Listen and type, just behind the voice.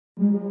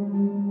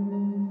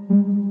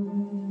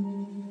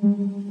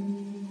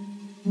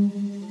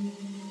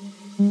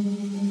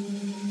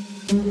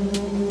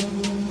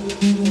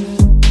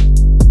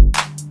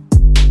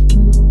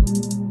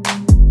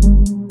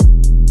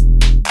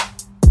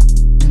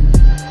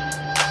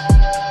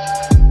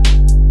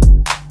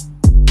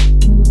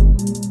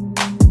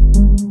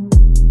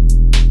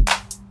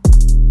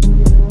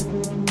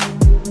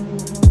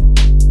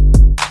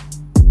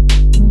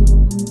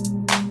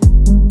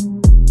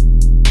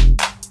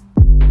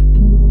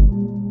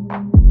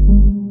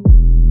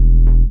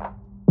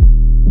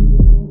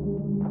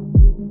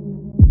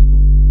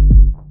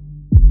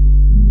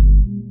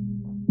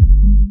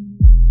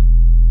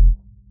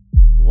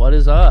What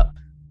is up?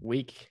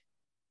 Week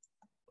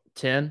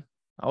 10.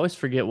 I always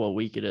forget what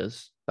week it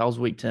is. That was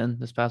week 10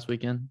 this past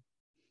weekend.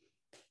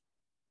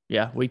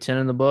 Yeah, week 10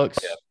 in the books.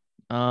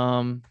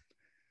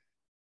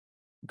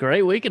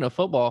 Great weekend of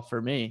football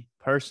for me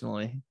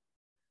personally.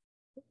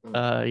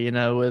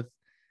 With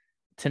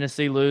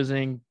Tennessee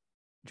losing,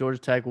 Georgia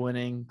Tech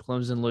winning,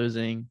 Clemson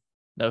losing.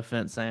 No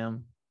offense,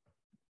 Sam.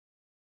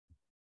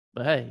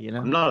 But hey,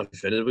 I'm not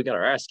offended. We got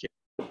our ass kicked.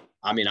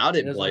 I mean, I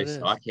didn't play,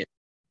 so I can't.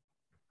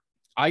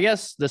 I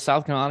guess the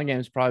South Carolina game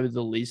is probably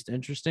the least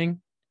interesting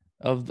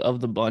of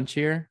the bunch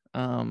here.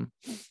 So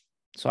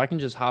I can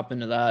just hop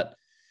into that.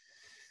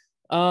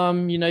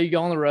 You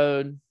go on the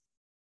road,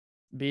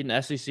 beat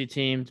an SEC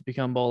team to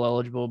become bowl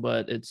eligible,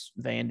 but it's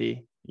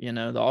Vandy.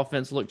 The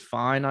offense looked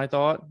fine, I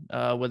thought.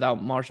 Without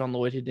Marshawn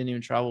Lloyd, he didn't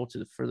even travel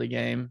for the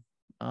game.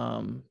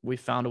 We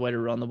found a way to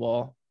run the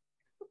ball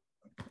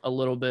a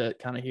little bit,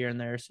 kind of here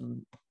and there,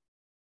 some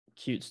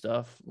cute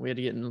stuff. We had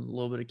to get in a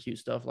little bit of cute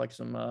stuff like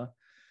some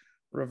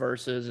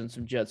reverses and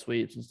some jet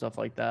sweeps and stuff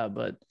like that.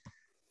 But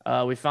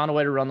we found a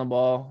way to run the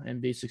ball and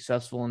be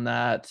successful in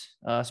that.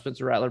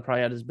 Spencer Rattler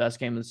probably had his best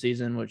game of the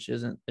season, which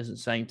isn't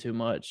saying too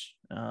much.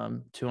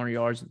 200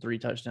 yards and 3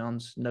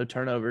 touchdowns, no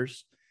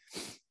turnovers.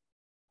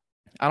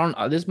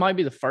 This might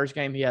be the first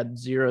game he had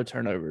 0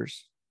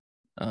 turnovers,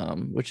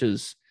 which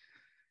is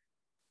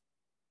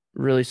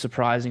really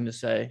surprising to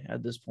say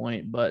at this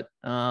point. But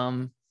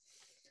Jaheim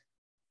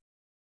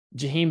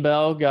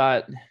Bell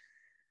got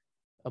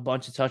a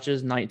bunch of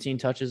touches, 19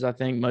 touches, I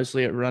think,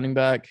 mostly at running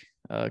back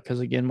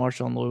because, again,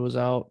 Marshawn Lloyd was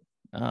out.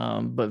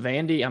 But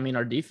Vandy,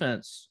 our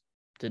defense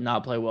did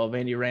not play well.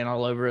 Vandy ran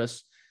all over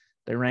us.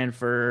 They ran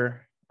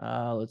for,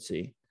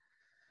 they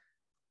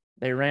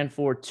ran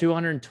for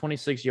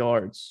 226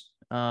 yards.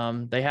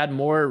 They had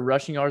more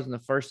rushing yards in the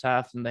first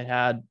half than they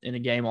had in a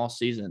game all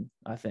season,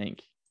 I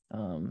think.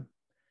 So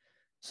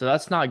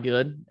that's not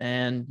good.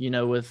 And,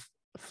 with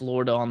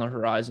Florida on the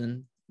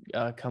horizon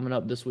coming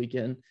up this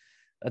weekend,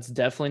 that's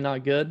definitely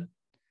not good.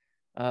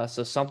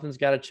 So something's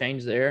got to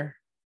change there.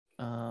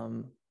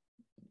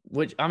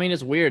 Which,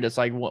 it's weird. It's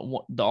like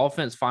the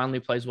offense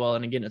finally plays well.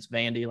 And again, it's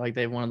Vandy. Like,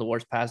 they have one of the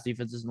worst pass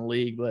defenses in the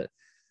league. But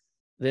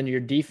then your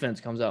defense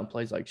comes out and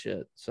plays like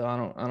shit. So I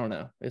don't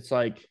know. It's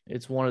like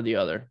it's one or the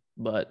other.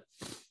 But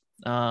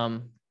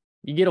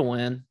you get a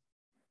win.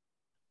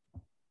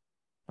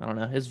 I don't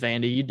know. It's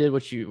Vandy. You did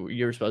what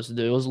you were supposed to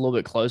do. It was a little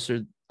bit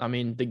closer.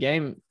 The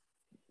game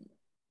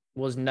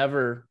was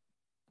never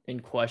in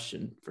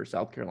question for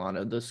South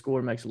Carolina. The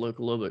score makes it look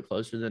a little bit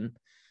closer than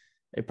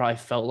it probably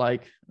felt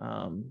like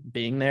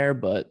being there,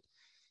 but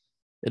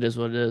it is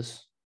what it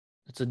is.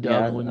 It's a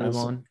dub and we move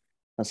on.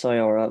 I saw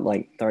y'all were up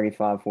like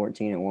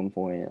 35-14 at one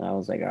point, and I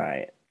was like, all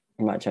right,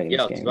 I'm not checking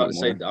this game I was about to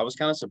say, I was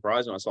kind of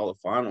surprised when I saw the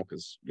final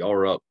because y'all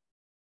were up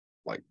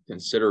like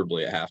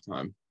considerably at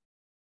halftime.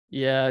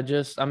 Yeah,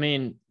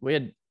 we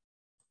had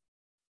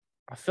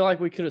 – I feel like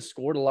we could have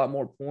scored a lot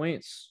more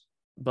points,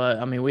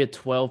 but, we had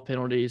 12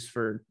 penalties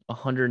for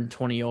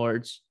 120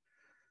 yards.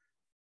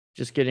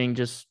 Just getting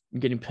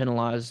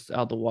penalized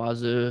out the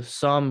wazoo.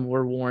 Some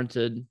were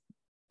warranted,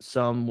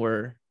 some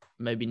were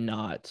maybe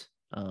not.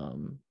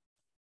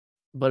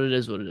 But it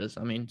is what it is.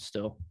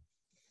 Still,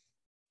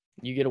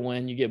 you get a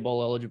win, you get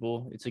bowl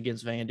eligible. It's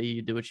against Vandy.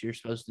 You do what you're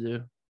supposed to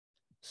do.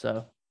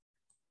 So,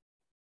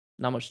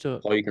 not much to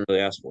it. All you can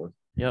really ask for.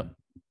 Yep.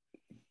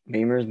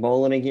 Beamer's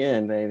bowling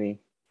again, baby.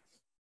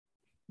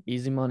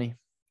 Easy money.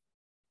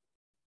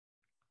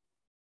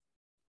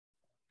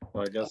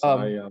 Well, I guess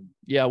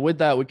yeah, with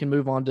that, we can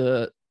move on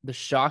to the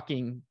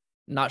shocking,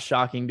 not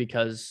shocking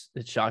because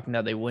it's shocking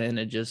that they win.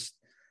 It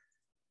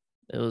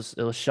was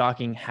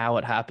shocking how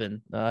it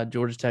happened.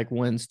 Georgia Tech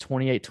wins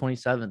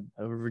 28-27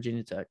 over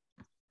Virginia Tech.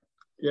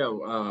 Yeah,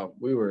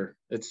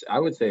 I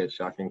would say it's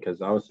shocking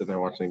because I was sitting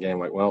there watching the game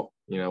like, well,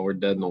 we're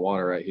dead in the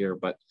water right here.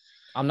 But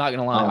I'm not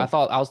gonna lie,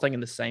 I was thinking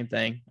the same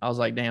thing. I was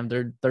like, damn,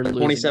 they're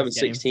losing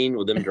 27-16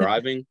 with them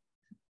driving.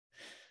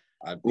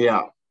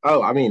 Yeah.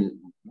 Oh,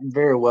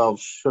 very well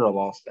should have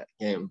lost that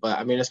game.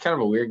 But, it's kind of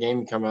a weird game.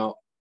 You come out,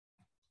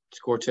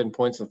 score 10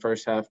 points in the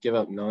first half, give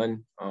up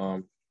none,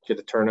 get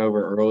the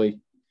turnover early.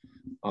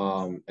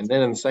 And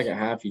then in the second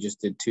half, you just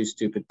did 2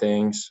 stupid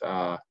things.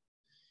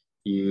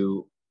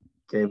 You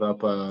gave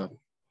up it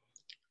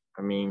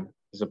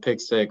was a pick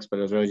six, but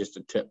it was really just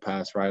a tip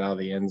pass right out of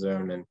the end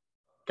zone, and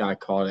guy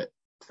caught it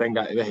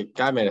the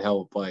guy made a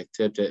hell of a play,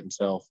 tipped it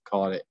himself,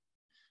 caught it,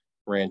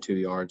 ran 2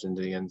 yards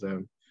into the end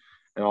zone,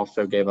 and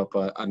also gave up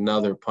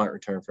another punt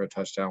return for a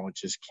touchdown,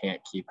 which just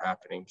can't keep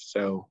happening.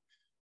 So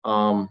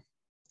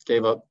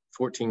gave up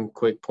 14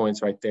 quick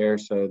points right there.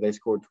 So they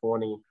scored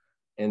 20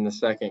 in the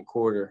second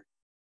quarter.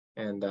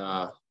 And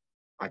I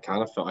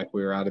kind of felt like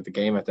we were out of the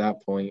game at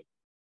that point.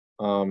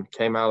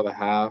 Came out of the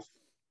half,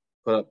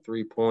 put up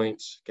 3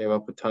 points, gave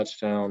up a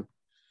touchdown.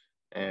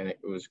 And it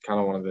was kind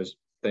of one of those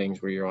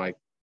things where you're like,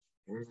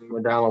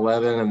 we're down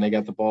 11 and they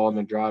got the ball and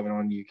they're driving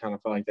on you. Kind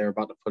of felt like they were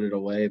about to put it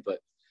away. But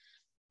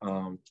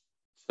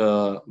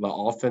the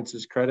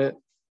offense's credit,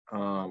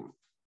 and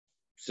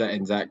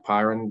Zach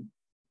Pyron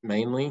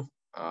mainly,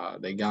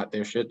 they got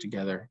their shit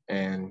together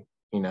and,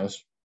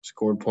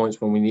 scored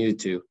points when we needed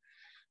to.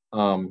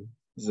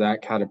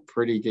 Zach had a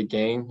pretty good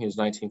game. He was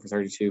 19 for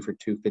 32 for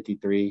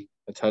 253,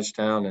 a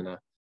touchdown and a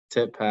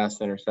tip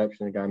pass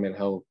interception. The guy made a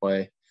hell of a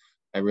play.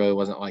 It really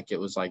wasn't like it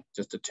was like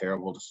just a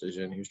terrible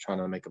decision. He was trying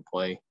to make a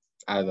play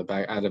out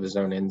of his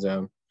own end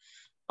zone.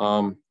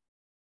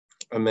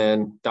 And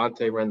then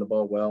Dante ran the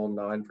ball well,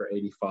 9 for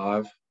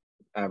 85,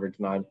 average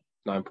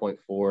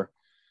 9.4.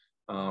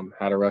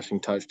 Had a rushing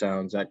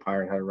touchdown. Zach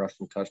Pyron had a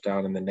rushing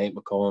touchdown, and then Nate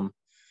McCollum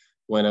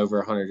went over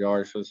 100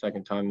 yards for the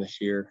second time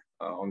this year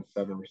on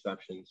 7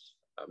 receptions.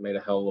 Made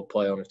a hell of a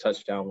play on a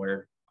touchdown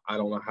where I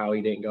don't know how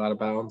he didn't go out of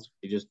bounds.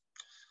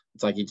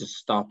 It's like he just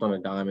stopped on a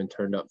dime and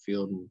turned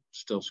upfield and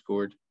still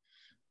scored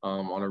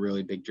on a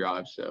really big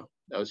drive. So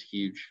that was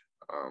huge.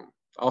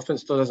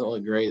 Offense still doesn't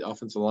look great.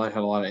 Offensive line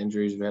had a lot of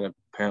injuries. We had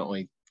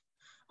apparently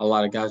a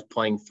lot of guys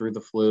playing through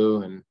the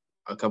flu and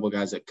a couple of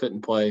guys that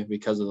couldn't play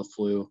because of the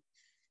flu.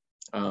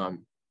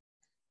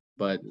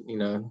 But,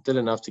 did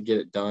enough to get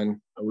it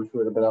done. I wish we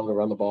would have been able to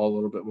run the ball a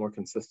little bit more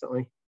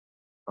consistently.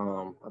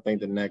 I think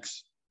the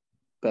next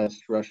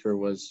best rusher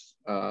was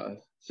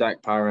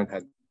Zach Pyron,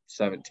 had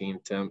 17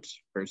 attempts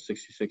for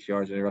 66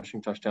 yards and a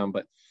rushing touchdown,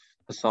 but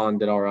Hassan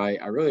did all right.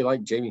 I really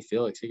like Jamie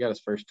Felix. He got his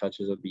first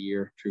touches of the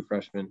year, true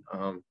freshman.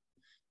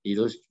 He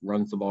just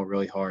runs the ball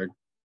really hard.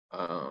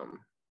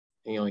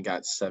 He only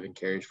got 7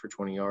 carries for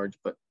 20 yards,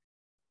 but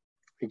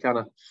he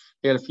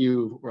had a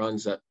few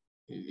runs that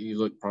he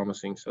looked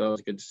promising, so that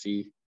was good to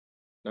see.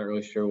 Not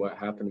really sure what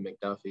happened to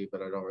McDuffie,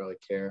 but I don't really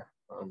care.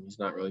 He's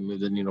not really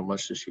moved the needle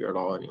much this year at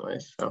all anyway.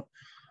 So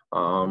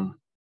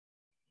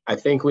I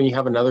think when you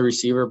have another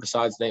receiver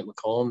besides Nate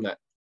McCollum that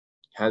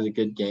has a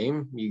good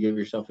game, you give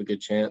yourself a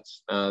good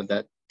chance.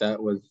 That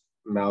was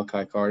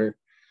Malachi Carter.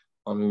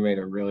 He made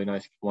a really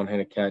nice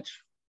one-handed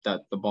catch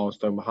that the ball was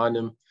thrown behind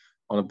him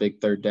on a big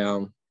third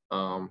down.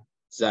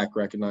 Zach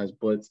recognized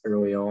blitz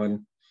early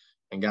on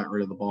and got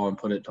rid of the ball and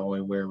put it to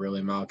only where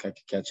really Malachi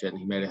could catch it, and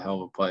he made a hell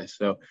of a play.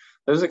 So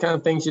those are the kind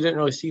of things you didn't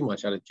really see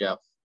much out of Jeff.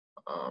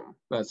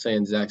 Not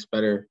saying Zach's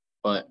better,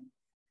 but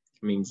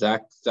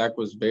Zach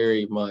was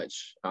very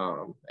much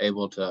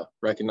able to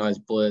recognize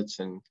blitz,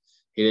 and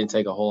he didn't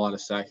take a whole lot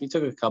of sacks. He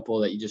took a couple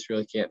that you just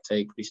really can't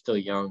take, but he's still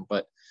young.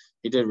 But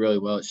he did really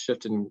well at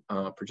shifting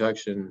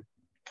projection,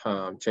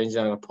 changing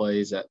out of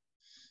plays that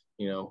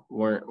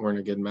weren't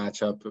a good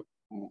matchup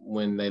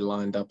when they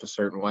lined up a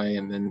certain way,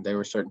 and then there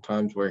were certain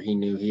times where he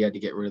knew he had to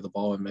get rid of the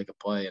ball and make a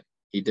play, and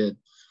he did.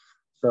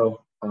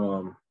 So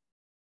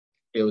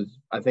it was,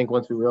 I think,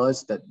 once we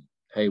realized that,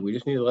 hey, we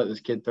just need to let this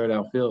kid throw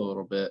downfield a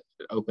little bit,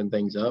 open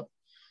things up.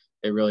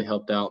 It really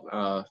helped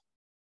out.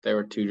 There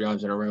were 2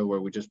 drives in a row where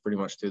we just pretty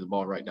much threw the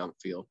ball right down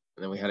the field,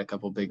 and then we had a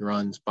couple big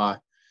runs by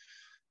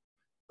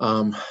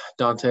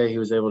Dante. He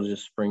was able to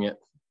just spring it.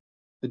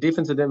 The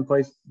defense didn't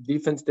play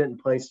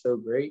so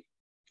great.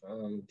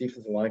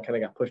 Defensive line kind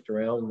of got pushed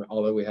around,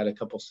 although we had a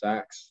couple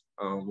sacks.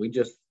 We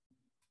just,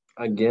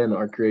 again,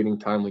 are creating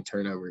timely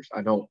turnovers.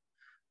 I don't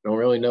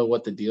really know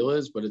what the deal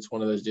is, but it's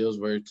one of those deals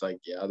where it's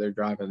like, yeah, they're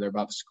driving, they're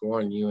about to score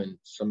on you, and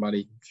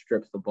somebody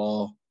strips the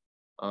ball,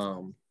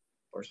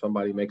 or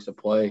somebody makes a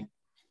play.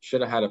 Should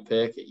have had a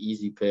pick, an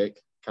easy pick,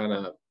 kind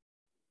of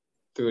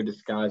threw a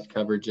disguised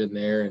coverage in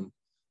there and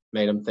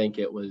made them think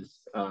it was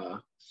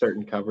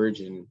certain coverage,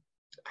 and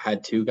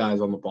had 2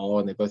 guys on the ball,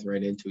 and they both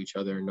ran into each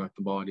other and knocked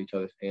the ball in each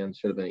other's hands.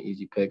 Should have been an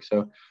easy pick.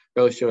 So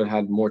really should have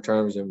had more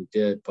turnovers than we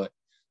did. But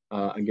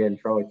again,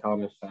 Charlie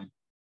Thomas had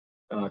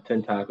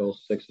 10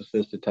 tackles, 6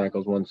 assisted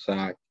tackles, 1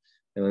 sack.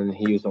 And then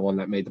he was the one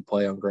that made the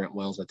play on Grant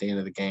Wells at the end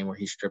of the game where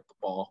he stripped the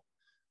ball.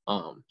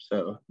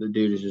 So the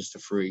dude is just a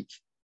freak.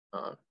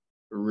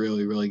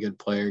 Really, really good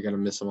player. Going to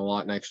miss him a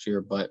lot next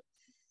year. But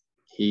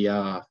he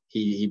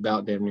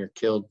about damn near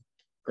killed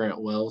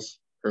Grant Wells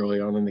early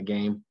on in the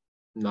game,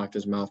 knocked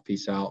his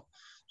mouthpiece out.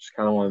 Just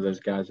kind of one of those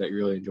guys that you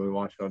really enjoy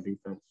watching on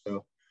defense.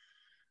 So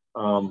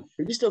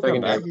he still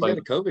come back. He's got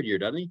a COVID year,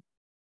 doesn't he?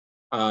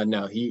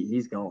 No,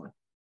 he's gone.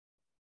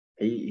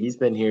 He's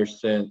been here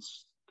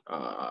since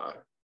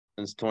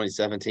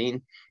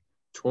 2017.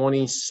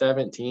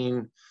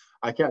 2017.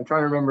 I'm trying to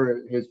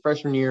remember his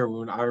freshman year.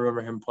 When I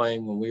remember him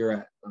playing when we were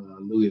at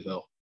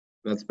Louisville.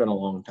 That's been a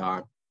long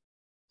time.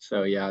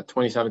 So yeah,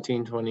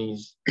 2017,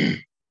 20s.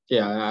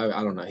 Yeah,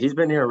 I don't know. He's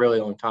been here a really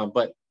long time,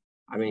 but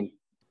I mean,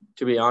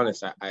 to be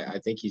honest, I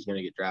think he's going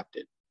to get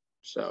drafted.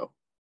 So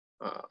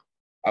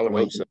I would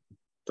hope so.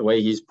 The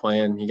way he's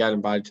playing, he got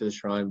invited to the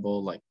Shrine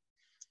Bowl. Like,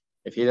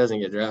 if he doesn't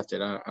get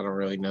drafted, I don't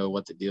really know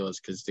what the deal is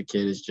because the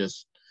kid is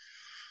just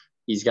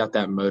 – he's got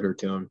that motor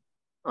to him.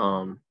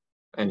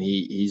 And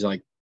he's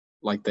like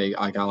I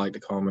like to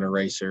call him an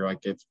eraser.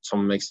 Like, if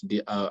someone makes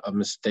a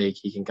mistake,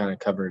 he can kind of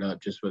cover it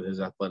up just with his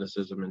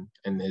athleticism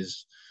and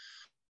his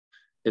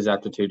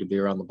aptitude to be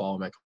around the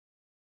ball.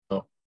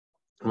 So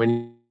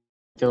when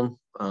him,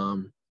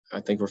 I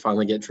think we're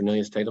finally getting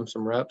Trinilius Tatum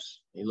some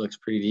reps. He looks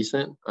pretty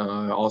decent.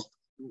 Also,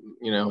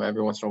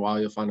 every once in a while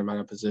you'll find him out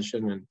of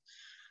position, and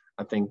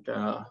I think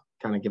kind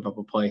of give up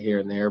a play here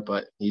and there,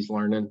 but he's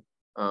learning.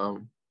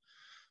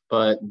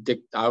 But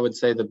I would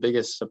say the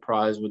biggest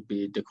surprise would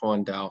be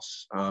Daquan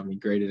Dowse. He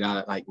graded out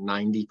at like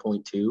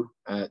 90.2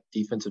 at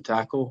defensive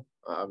tackle.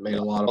 Made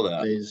a lot of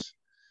plays.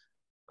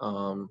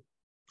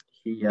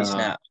 He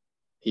snapped.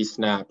 He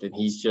snapped, and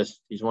he's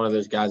one of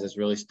those guys that's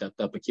really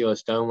stepped up. Akilo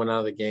Stone went out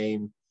of the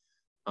game.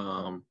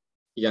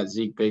 You got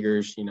Zeke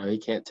Biggers. He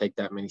can't take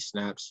that many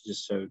snaps,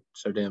 just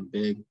so damn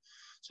big.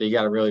 So you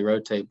got to really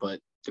rotate. But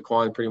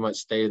Daquan pretty much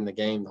stayed in the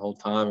game the whole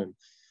time, and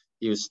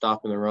he was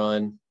stopping the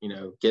run,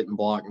 getting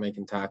blocked,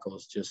 making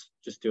tackles,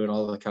 just doing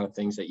all the kind of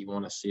things that you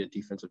want to see a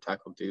defensive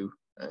tackle do,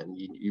 and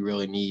you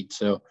really need.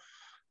 So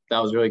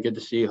that was really good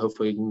to see.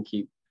 Hopefully he can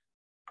keep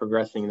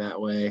progressing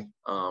that way,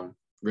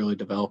 really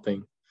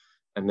developing.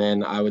 And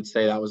then I would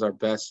say that was our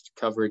best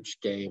coverage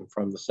game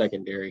from the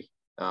secondary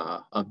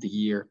of the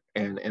year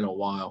and in a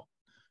while.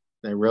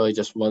 There really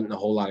just wasn't a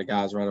whole lot of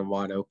guys running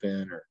wide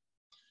open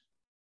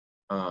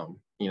or,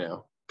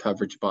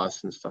 coverage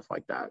busts and stuff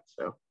like that.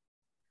 So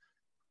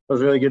it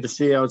was really good to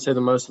see. I would say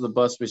the most of the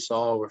busts we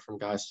saw were from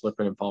guys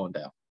slipping and falling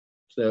down.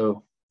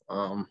 So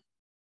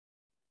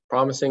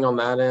promising on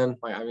that end.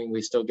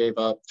 We still gave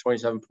up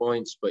 27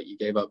 points, but you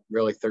gave up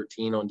really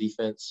 13 on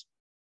defense.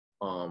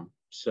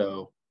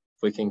 So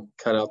if we can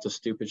cut out the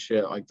stupid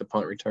shit like the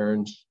punt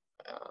returns,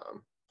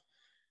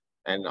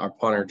 and our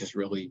punter just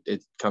really,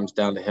 it comes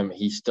down to him.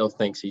 He still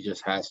thinks he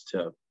just has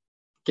to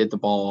get the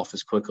ball off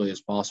as quickly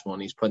as possible,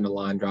 and he's putting a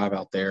line drive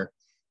out there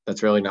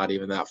that's really not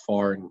even that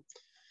far, and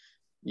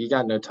you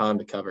got no time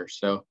to cover.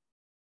 So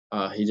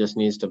he just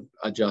needs to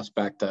adjust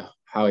back to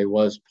how he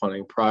was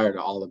punting prior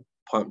to all the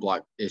punt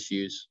block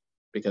issues,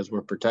 because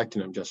we're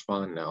protecting him just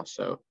fine now.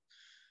 So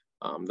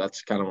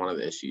that's kind of one of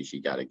the issues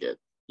you got to get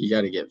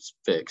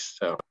fixed.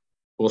 So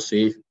we'll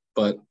see.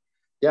 But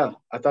yeah,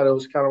 I thought it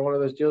was kind of one of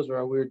those deals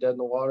where we were dead in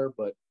the water,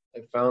 but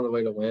they found a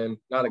way to win.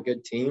 Not a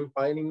good team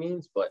by any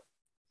means, but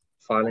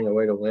finding a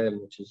way to win,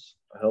 which is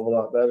a hell of a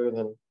lot better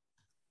than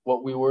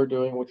what we were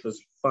doing, which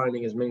was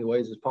finding as many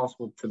ways as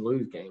possible to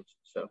lose games.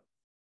 So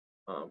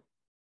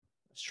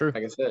it's true.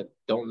 Like I said,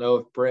 don't know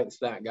if Brent's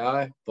that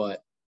guy,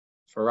 but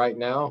for right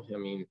now,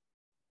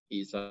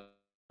 he's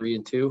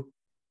 3-2.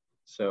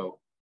 So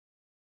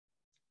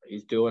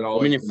he's doing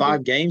all. In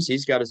 5 games,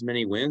 he's got as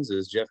many wins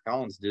as Jeff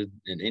Collins did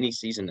in any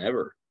season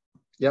ever.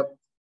 Yep.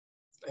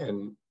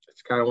 And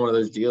it's kind of one of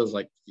those deals.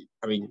 Do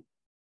I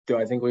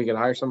think we could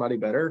hire somebody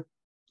better?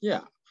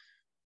 Yeah.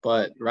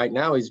 But right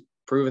now he's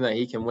proven that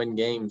he can win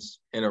games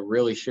in a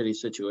really shitty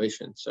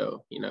situation.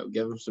 So,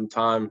 give him some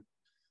time,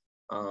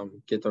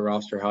 get the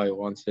roster how he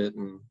wants it.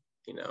 And,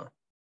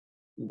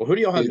 Well, who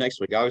do y'all have next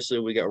week? Obviously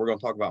we're going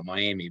to talk about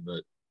Miami,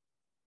 but.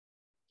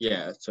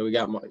 Yeah. So we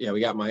got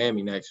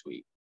Miami next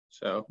week.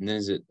 So. And then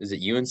is it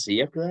UNC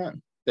after that?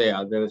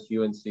 Yeah. Then it's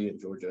UNC in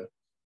Georgia.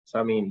 So,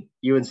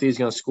 UNC is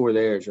going to score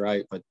theirs,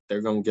 right? But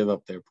they're going to give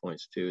up their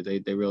points too.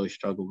 They really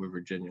struggle with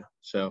Virginia.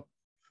 So,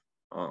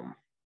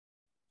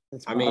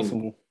 it's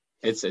possible.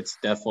 It's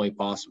definitely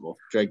possible.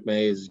 Drake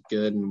May is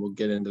good, and we'll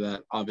get into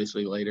that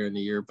obviously later in the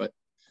year. But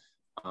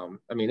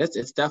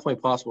it's definitely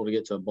possible to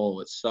get to a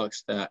bowl. It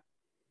sucks that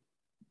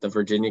the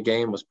Virginia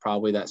game was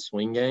probably that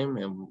swing game,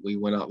 and we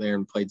went out there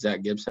and played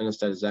Zach Gibson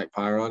instead of Zach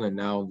Pyron. And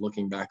now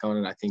looking back on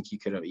it, I think you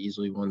could have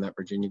easily won that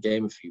Virginia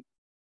game if you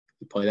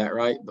play that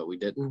right, but we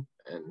didn't,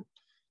 and it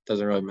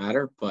doesn't really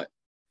matter. But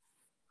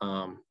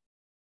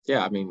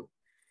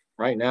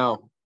right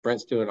now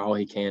Brent's doing all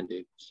he can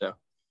do, so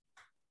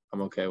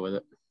I'm okay with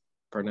it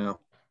for now.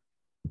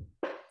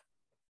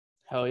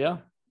 Hell yeah.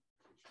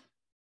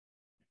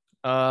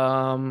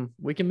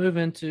 We can move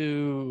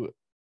into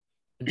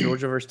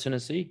Georgia versus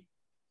Tennessee.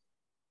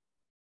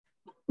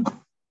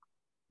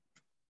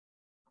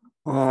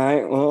 All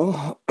right.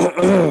 Well,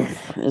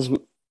 as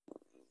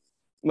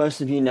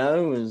most of you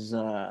know, is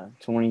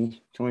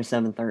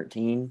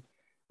 27-13.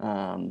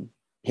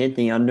 Hit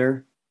the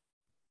under.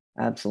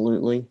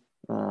 Absolutely.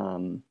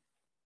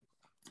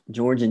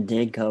 Georgia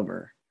did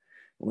cover,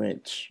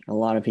 which a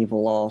lot of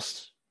people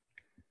lost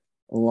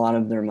a lot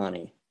of their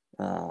money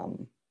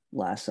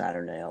last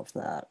Saturday off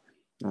that.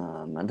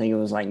 I think it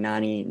was like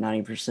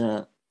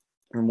 90%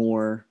 or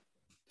more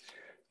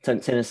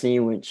took Tennessee,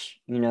 which,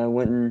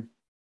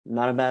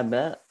 not a bad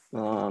bet.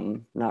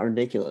 Not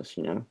ridiculous,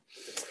 It's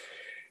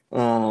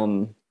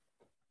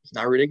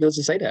not ridiculous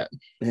to say that.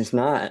 It's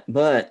not.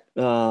 But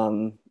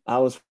I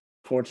was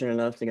fortunate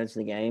enough to go to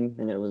the game,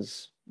 and it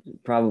was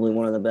probably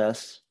one of the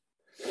best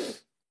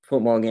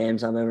football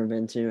games I've ever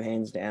been to,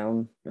 hands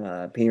down,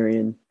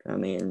 period. I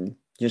mean,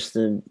 just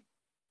the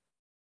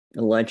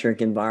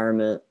electric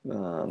environment.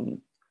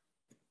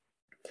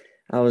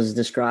 I was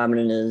describing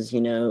it as,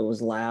 it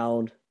was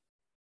loud.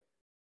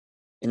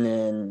 And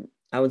then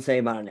I would say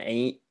about an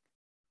 8.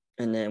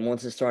 And then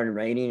once it started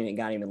raining, it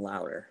got even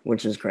louder,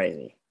 which is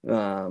crazy.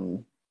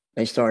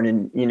 They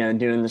started,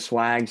 doing the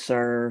swag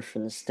surf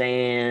and the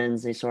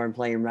stands. They started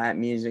playing rap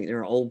music. There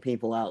were old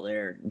people out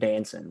there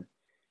dancing,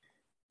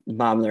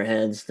 bobbing their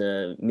heads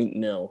to Meek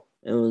Mill.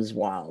 It was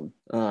wild.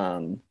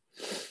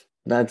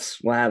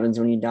 That's what happens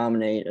when you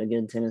dominate a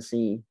good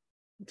Tennessee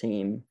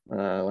team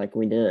like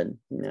we did.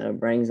 It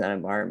brings that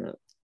environment.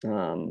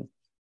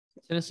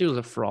 Tennessee was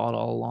a fraud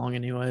all along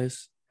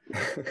anyways.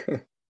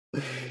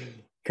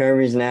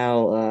 Kirby's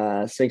now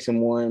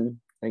 6-1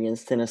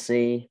 against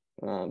Tennessee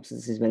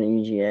since he's been at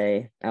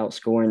UGA,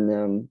 outscoring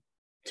them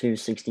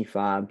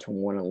 265 to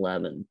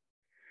 111.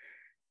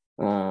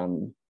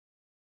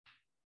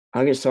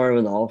 I'll get started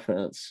with the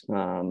offense.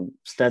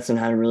 Stetson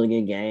had a really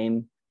good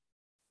game.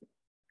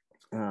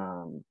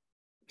 2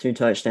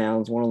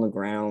 touchdowns, 1 on the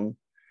ground.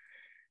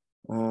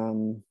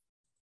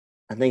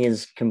 I think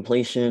his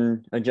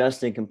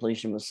adjusted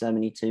completion was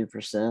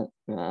 72%,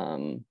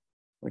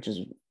 which is,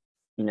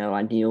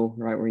 ideal,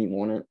 right where you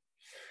want it.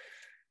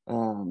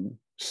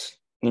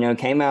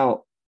 Came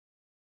out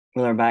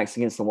with our backs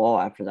against the wall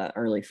after that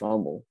early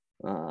fumble.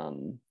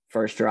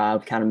 First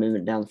drive, kind of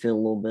moving down the field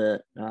a little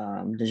bit.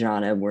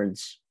 Dejon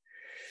Edwards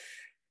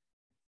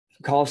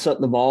coughs up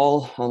the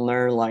ball on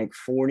their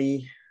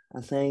 40,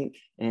 I think,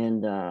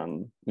 and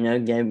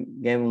gave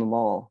him the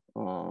ball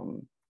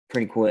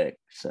pretty quick.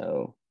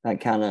 So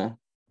that kind of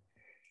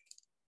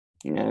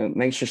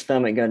makes your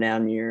stomach go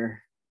down to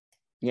your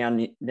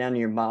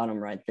bottom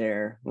right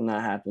there when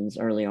that happens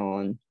early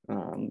on.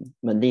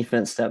 But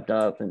defense stepped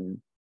up and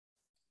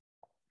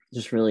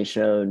just really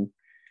showed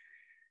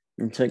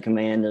and took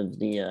command of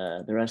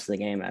the rest of the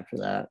game after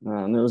that.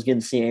 It was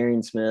good to see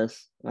Arian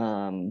Smith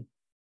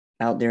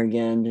out there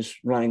again, just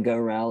running go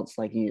routes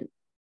like he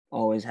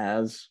always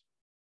has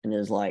in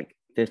his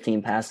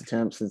 15 pass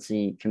attempts since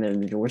he committed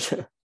to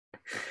Georgia.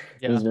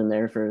 Yeah. He's been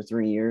there for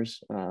 3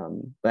 years. But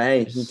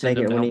hey, you take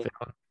it when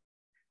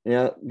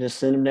just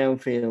send him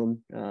downfield.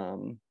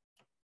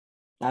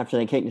 After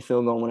they kicked the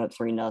field goal and went up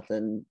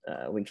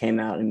 3-0, we came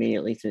out and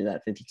immediately threw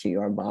that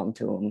 52-yard bomb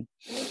to him.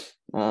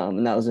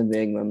 And that was a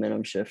big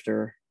momentum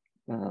shifter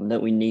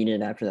that we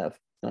needed after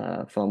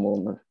that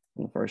fumble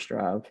in the first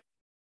drive.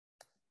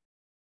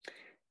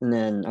 And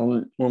then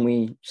when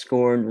we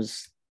scored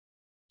was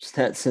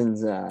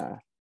Stetson's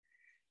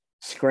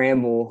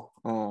scramble.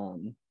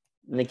 And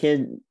the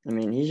kid,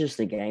 he's just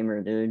a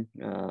gamer, dude.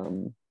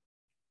 There's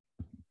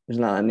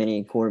not that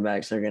many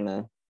quarterbacks that are going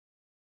to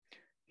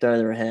throw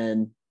their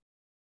head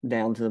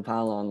down to the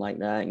pylon like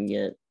that and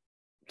get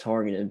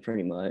targeted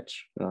pretty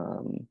much.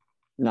 Not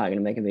going to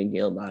make a big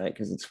deal about it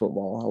because it's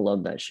football. I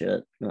love that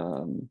shit.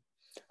 A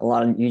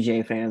lot of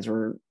UGA fans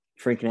were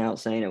freaking out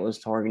saying it was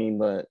targeting,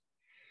 but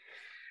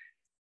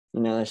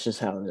that's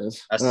just how it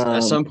is.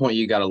 At some point,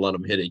 you got to let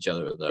them hit each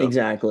other, though.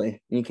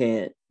 Exactly. You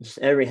can't just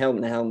every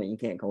helmet to helmet. You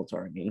can't call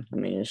targeting.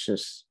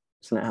 it's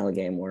not how the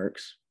game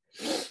works.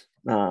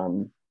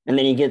 And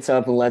then he gets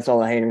up and lets all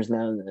the haters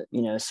know that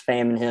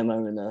spamming him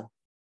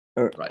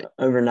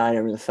overnight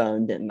over the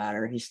phone didn't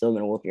matter. He's still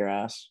going to whoop your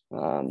ass,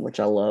 which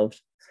I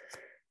loved.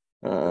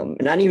 And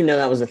I didn't even know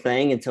that was a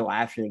thing until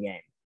after the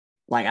game.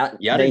 I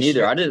didn't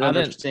either. I didn't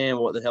understand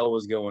what the hell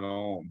was going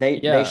on.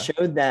 They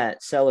showed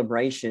that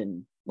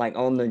celebration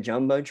on the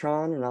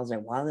Jumbotron, and I was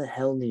like, why the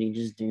hell did he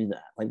just do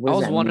that? I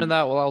was wondering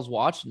that while I was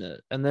watching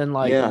it. And then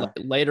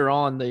later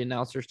on, the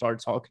announcer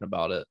started talking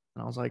about it.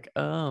 And I was like,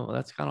 oh,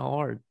 that's kind of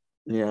hard.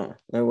 Yeah.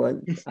 I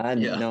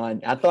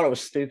thought it was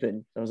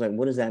stupid. I was like,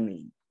 what does that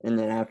mean? And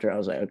then after I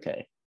was like,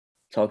 okay,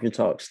 talk your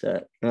talk,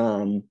 Stet.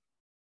 But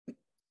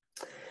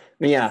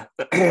yeah,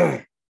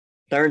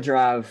 third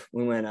drive,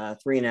 we went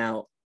 3 and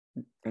out.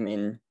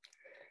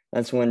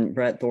 That's when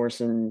Brett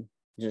Thorson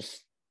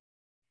just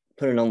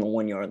put it on the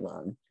 1-yard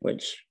line,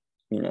 which,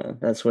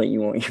 that's what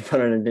you want your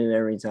punter to do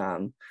every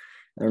time.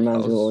 That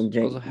reminds me of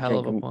That was a hell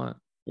of a punt.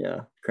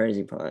 Yeah,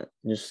 crazy punt.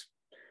 Just,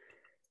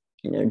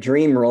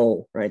 dream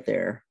roll right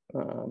there.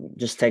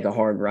 Just take a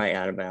hard right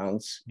out of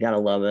bounds. Gotta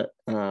love it.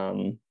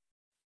 And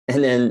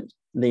then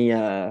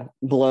the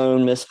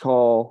blown missed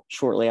call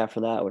shortly after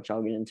that, which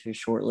I'll get into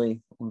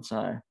shortly once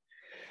I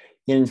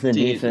get into the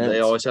defense. They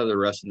always have the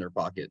rest in their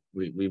pocket.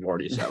 We've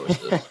already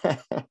established this.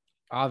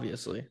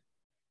 Obviously.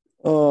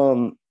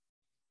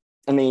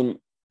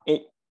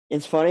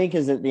 It's funny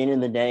because at the end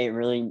of the day, it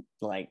really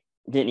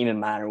didn't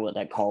even matter what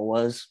that call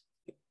was.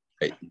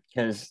 Right.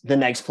 Because the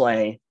next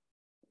play,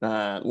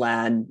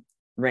 Ladd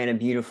ran a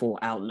beautiful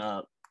out and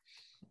up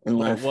and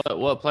left.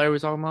 What play are we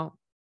talking about?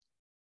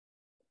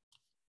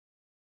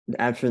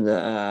 After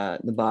the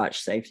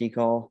botched safety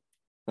call,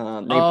 they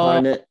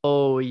punted it.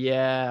 Oh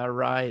yeah,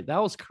 right.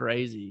 That was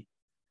crazy.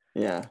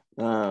 Yeah.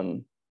 I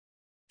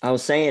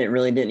was saying it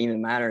really didn't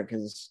even matter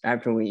because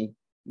after we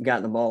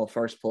got the ball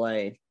first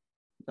play,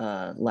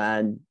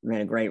 Ladd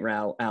ran a great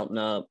route out and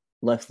up.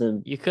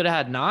 You could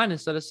have had 9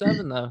 instead of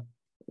 7 though.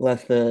 Well,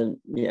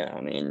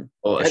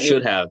 it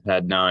should have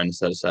had 9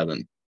 instead of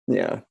 7.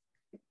 Yeah.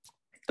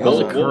 That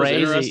was What was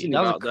interesting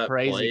about that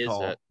crazy play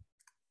call. is that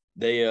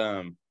they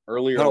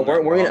earlier.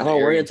 We're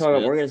gonna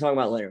talk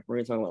about it later.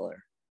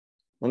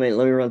 Let me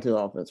run through the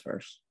offense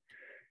first.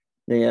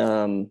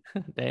 The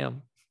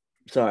Damn.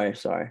 Sorry.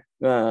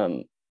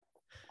 But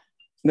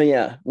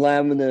yeah,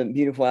 Ladd with a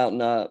beautiful out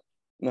and up.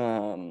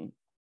 And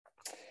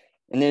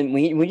then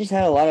we just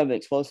had a lot of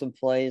explosive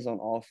plays on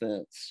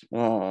offense.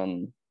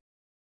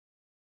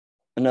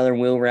 Another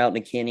wheel route to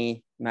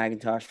Kenny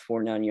McIntosh,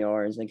 49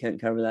 yards. They couldn't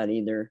cover that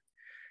either.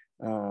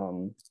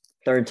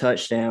 Third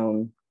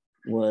touchdown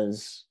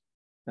was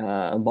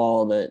a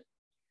ball that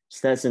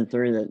Stetson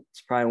threw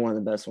that's probably one of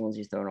the best ones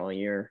he's thrown all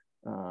year.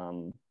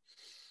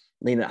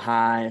 Leave it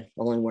high,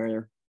 only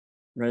where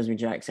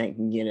Rosemary-Jacksaint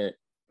can get it.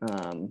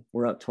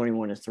 We're up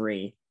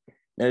 21-3.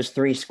 Those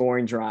 3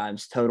 scoring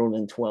drives totaled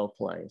in 12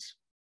 plays.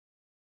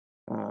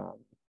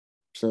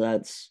 So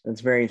that's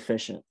very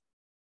efficient.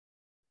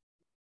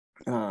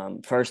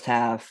 First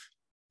half,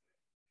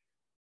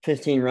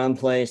 15 run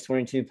plays,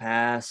 22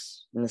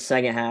 pass. In the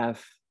second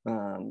half,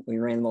 we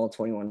ran the ball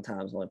 21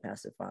 times, only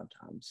passed it 5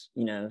 times.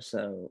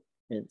 So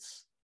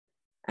it's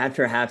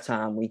after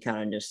halftime, we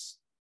kind of just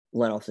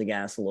let off the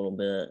gas a little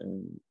bit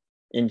and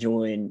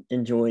enjoyed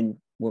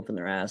whooping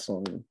their ass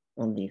on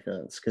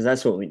defense, because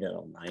that's what we did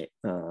all night.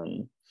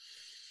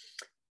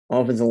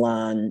 Offensive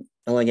line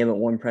only gave it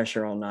 1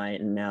 pressure all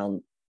night, and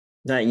now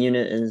that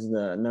unit is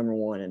the number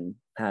 1 in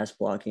pass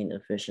blocking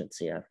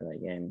efficiency after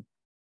that game.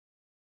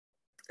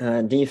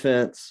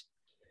 Defense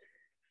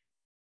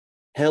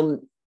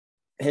held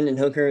Hendon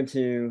Hooker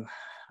to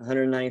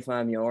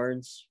 195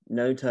 yards,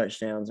 no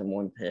touchdowns, and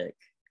 1 pick,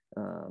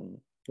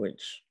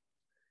 which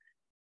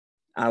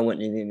I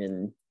wouldn't have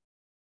even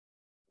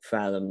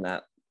fathomed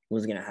that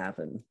was going to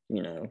happen.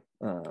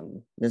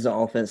 This is an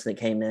offense that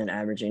came in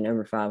averaging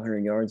over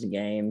 500 yards a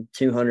game,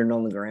 200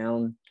 on the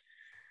ground.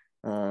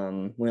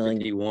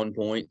 51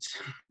 points.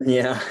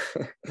 Yeah.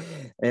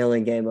 They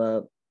only gave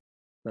up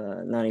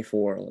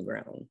 94 on the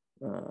ground.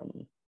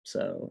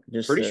 So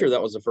just pretty sure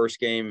that was the first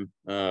game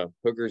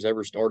Hooker's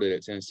ever started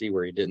at Tennessee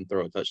where he didn't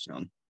throw a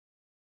touchdown.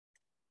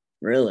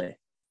 Really?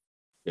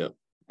 Yep.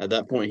 At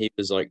that point, he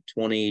was like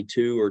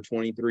 22 or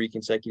 23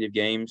 consecutive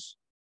games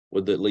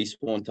with at least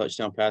 1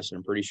 touchdown pass, and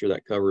I'm pretty sure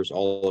that covers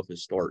all of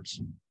his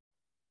starts.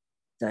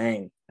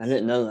 Dang, I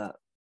didn't know that.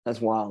 That's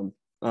wild.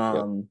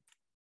 Yep.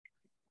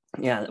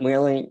 Yeah,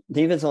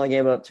 defense only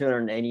gave up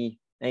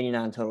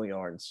 89 total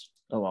yards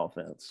of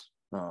offense,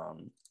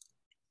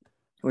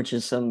 which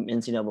is some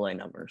NCAA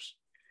numbers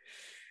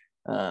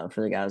for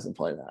the guys that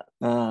play that.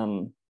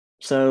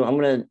 So I'm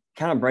going to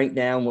kind of break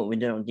down what we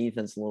did on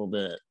defense a little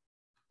bit.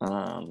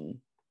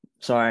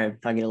 Sorry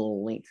if I get a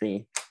little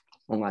lengthy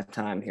on my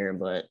time here,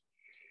 but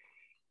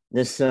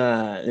this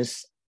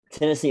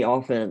Tennessee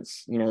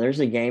offense,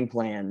 there's a game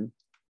plan.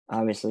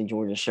 Obviously,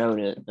 Georgia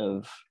showed it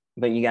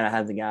but you got to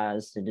have the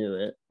guys to do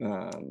it.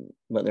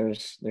 But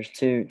there's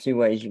two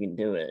ways you can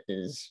do it.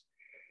 Is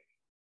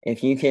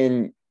if you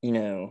can,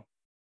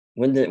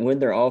 with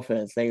their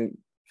offense, they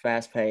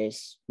fast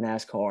pace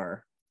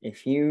NASCAR.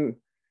 If you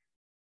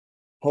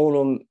hold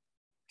them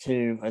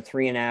to a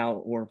 3 and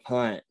out or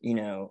punt,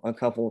 a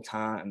couple of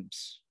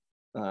times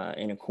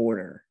in a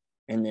quarter,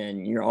 and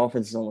then your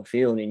offense is on the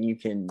field, and you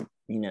can,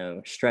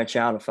 stretch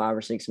out a 5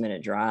 or 6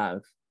 minute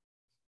drive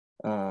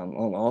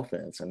on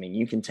offense. I mean,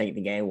 you can take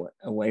the game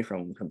away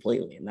from them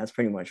completely, and that's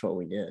pretty much what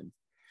we did.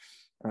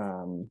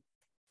 The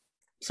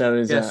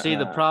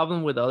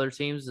problem with other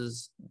teams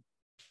is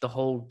the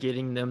whole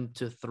getting them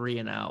to 3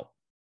 and out.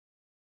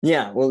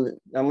 Yeah, well,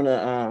 I'm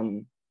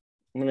gonna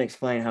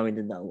explain how we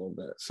did that a little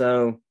bit.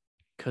 So,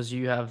 because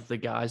you have the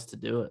guys to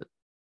do it.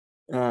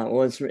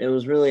 Well, it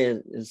was really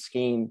a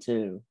scheme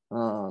too.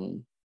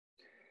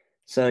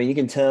 So you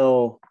can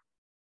tell.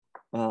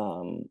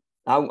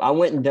 I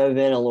went and dove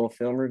in a little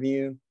film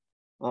review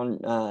on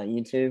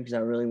YouTube because I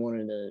really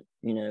wanted to,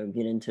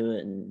 get into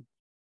it and,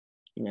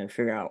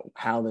 figure out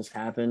how this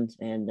happened.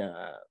 And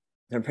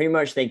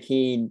they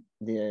keyed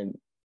the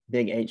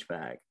big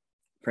H-back,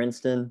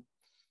 Princeton,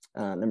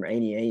 number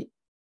 88.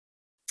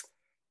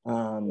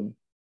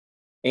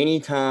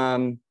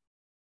 Anytime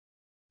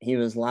he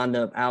was lined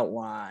up out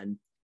wide,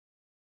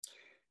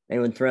 they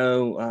would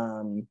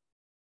throw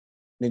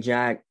the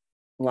jack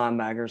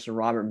linebackers, so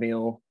Robert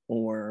Beal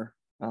or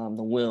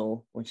the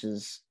Will, which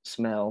is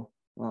Smell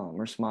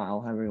or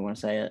Smile, however you want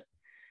to say it,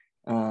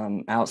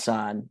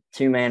 outside,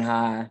 2-man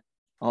high,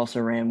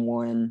 also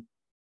ran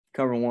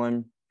cover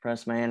 1,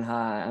 press man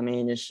high. I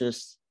mean, it's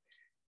just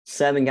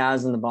 7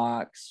 guys in the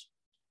box.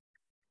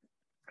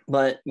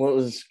 But what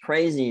was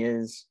crazy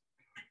is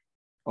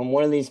on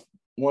one of these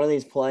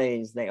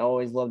plays, they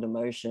always love to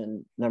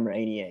motion number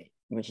 88,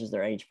 which is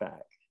their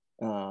H-back.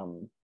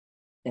 And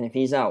if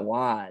he's out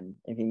wide,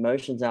 if he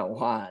motions out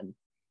wide,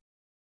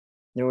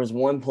 there was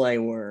one play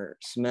where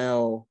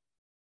Smell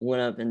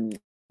went up and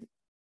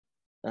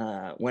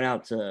went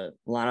out to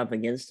line up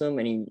against him,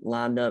 and he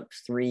lined up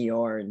 3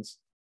 yards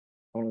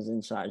on his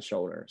inside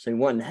shoulder. So he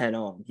wasn't head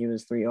on. He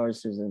was 3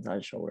 yards to his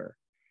inside shoulder.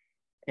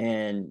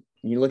 And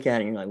you look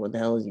at it and you're like, what the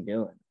hell is he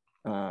doing?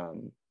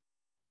 Well,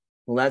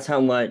 that's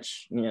how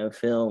much,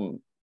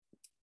 film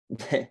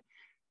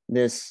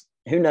this,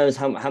 who knows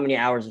how many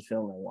hours of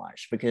film they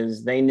watched,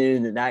 because they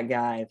knew that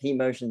guy, if he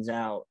motions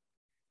out,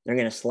 they're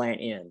going to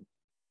slant in.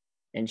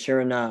 And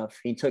sure enough,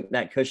 he took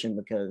that cushion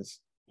because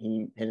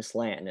he hit a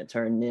slant and it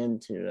turned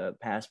into a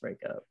pass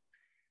breakup.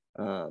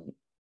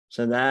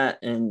 So that,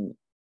 and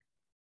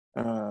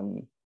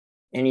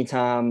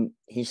anytime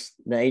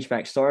the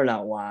H-back started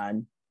out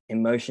wide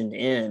and motioned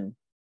in,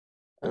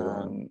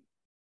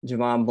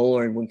 Javon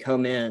Bullard would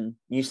come in.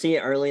 You see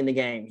it early in the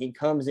game. He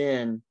comes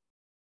in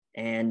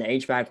and the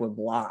H-back would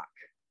block.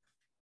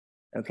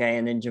 Okay,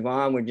 and then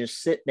Javon would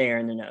just sit there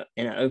in an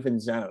open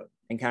zone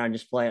and kind of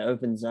just play an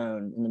open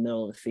zone in the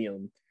middle of the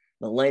field.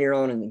 But later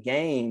on in the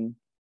game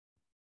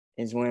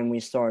is when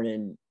we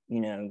started,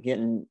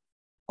 getting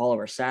all of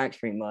our sacks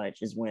pretty much,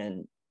 is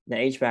when the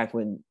H-back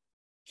would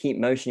keep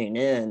motioning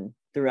in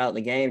throughout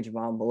the game.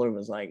 Javon Bullard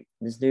was like,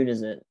 this dude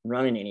isn't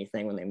running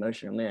anything when they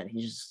motion him in.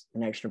 He's just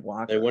an extra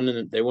blocker. They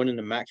went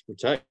into max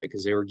protect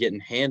because they were getting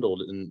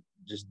handled, and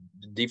just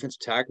the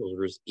defensive tackles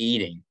were just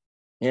eating.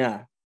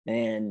 Yeah.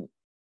 And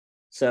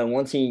so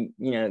once he,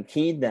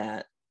 keyed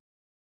that,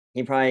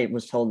 he probably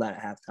was told that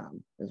at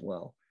halftime as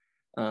well.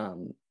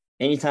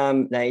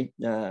 Anytime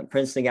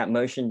Princeton got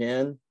motioned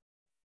in,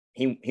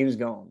 he was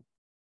gone.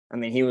 I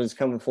mean, he was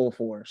coming full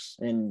force.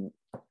 And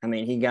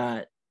he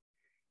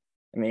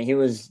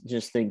was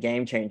just the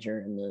game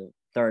changer in the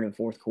third and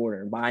fourth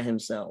quarter by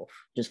himself,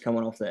 just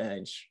coming off the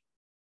edge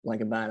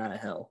like a bat out of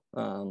hell.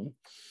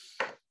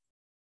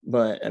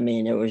 But it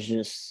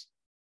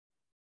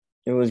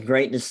was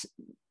great to,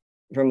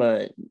 from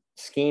a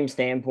scheme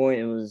standpoint,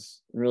 it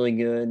was really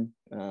good.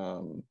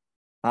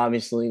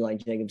 Obviously, like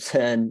Jacob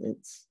said,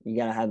 you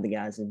got to have the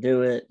guys to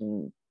do it,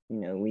 and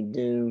we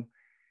do.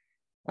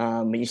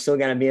 But you still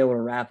got to be able to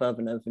wrap up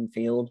an open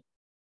field.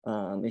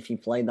 If you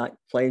played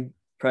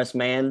press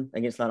man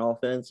against that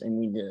offense, and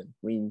we did.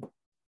 We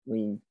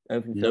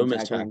open field, no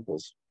missed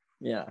tackles.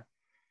 Yeah,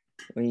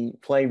 we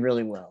played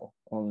really well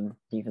on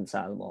the defense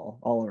side of the ball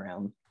all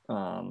around.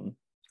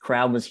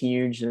 Crowd was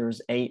huge. There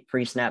was 8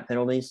 pre-snap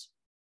penalties,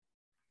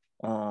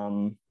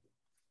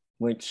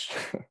 which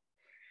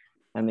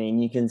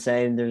you can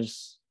say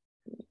there's,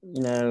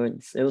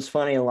 it was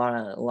funny. A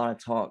lot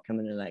of talk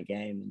coming into that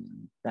game,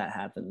 and that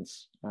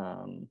happens.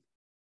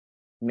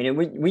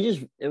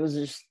 It was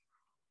just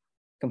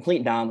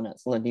complete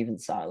dominance on the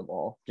defense side of the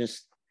ball.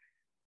 Just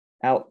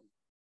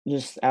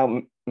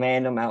outmanned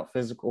them, out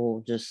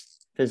physical.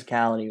 Just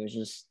physicality was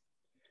just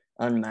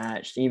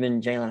unmatched.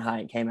 Even Jalen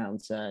Hyatt came out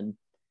and said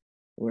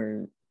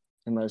we're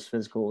the most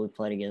physical we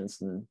played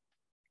against, and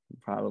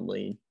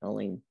probably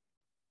only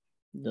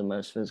the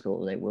most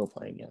physical they will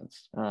play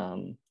against.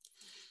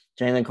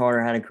 Jalen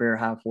Carter had a career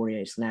high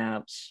 48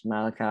 snaps.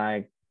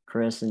 Malachi,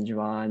 Chris, and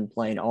Javon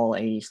played all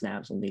 80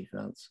 snaps on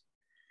defense.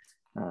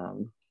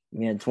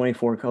 We had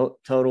 24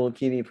 total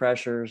QB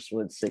pressures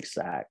with 6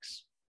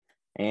 sacks.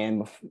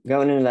 And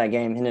going into that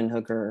game, Hendon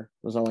Hooker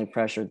was only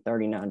pressured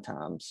 39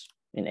 times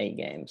in 8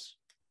 games.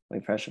 We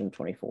pressured him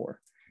 24.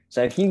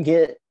 So if you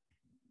get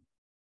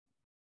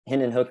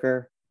Hendon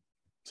Hooker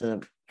to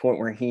the point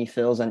where he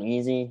feels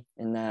uneasy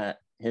and that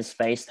his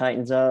face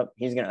tightens up,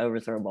 he's going to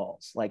overthrow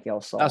balls like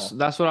y'all saw.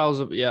 That's what I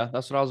was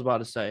about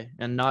to say.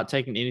 And not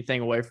taking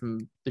anything away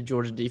from the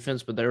Georgia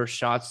defense, but there were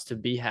shots to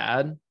be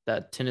had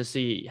that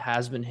Tennessee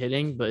has been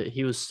hitting, but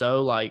he was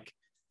so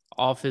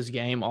off his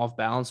game, off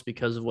balance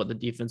because of what the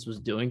defense was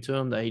doing to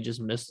him that he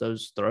just missed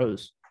those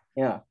throws.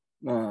 Yeah.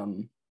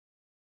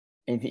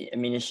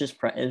 It's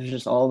just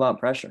all about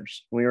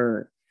pressures. We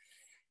were,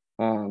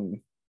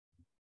 one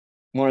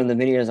of the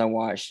videos I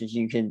watched is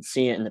you could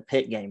see it in the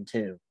Pitt game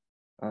too.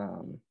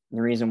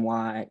 The reason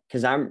why,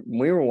 because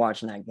we were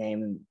watching that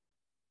game,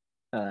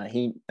 and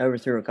he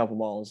overthrew a couple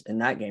balls in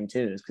that game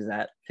too, is because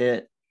that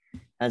Pitt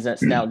has that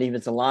stout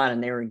defensive line,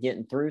 and they were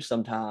getting through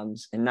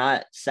sometimes and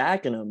not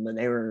sacking him, but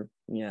they were,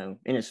 in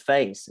his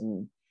face,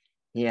 and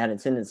he had a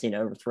tendency to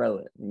overthrow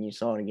it. And you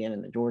saw it again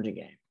in the Georgia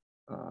game.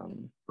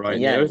 Right.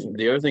 Yeah.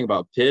 The other thing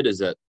about Pitt is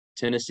that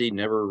Tennessee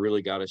never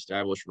really got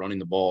established running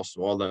the ball,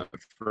 so all that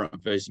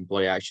front-facing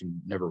play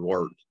action never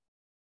worked.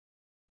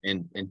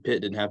 And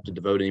Pitt didn't have to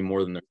devote any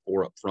more than their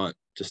 4 up front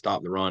to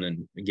stop the run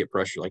and get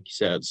pressure, like you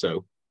said.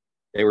 So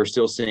they were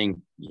still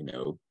seeing,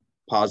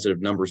 positive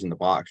numbers in the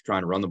box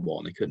trying to run the ball,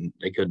 and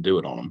they couldn't do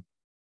it on them.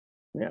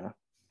 Yeah.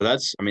 But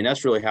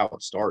that's really how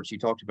it starts. You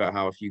talked about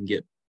how if you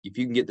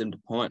can get them to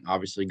punt,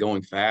 obviously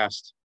going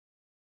fast,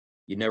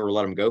 you never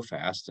let them go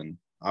fast. And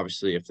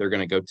obviously if they're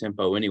going to go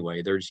tempo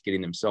anyway, they're just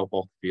getting themselves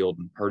off the field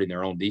and hurting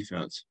their own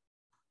defense.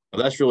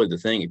 But that's really the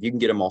thing. If you can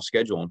get them all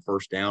scheduled on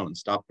first down and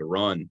stop the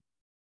run,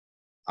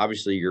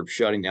 obviously you're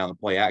shutting down the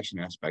play action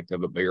aspect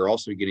of it, but you're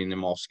also getting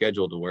them all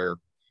scheduled to where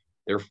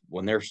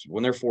when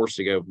they're forced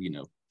to go,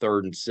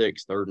 3rd and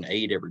 6, 3rd and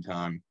 8 every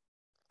time,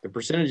 the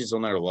percentages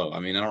on that are low.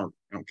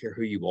 I don't care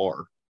who you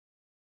are.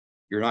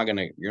 You're not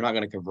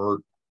gonna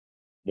convert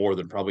more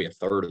than probably a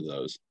third of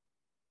those,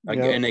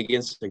 and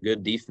against a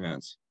good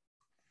defense.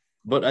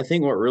 But I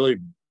think what really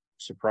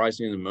surprised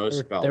me the most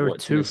about They were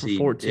what 2 for Tennessee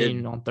 14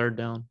 did on third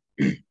down.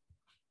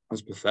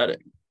 was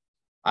pathetic.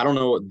 I don't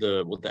know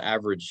what the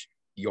average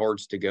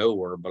yards to go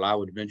were, but I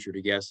would venture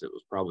to guess it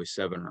was probably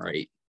 7 or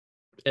 8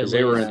 because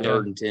they were in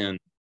 3rd and 10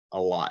 a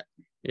lot.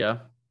 Yeah.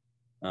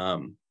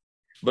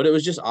 But it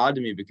was just odd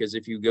to me because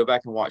if you go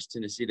back and watch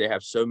Tennessee, they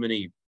have so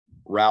many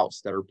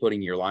routes that are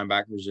putting your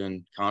linebackers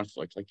in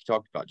conflict. Like you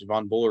talked about,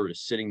 Javon Bullard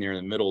is sitting there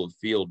in the middle of the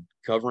field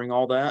covering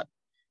all that,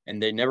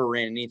 and they never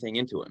ran anything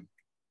into him.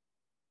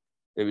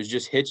 It was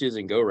just hitches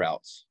and go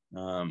routes.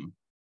 And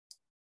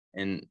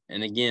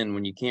again,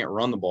 when you can't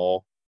run the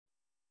ball,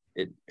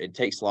 it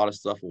takes a lot of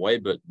stuff away.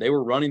 But they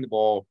were running the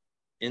ball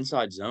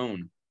inside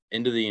zone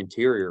into the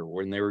interior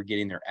when they were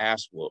getting their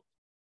ass whooped.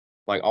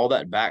 Like all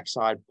that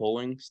backside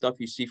pulling stuff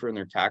you see from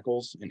their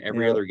tackles in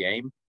every other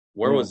game,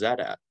 where was that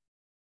at?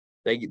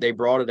 They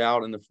brought it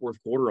out in the 4th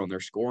quarter on their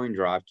scoring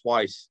drive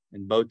twice,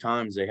 and both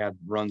times they had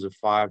runs of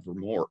 5 or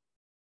more.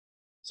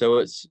 So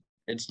it's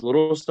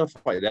little stuff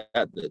like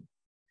that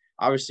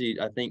obviously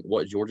I think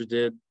what Georgia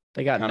did,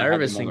 they got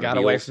nervous and got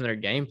away from their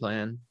game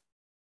plan.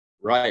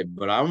 Right,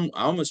 but I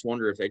almost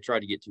wonder if they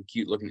tried to get too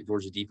cute looking at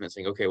Georgia's defense,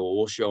 saying, "Okay, well,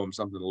 we'll show them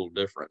something a little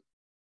different,"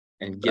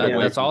 and get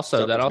away. That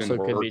also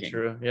could be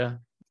true. Yeah.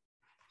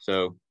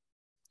 So,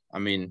 I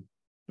mean,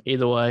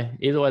 either way,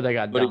 they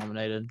got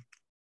dominated.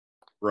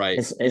 Right.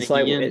 It's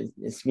like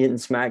it's getting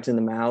smacked in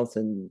the mouth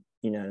and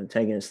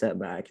taking a step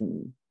back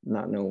and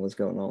not knowing what's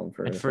going on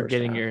and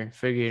forgetting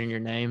your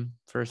name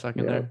for a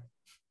second there.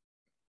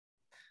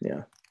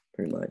 Yeah,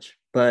 pretty much.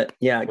 But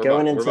yeah, we're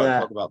going about into that,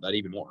 to talk about that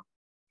even more.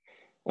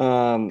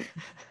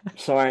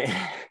 Sorry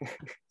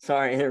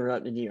I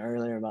interrupted you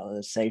earlier about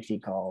the safety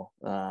call.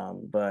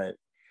 But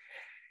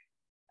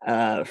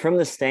from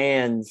the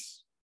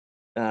stands,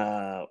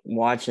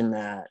 watching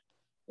that,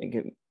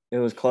 it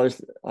was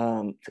close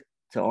to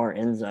our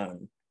end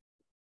zone,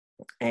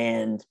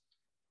 and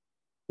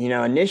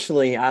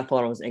initially I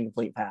thought it was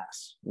incomplete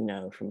pass,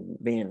 from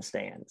being in the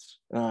stands.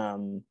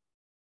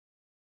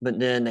 But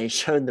then they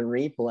showed the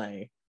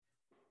replay,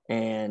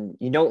 and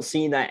you don't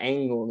see that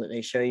angle that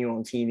they show you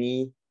on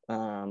TV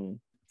from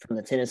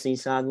the Tennessee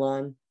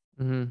sideline.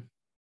 Mm-hmm.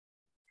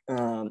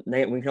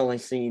 We can only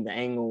see the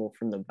angle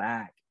from the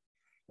back.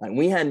 Like,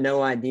 we had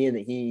no idea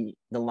that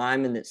the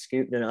lineman that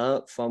scooped it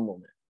up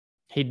fumbled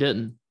it. He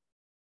didn't.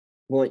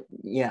 Well,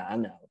 yeah, I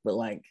know, but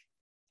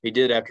he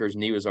did after his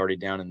knee was already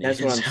down in the That's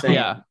end what I'm zone.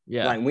 saying.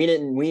 Yeah. Like,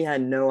 we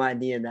had no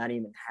idea that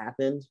even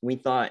happened. We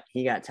thought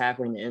he got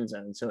tackled in the end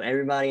zone. So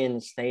everybody in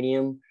the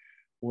stadium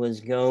was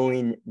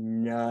going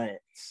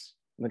nuts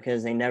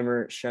because they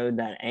never showed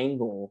that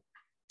angle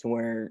to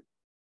where,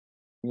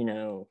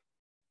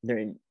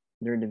 they're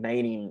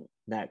debating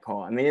that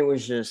call. I mean, it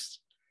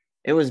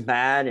was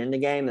bad in the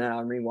game, and then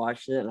I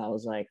rewatched it and I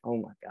was like, oh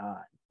my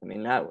God. I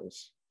mean, that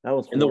was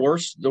horrible. And the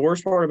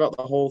worst part about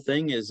the whole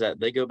thing is that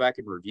they go back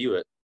and review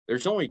it.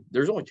 There's only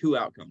 2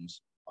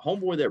 outcomes. A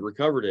homeboy that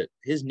recovered it,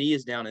 his knee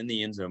is down in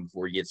the end zone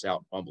before he gets out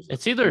and fumbles it.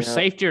 It's either a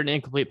safety or an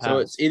incomplete pass. So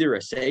it's either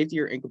a safety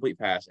or incomplete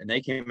pass. And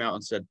they came out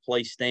and said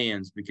play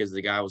stands because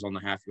the guy was on the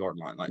half-yard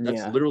line. Like,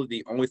 that's literally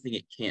the only thing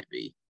it can't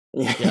be.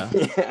 Yeah.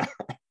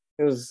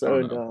 It was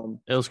so dumb.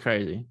 It was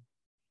crazy.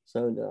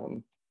 So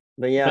dumb.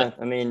 But yeah,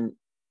 I mean,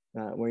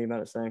 what were you about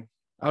to say?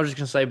 I was just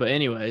going to say, but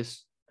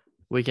anyways,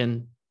 we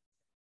can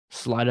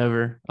slide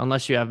over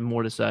unless you have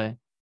more to say.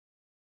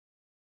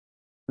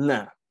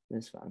 No,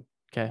 it's fine.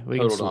 Okay.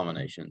 Total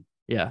domination.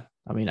 Yeah.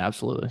 I mean,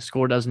 absolutely.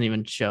 Score doesn't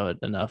even show it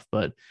enough,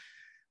 but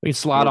we can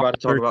slide on over to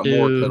talk about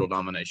more total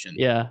domination.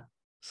 Yeah.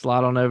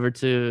 Slide on over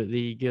to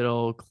the good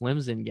old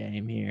Clemson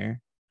game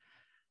here.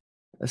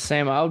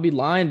 Sam, I would be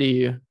lying to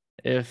you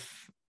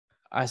if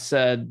I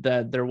said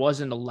that there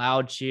wasn't a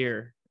loud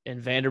cheer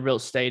in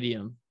Vanderbilt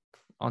Stadium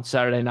on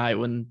Saturday night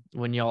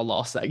when y'all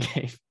lost that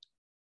game.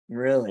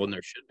 Really? Well,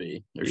 there should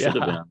be. There should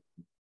have been.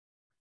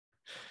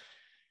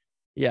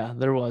 Yeah,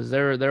 there was.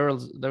 There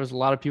was a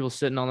lot of people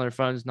sitting on their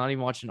phones, not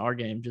even watching our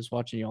game, just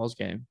watching y'all's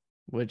game,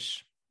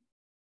 which,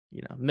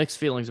 mixed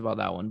feelings about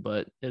that one,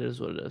 but it is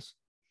what it is.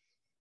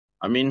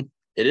 I mean,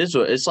 it is.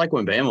 It's like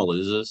when Bama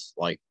loses,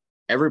 like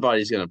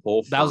everybody's gonna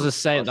pull. That was the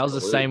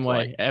same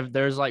way.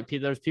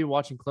 There's people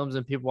watching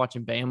Clemson, people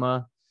watching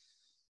Bama.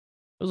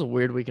 It was a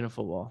weird weekend of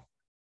football.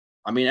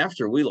 I mean,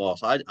 after we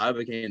lost, I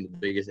became the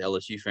biggest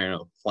LSU fan on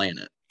the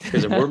planet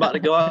because if we're about to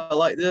go out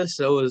like this,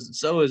 so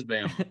is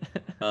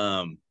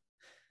Bama.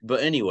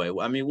 But anyway,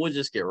 I mean, we'll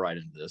just get right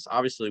into this.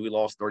 Obviously, we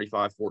lost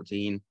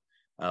 35-14.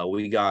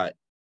 We got,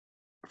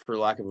 for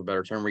lack of a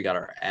better term, we got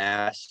our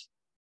ass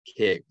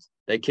kicked.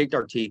 They kicked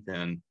our teeth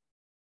in,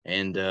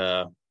 and,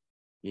 we're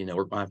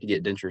going to have to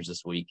get dentures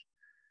this week.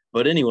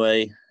 But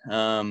anyway,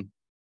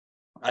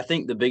 I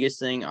think the biggest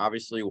thing,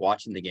 obviously,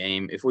 watching the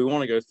game, if we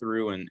want to go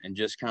through and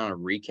just kind of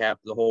recap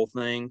the whole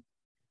thing,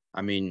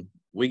 I mean,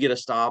 we get a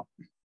stop.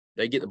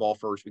 They get the ball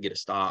first. We get a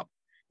stop.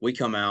 We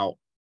come out,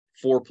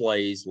 4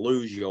 plays,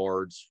 lose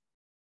yards.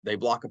 They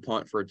block a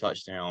punt for a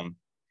touchdown.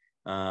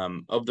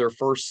 Of their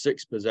first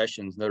 6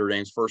 possessions, Notre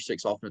Dame's first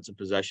 6 offensive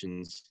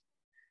possessions,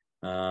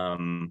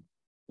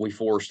 we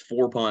forced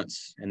 4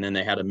 punts, and then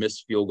they had a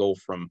missed field goal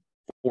from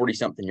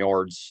 40-something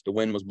yards. The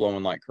wind was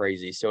blowing like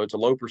crazy. So it's a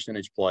low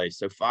percentage play.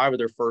 So 5 of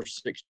their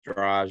first 6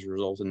 drives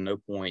resulted in no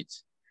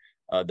points.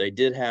 They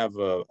did have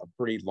a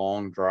pretty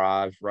long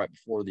drive right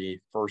before the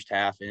first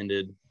half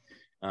ended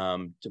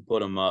to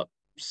put them up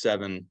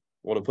 14-0.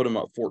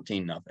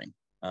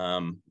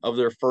 Of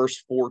their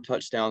first 4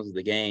 touchdowns of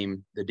the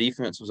game, the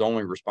defense was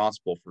only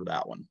responsible for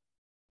that one,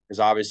 because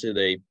obviously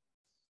they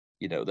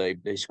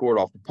scored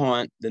off the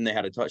punt. Then they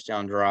had a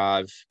touchdown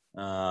drive.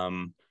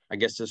 I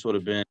guess this would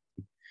have been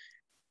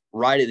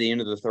right at the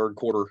end of the third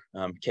quarter.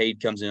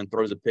 Cade comes in,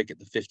 throws a pick at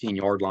the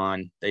 15-yard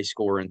line. They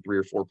score in 3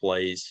 or 4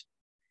 plays.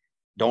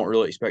 Don't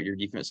really expect your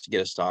defense to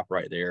get a stop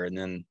right there. And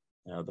then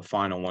the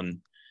final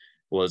one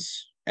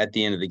was at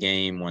the end of the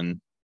game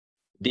when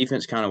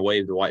defense kind of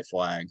waved the white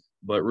flag.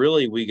 But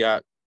really, we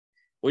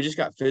just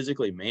got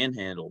physically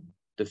manhandled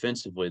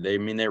defensively. They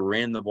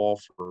ran the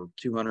ball for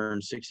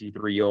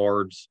 263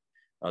 yards.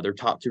 Their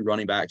top 2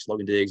 running backs,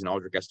 Logan Diggs and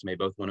Aldrick Estime,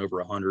 both went over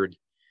 100.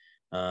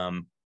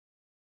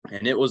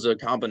 And it was a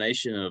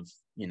combination of,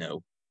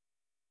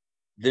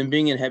 them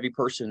being in heavy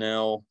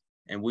personnel,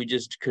 and we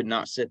just could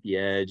not set the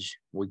edge.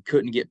 We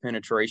couldn't get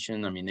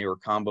penetration. They were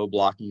combo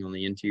blocking on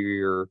the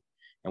interior,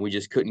 and we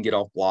just couldn't get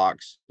off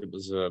blocks. It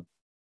was the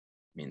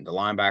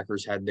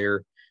linebackers had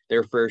their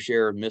fair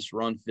share of missed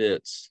run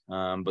fits.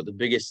 But the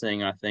biggest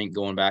thing, I think,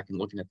 going back and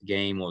looking at the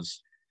game,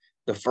 was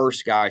the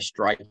first guy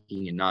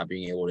striking and not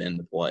being able to end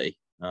the play.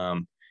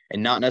 And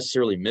not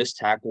necessarily missed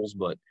tackles,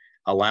 but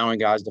allowing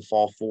guys to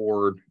fall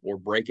forward or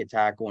break a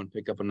tackle and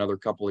pick up another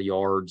couple of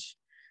yards,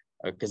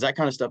 because that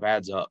kind of stuff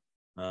adds up.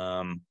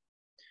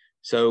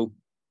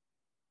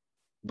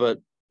 But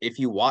if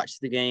you watch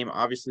the game,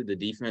 obviously the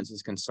defense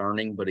is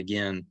concerning. But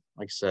again,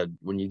 like I said,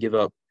 when you give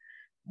up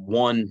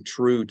 1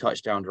 true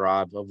touchdown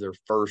drive of their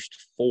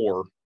first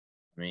 4,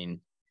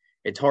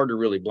 it's hard to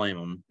really blame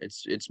them.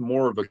 It's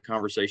more of a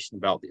conversation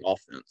about the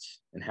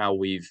offense and how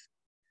we've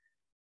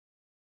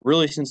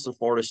really, since the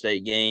Florida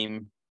State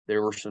game,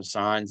 there were some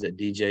signs that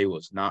DJ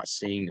was not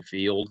seeing the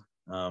field.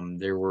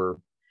 There were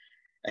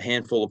a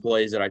handful of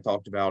plays that I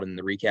talked about in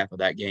the recap of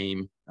that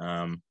game.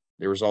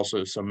 There was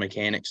also some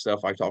mechanic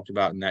stuff I talked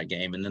about in that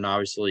game. And then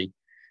obviously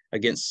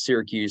against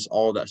Syracuse,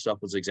 all of that stuff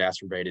was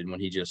exacerbated when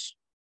he just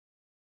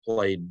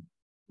played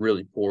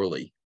really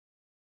poorly.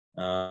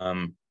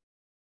 And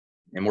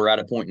we're at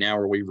a point now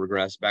where we've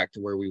regressed back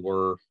to where we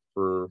were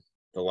for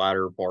the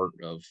latter part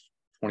of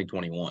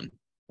 2021,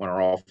 when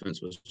our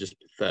offense was just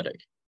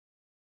pathetic.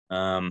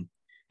 And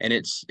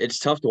it's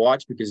tough to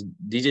watch because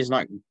DJ's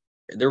not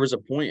 – there was a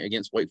point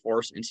against Wake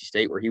Forest, NC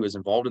State, where he was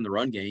involved in the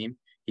run game.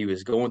 He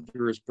was going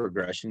through his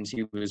progressions.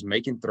 He was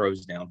making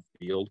throws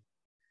downfield.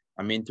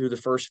 Through the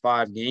first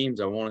 5 games,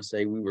 I want to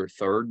say we were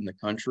 3rd in the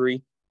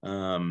country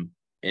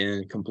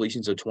in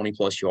completions of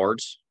 20-plus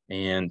yards.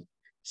 And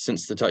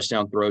since the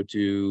touchdown throw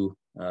to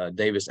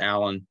Davis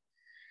Allen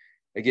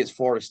against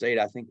Florida State,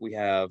 I think we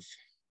have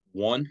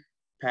 1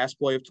 pass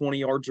play of 20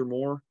 yards or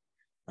more.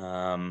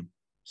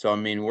 So,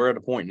 we're at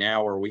a point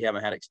now where we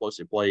haven't had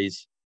explosive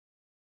plays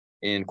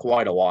in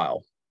quite a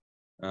while.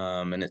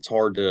 And it's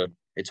hard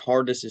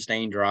to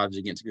sustain drives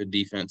against good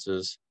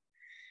defenses,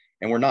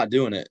 and we're not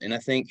doing it. And I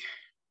think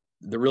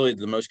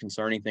the most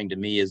concerning thing to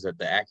me is that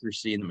the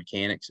accuracy and the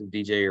mechanics of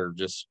DJ are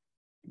just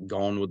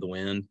gone with the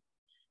wind.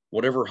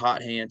 Whatever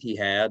hot hand he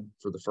had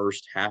for the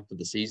first half of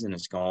the season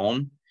is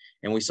gone.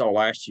 And we saw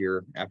last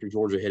year, after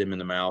Georgia hit him in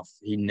the mouth,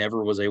 he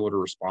never was able to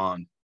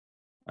respond.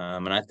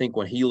 And I think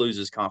when he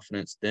loses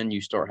confidence, then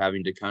you start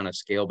having to kind of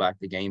scale back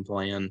the game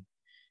plan.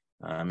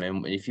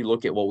 And if you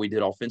look at what we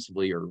did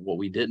offensively or what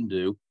we didn't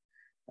do,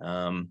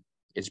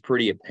 it's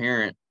pretty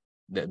apparent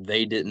that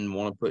they didn't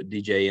want to put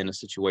DJ in a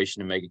situation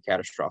to make a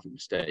catastrophic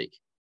mistake.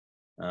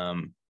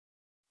 We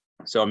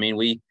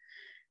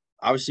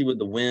obviously, with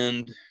the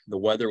wind, the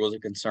weather was a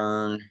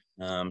concern.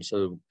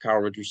 So Kyle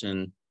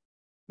Richardson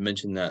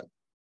mentioned that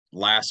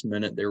last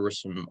minute there were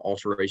some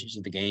alterations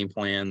to the game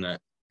plan that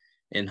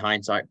in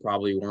hindsight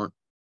probably weren't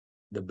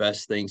the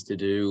best things to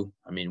do.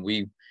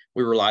 We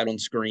relied on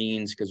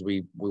screens because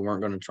we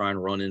weren't going to try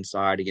and run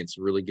inside against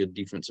a really good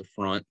defensive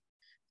front.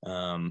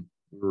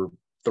 We were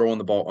throwing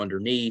the ball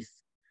underneath.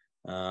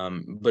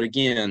 But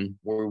again,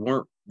 we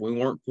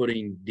weren't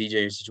putting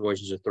DJ in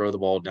situations to throw the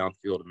ball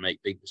downfield and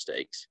make big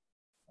mistakes.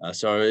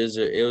 So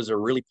it was a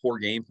really poor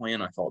game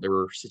plan. I thought there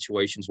were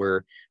situations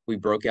where we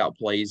broke out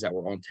plays that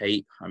were on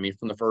tape.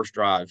 From the first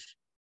drive,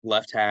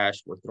 left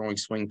hash, we're throwing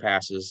swing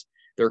passes.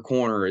 Their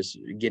corner is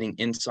getting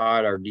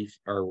inside our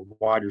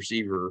wide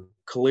receiver,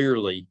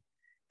 clearly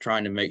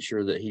trying to make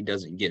sure that he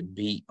doesn't get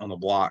beat on the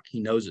block.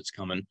 He knows it's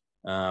coming.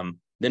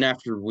 Then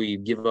after we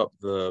give up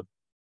the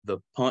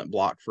punt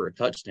block for a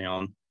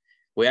touchdown,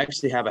 we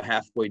actually have a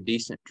halfway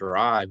decent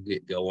drive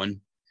get going.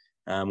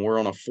 We're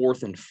on a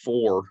 4th and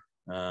 4,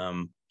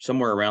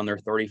 somewhere around their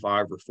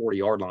 35 or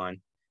 40-yard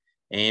line.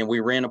 And we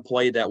ran a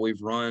play that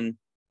we've run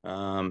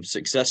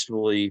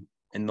successfully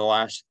in the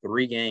last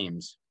 3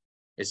 games.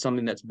 It's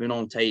something that's been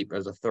on tape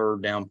as a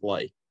third down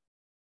play.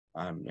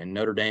 And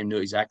Notre Dame knew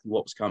exactly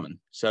what was coming.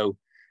 So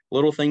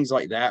little things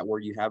like that where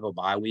you have a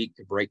bye week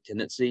to break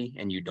tendency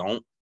and you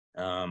don't,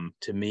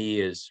 to me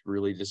is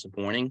really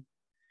disappointing.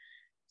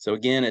 So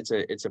again,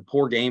 it's a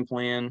poor game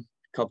plan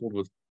coupled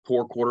with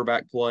poor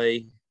quarterback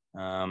play.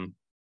 And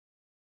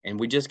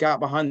we just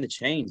got behind the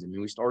chains. I mean,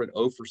 we started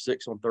 0 for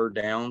 6 on third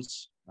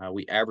downs.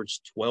 We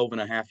averaged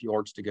 12.5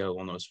 yards to go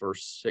on those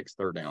first 6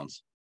 third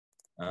downs.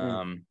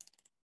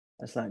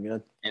 That's not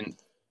good.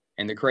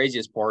 And the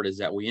craziest part is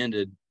that we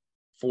ended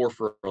 4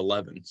 for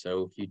 11.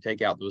 So if you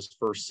take out those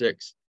first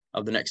 6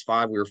 of the next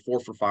 5, we were 4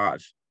 for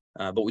 5.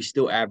 But we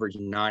still averaged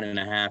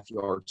 9.5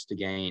 yards to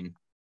gain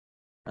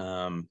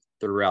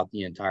throughout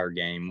the entire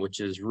game,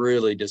 which is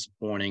really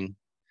disappointing.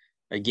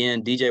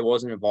 Again, DJ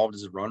wasn't involved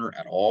as a runner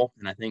at all.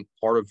 And I think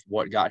part of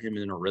what got him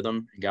in a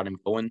rhythm and got him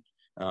going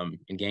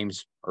in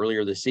games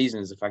earlier this season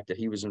is the fact that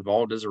he was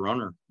involved as a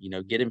runner. You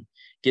know, get him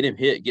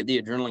hit, get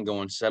the adrenaline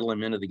going, settle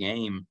him into the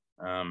game.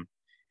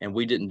 And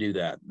we didn't do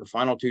that. The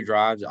final 2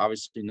 drives,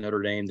 obviously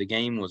Notre Dame, the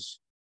game was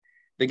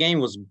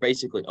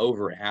basically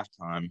over at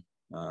halftime.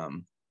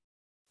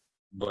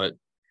 But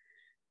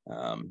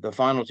the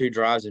final 2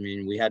 drives, I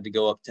mean, we had to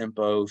go up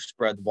tempo,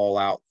 spread the ball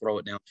out, throw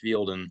it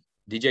downfield, and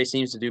DJ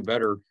seems to do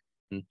better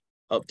in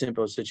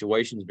up-tempo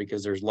situations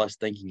because there's less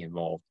thinking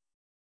involved.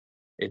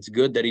 It's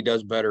good that he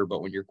does better,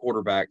 but when your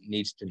quarterback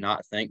needs to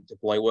not think to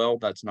play well,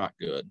 that's not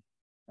good.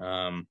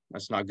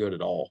 That's not good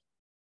at all.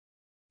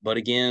 But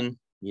again,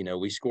 you know,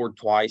 we scored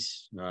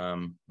twice.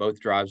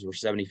 Both drives were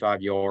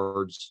 75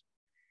 yards.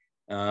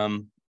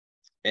 And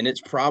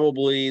it's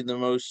probably the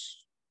most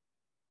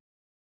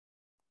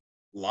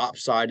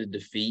lopsided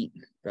defeat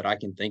that I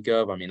can think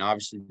of. I mean,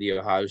 obviously the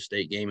Ohio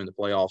State game in the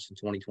playoffs in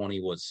 2020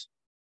 was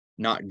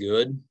not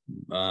good.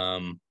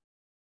 But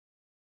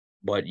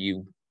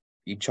you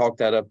chalk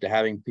that up to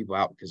having people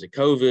out because of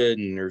COVID,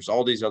 and there's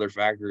all these other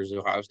factors,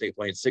 Ohio State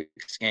playing 6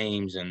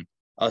 games and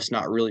us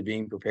not really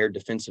being prepared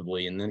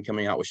defensively, and then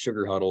coming out with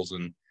sugar huddles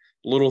and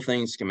little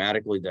things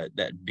schematically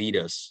that beat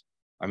us.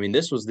 I mean,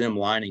 this was them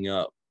lining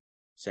up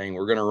saying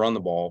we're going to run the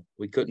ball.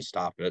 We couldn't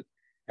stop it,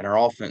 and our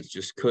offense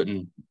just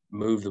couldn't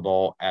move the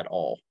ball at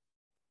all.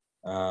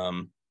 I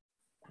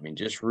mean,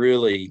 just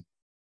really,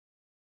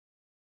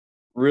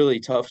 really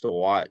tough to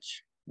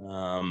watch.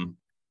 But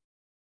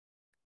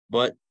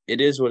it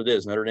is what it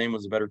is. Notre Dame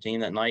was a better team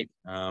that night.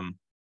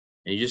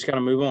 And you just got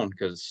to move on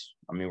because,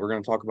 I mean, we're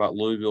going to talk about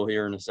Louisville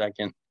here in a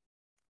second.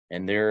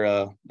 And they're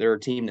a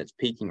team that's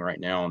peaking right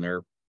now,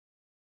 and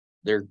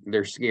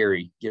they're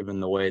scary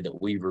given the way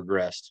that we've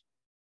regressed.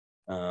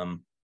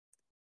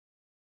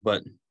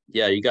 But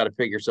yeah, you got to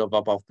pick yourself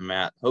up off the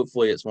mat.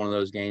 Hopefully it's one of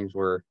those games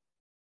where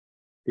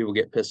people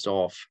get pissed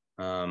off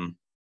and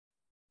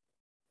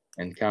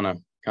kind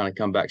of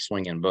come back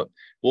swinging, but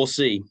we'll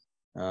see.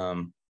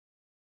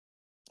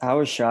 I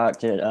was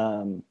shocked at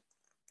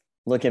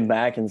looking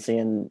back and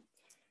seeing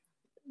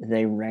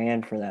they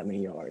ran for that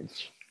many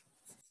yards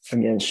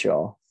against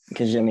y'all.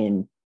 Because, I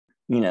mean,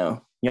 you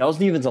know, y'all's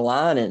defensive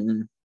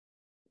line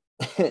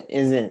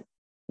isn't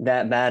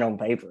that bad on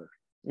paper,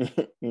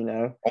 you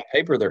know? On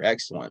paper, they're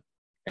excellent.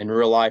 In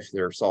real life,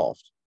 they're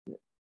soft.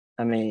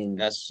 I mean,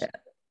 that's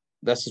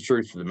the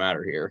truth of the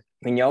matter here.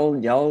 I mean, y'all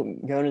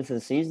going into the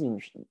season,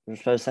 you're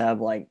supposed to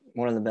have like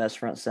one of the best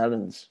front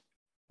sevens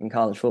in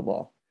college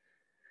football.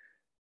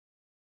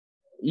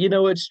 You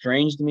know, it's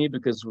strange to me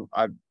because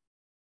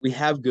we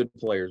have good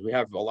players. We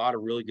have a lot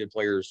of really good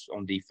players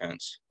on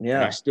defense. Yeah.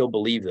 And I still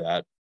believe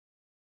that.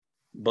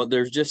 But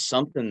there's just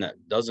something that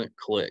doesn't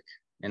click.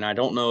 And I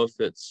don't know if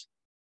it's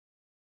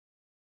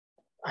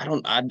I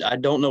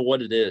don't know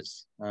what it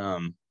is.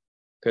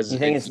 Because you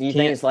think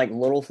it's like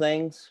little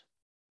things?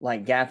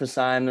 Like gap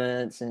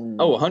assignments and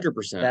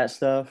 100%. That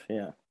stuff?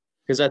 Yeah.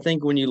 Because I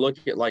think when you look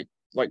at like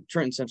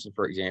Trenton Simpson,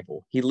 for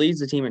example, he leads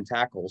the team in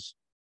tackles.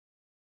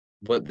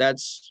 But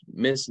that's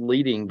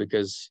misleading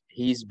because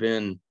he's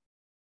been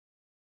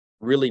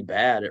really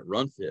bad at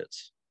run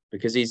fits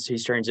because he's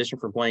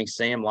transitioned from playing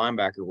Sam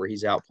linebacker where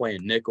he's out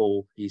playing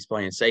nickel, he's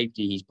playing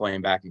safety, he's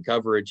playing back in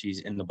coverage, he's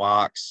in the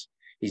box,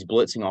 he's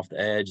blitzing off the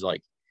edge.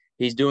 Like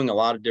he's doing a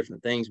lot of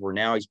different things where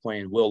now he's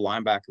playing will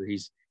linebacker.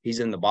 He's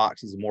in the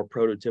box. He's a more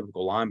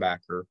prototypical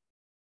linebacker.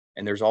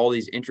 And there's all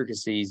these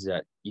intricacies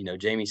that, you know,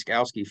 Jamie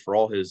Skowski, for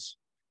all his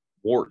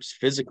warts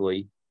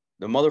physically,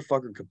 the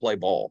motherfucker could play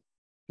ball.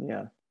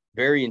 Yeah.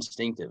 Very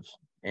instinctive.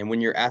 And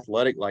when you're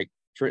athletic like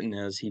Trenton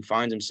is, he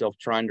finds himself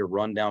trying to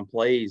run down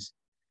plays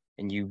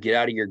and you get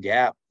out of your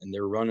gap and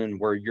they're running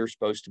where you're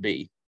supposed to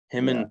be.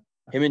 Him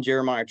and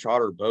Jeremiah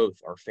Trotter both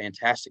are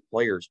fantastic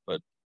players,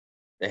 but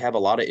they have a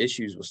lot of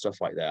issues with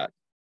stuff like that.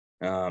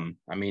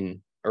 I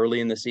mean, early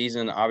in the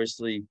season,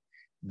 obviously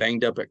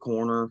banged up at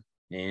corner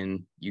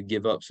and you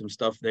give up some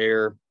stuff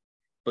there.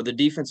 But the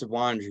defensive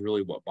line is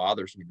really what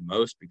bothers me the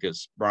most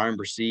because Brian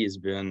Bresee has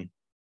been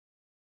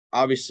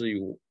obviously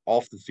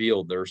off the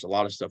field. There's a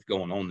lot of stuff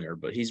going on there,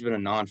 but he's been a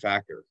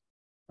non-factor.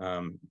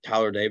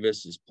 Tyler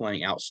Davis is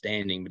playing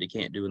outstanding, but he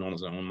can't do it on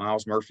his own.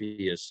 Miles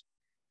Murphy is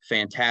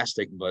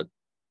fantastic, but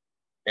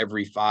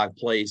every 5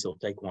 plays he'll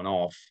take one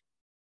off.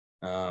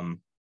 And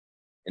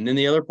then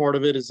the other part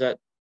of it is that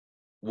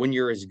when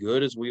you're as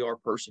good as we are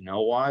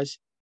personnel wise,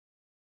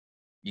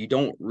 you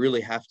don't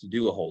really have to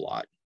do a whole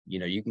lot.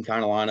 You can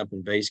kind of line up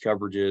in base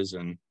coverages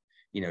and,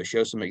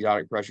 show some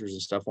exotic pressures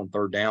and stuff on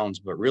third downs,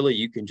 but really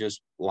you can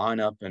just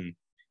line up and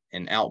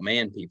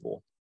outman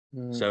people.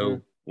 Mm-hmm. So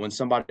when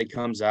somebody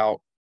comes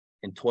out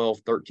in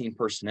 12, 13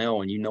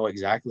 personnel and you know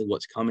exactly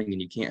what's coming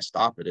and you can't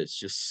stop it, it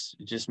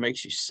just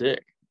makes you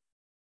sick.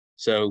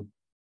 So,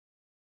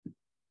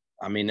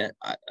 I mean,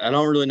 I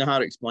don't really know how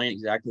to explain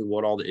exactly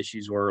what all the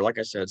issues were. Like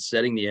I said,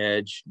 setting the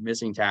edge,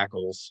 missing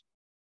tackles,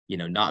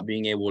 not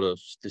being able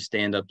to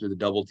stand up to the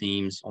double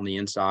teams on the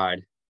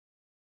inside.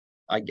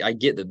 I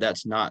get that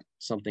that's not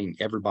something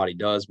everybody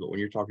does, but when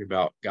you're talking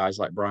about guys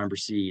like Brian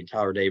Bresee,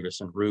 Tyler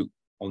Davis, and Root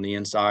on the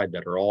inside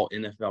that are all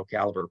NFL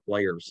caliber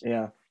players,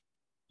 yeah,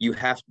 you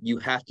have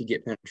to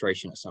get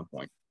penetration at some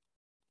point.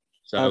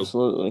 So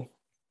absolutely.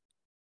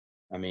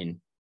 I mean,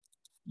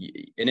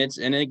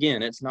 and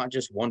again, it's not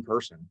just one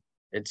person.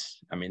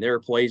 There are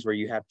plays where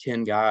you have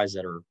 10 guys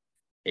that are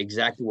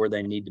exactly where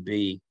they need to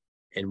be,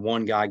 and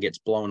one guy gets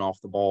blown off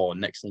the ball,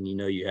 and next thing you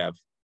know, you have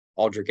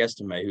Aldrick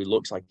Estime, who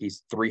looks like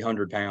he's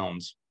 300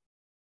 pounds,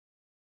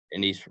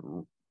 and he's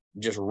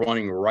just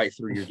running right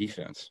through your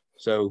defense.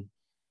 So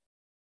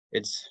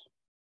it's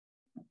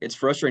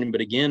frustrating, but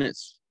again,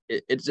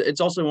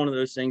 it's also one of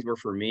those things where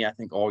for me, I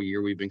think all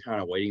year we've been kind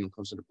of waiting on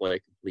Clemson to play a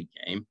complete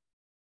game,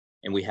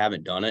 and we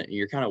haven't done it. And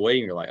you're kind of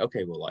waiting. You're like,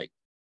 okay, well, like,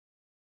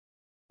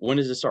 when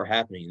does this start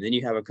happening? And then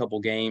you have a couple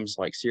games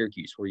like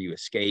Syracuse where you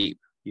escape.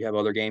 You have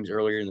other games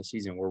earlier in the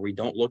season where we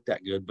don't look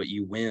that good, but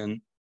you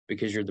win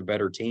because you're the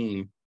better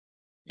team.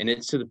 And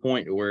it's to the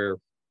point where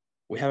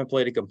we haven't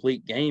played a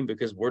complete game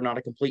because we're not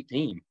a complete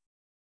team.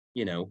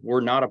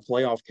 We're not a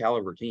playoff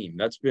caliber team.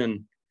 That's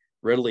been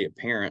readily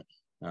apparent.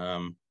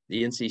 The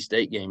NC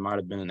State game might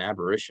have been an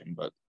aberration,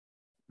 but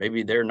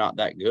maybe they're not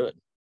that good.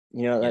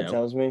 That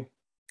tells me?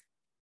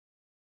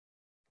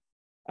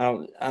 I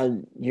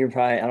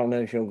don't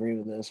know if you'll agree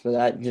with this, but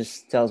that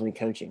just tells me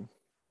coaching.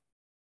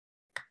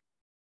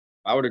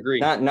 I would agree.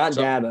 Not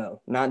Dabo.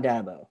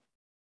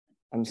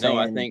 I'm saying.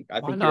 No, I think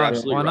you're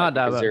absolutely right. Why not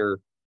Dabo?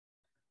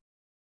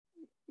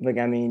 Look,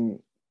 I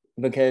mean,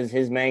 because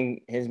his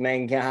main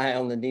guy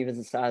on the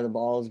defensive side of the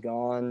ball is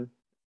gone.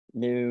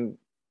 New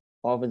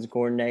offensive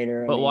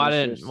coordinator. But why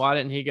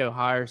didn't he go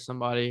hire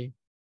somebody?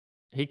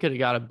 He could have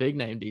got a big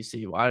name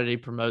DC. Why did he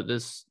promote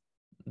this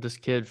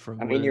kid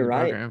from? You're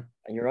right. Program?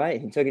 You're right.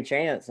 He took a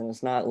chance, and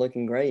it's not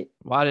looking great.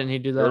 Why didn't he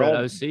do that at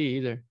OC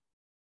either?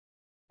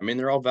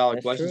 They're all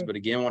valid questions, but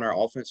again, when our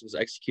offense was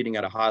executing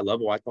at a high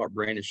level, I thought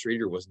Brandon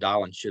Streeter was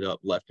dialing shit up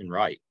left and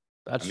right.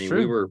 That's true.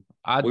 We were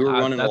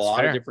running a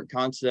lot of different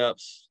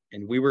concepts,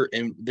 and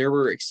there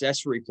were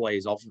accessory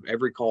plays off of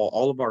every call.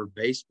 All of our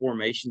base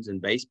formations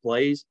and base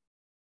plays,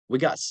 we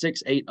got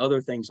 6-8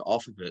 other things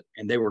off of it,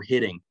 and they were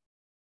hitting.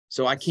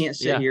 So I can't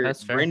sit here.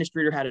 Brandon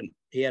Streeter had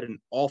an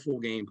awful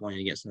game plan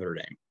against Notre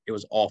Dame. It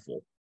was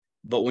awful.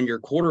 But when your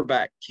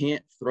quarterback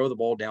can't throw the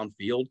ball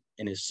downfield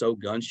and is so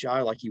gun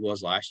shy like he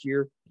was last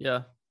year,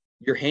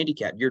 you're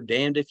handicapped. You're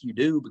damned if you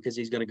do because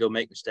he's going to go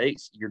make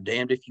mistakes. You're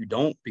damned if you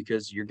don't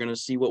because you're going to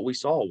see what we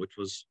saw, which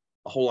was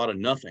a whole lot of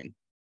nothing.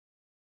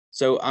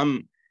 So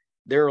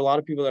there are a lot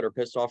of people that are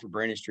pissed off at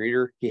Brandon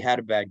Streeter. He had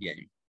a bad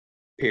game,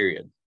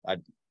 period.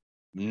 I'm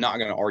not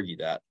going to argue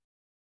that.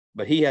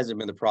 But he hasn't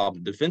been the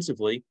problem.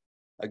 Defensively,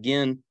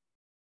 again,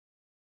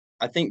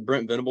 I think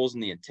Brent Venables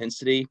and the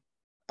intensity,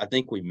 I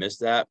think we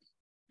missed that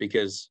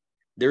because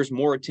there's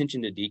more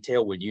attention to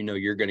detail when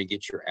you're going to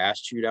get your ass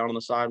chewed out on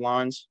the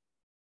sidelines.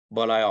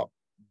 But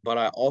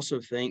I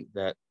also think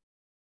that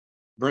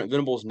Brent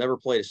Venables never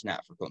played a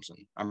snap for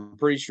Clemson. I'm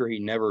pretty sure he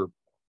never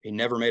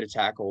made a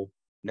tackle,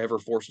 never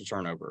forced a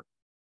turnover.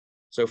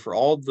 So for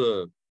all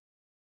the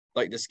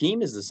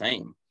scheme is the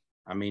same.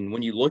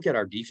 When you look at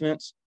our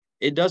defense,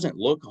 it doesn't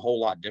look a whole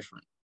lot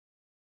different.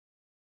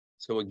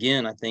 So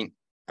again, I think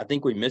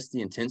we missed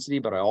the intensity,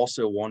 but I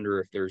also wonder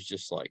if there's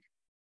just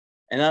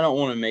and I don't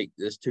want to make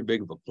this too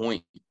big of a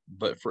point,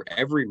 but for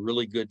every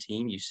really good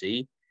team you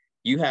see,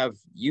 you have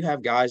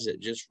guys that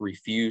just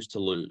refuse to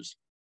lose.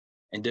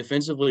 And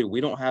defensively,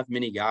 we don't have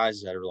many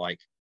guys that are going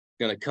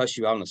to cuss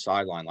you out on the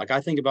sideline. I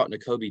think about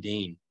Nakobe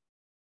Dean.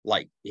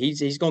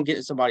 He's going to get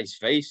in somebody's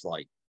face.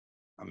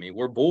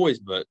 We're boys,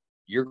 but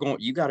you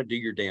got to do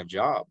your damn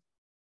job.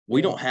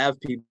 We don't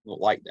have people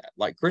like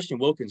that. Christian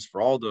Wilkins,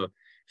 for all the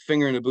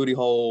finger in the booty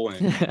hole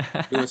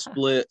and doing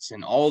splits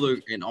and all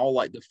the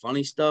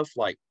funny stuff.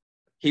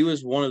 He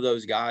was one of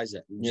those guys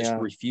that just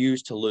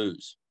refused to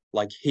lose.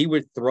 He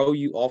would throw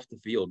you off the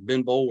field.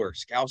 Ben Boulware,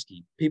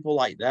 Skowski, people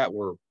like that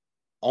were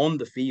on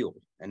the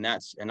field. And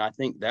I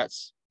think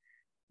that's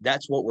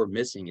what we're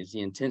missing is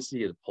the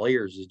intensity of the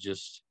players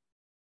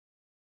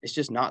it's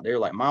just not there.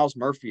 Miles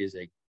Murphy is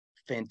a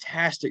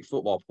fantastic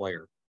football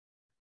player,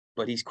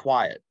 but he's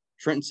quiet.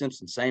 Trenton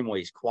Simpson, same way,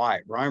 he's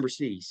quiet. Brian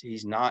Bresee,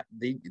 he's not.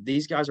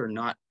 These guys are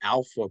not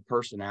alpha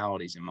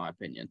personalities, in my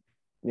opinion.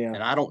 Yeah.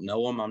 And I don't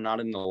know them. I'm not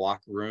in the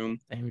locker room.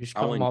 Damn, you just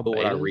I only know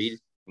what I read.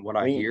 what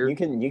I hear. You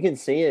can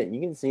see it.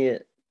 You can see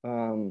it.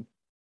 When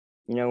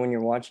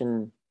you're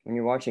watching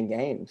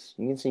games,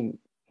 you can see,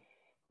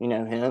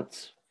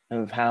 hints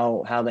of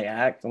how they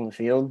act on the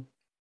field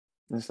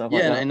and stuff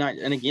like that.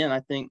 And again, I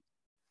think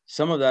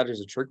some of that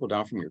is a trickle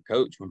down from your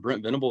coach. When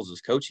Brent Venables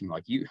is coaching,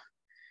 like you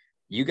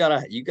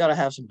gotta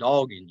have some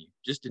dog in you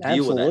just to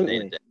deal with that day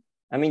to day.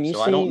 I mean,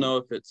 I don't know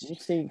if it's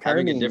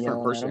having a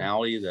different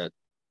personality that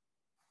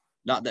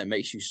not that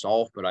makes you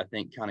soft, but I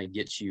think kind of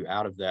gets you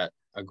out of that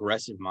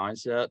aggressive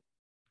mindset.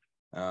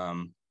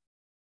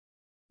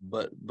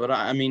 But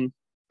I mean,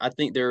 I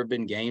think there have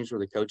been games where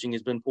the coaching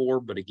has been poor,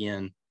 but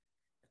again,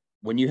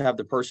 when you have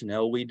the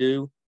personnel we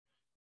do,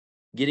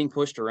 getting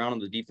pushed around on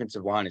the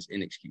defensive line is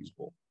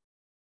inexcusable.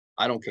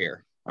 I don't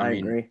care. I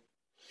agree.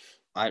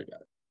 I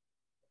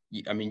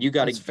mean, you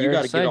got to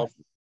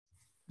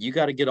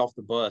get off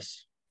the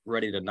bus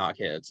ready to knock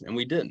heads, and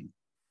we didn't.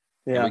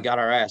 Yeah, and we got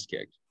our ass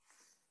kicked.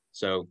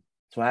 So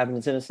that's what happened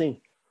in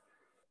Tennessee.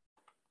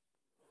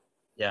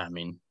 Yeah, I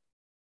mean,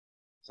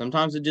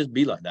 sometimes it just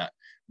be like that.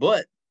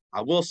 But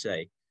I will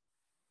say,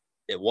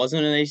 it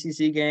wasn't an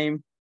ACC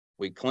game.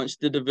 We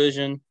clinched the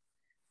division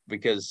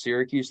because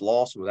Syracuse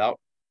lost without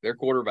their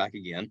quarterback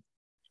again,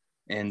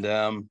 and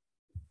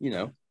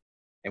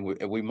and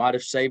we might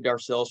have saved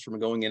ourselves from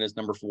going in as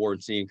number 4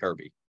 and seeing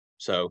Kirby.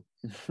 So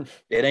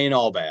it ain't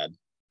all bad.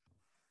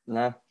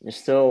 No, you're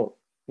still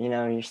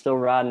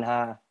riding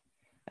high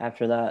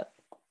after that.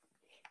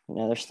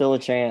 There's still a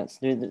chance.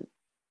 Dude,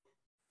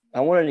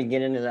 I wanted to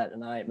get into that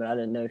tonight, but I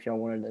didn't know if y'all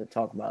wanted to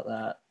talk about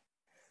that.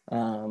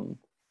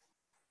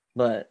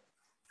 But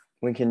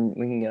we can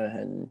go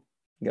ahead and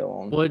go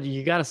on. Well,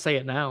 you got to say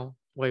it now.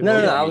 Wait,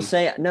 no. I was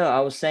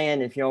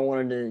saying if y'all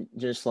wanted to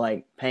just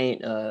like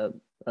paint a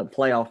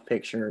playoff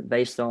picture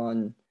based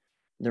on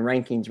the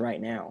rankings right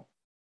now.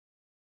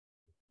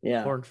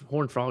 Yeah.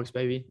 Horned Frogs,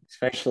 baby.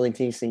 Especially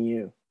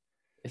TCU.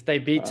 If they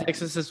beat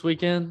Texas this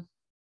weekend,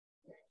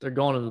 they're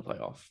going to the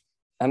playoff.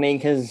 I mean,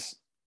 because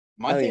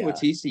my thing with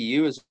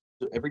TCU is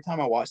every time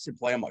I watch them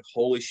play, I'm like,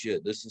 holy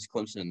shit, this is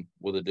Clemson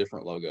with a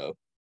different logo.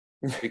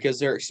 Because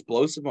they're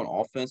explosive on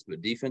offense,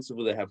 but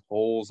defensively they have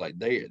holes. Like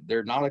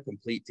they're not a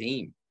complete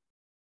team.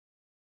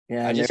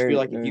 Yeah, I just feel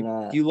like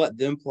if you let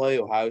them play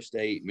Ohio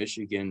State,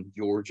 Michigan,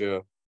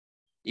 Georgia,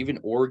 even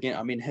Oregon,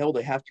 I mean, hell,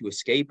 they have to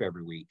escape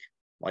every week.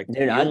 Like,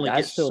 dude, you only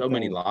get so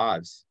many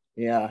lives.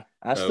 Yeah,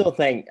 I still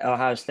think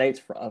Ohio State's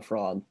a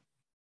fraud.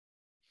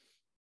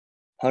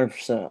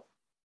 100%.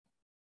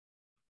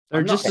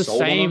 They're just the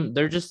same.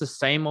 They're just the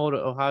same old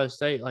Ohio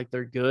State. Like,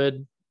 they're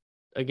good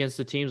against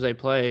the teams they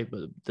play,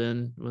 but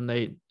then when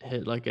they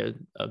hit like a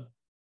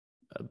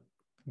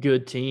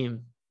good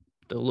team,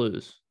 they'll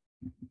lose.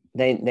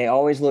 They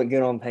always look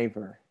good on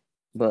paper,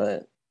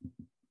 but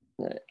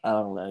I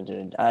don't know,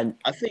 dude. I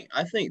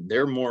think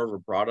they're more of a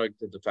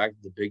product of the fact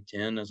that the Big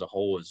Ten as a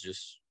whole is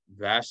just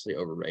vastly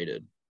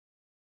overrated.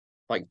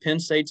 Like, Penn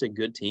State's a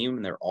good team,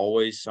 and they're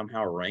always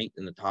somehow ranked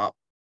in the top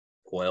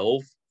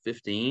 12,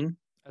 15.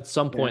 At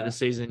some point in the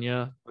season,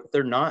 yeah. But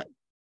they're not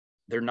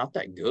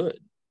that good.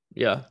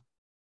 Yeah.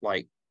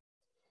 Like,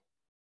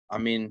 I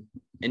mean,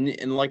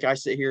 and like I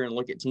sit here and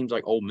look at teams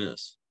like Ole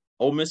Miss.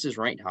 Ole Miss is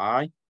ranked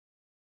high. I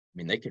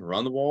mean, they can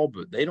run the ball,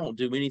 but they don't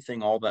do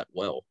anything all that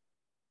well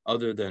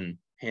other than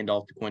hand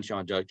off to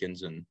Quinshon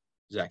Judkins and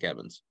Zach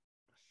Evans.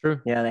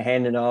 True. Yeah, they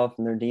hand it off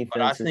and their defense.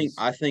 But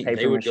I think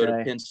they would go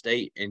to Penn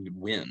State and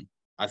win.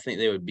 I think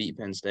they would beat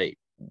Penn State.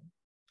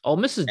 Ole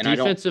Miss's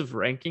defensive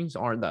rankings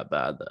aren't that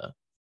bad though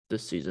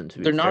this season.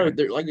 They're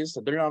like I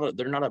said,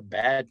 they're not a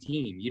bad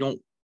team. You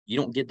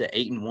don't get to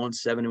 8-1,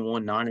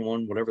 7-1,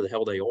 9-1, whatever the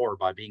hell they are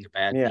by being a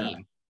bad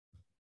team.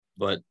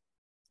 But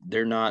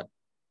they're not.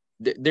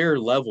 There are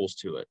levels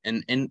to it,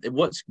 and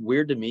what's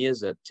weird to me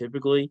is that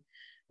typically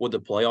with the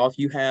playoff,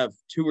 you have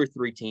 2 or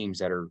 3 teams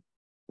that are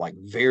like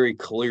very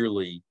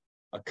clearly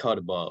a cut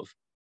above,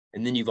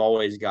 and then you've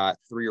always got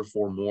 3 or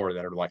 4 more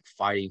that are like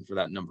fighting for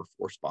that number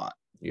 4 spot.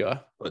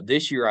 Yeah. But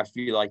this year, I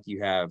feel like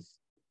you have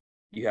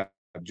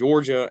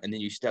Georgia, and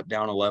then you step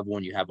down a level,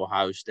 and you have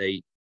Ohio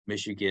State,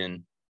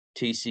 Michigan,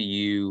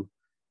 TCU,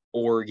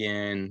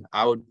 Oregon.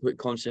 I would put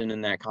Clemson in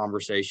that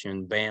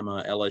conversation.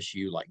 Bama,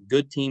 LSU, like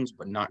good teams,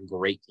 but not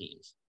great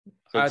teams.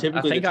 So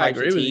typically,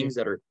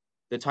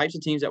 the types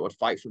of teams that would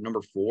fight for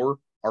number 4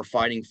 are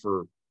fighting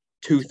for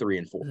 2, 3,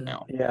 and 4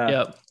 now.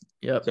 Yeah.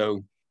 Yep.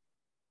 So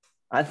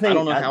I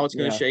don't know how it's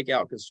going to shake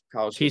out because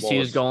college football TCU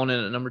is going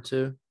in at number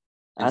 2.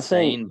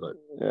 Insane,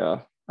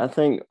 I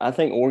think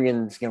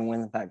Oregon's going to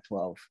win the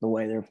Pac-12 the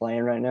way they're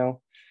playing right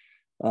now.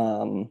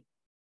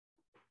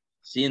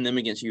 Seeing them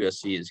against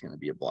USC is going to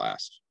be a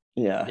blast.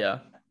 Yeah.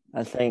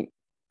 I think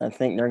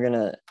they're going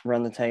to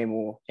run the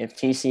table. If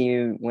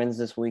TCU wins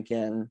this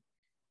weekend,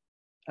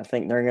 I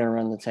think they're going to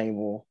run the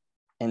table,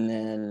 and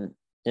then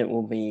it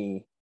will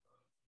be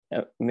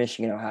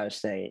Michigan, Ohio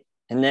State.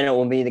 And then it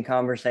will be the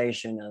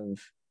conversation of,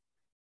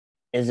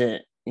 is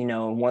it,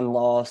 one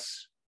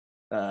loss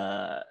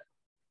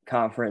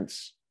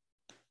conference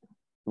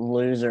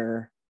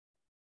loser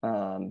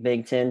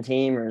Big Ten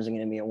team, or is it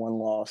going to be a one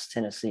loss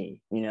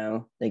Tennessee,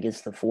 that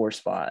gets the 4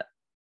 spot?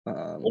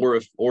 Or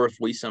if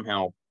we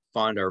somehow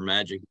find our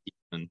magic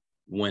and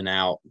win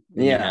out,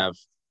 and you have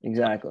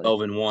exactly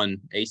 12-1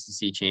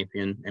 ACC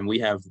champion, and we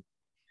have,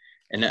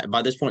 and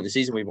by this point in the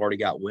season, we've already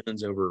got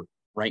wins over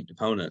ranked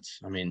opponents.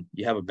 I mean,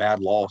 you have a bad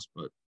loss,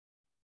 but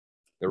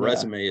the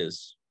resume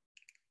is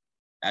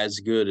as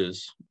good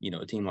as,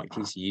 a team like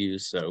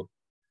TCU's. So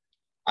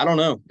I don't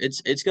know.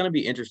 It's going to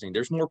be interesting.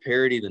 There's more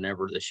parity than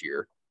ever this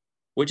year,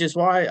 which is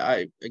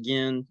why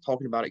again,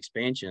 talking about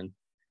expansion,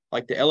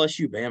 like the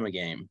LSU-Bama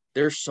game,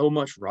 there's so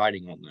much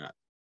riding on that.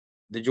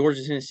 The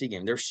Georgia-Tennessee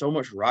game, there's so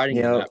much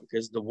riding on that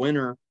because the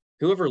winner,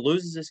 whoever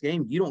loses this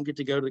game, you don't get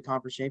to go to the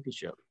conference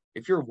championship.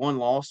 If you're one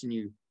loss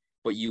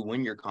but you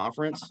win your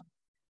conference,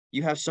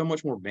 you have so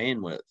much more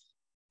bandwidth.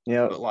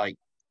 Yeah. But like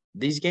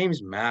these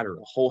games matter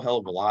a whole hell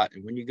of a lot.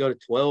 And when you go to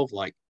 12,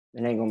 like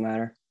it ain't gonna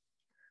matter.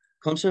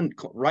 Clemson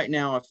right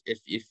now,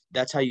 if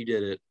that's how you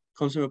did it,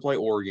 Clemson would play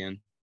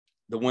Oregon,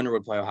 the winner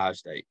would play Ohio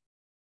State.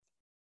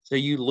 So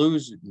you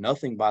lose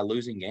nothing by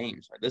losing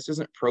games. Like, this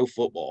isn't pro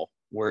football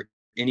where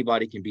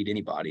anybody can beat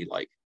anybody.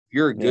 Like, if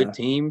you're a good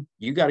team,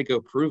 you got to go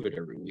prove it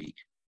every week.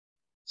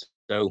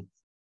 So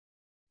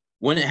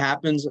when it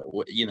happens,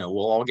 we'll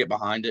all get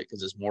behind it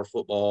because it's more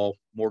football,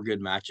 more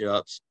good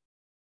matchups.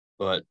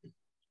 But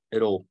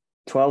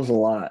 12's a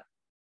lot.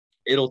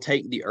 It'll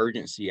take the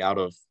urgency out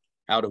of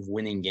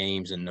winning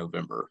games in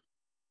November,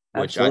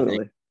 which Absolutely. I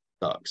think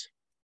sucks.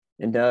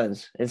 It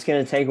does. It's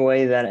going to take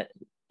away that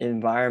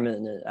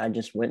environment that I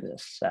just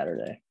witnessed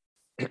Saturday.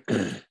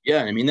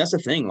 Yeah, I mean, that's the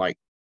thing. Like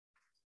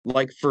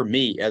for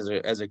me as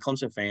a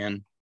Clemson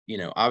fan,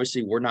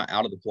 obviously we're not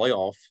out of the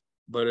playoff,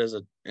 but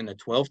in a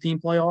 12-team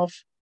playoff,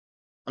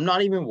 I'm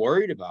not even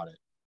worried about it.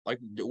 Like,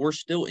 we're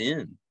still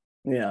in.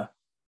 Yeah.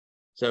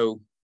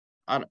 So,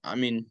 I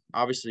mean,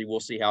 obviously we'll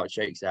see how it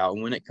shakes out.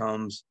 And when it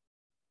comes,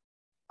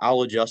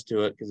 I'll adjust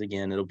to it because,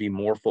 again, it'll be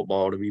more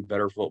football. It'll be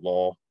better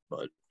football.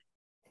 But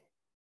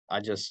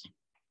it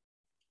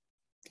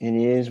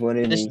is what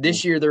it is.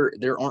 This year,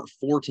 there aren't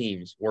 4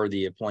 teams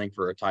worthy of playing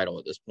for a title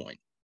at this point,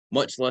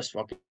 much less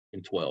fucking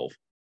 12.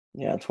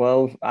 Yeah,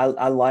 12.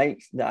 I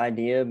liked the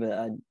idea,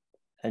 but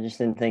I just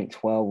didn't think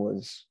 12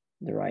 was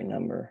the right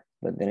number.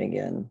 But then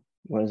again,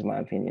 what does my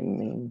opinion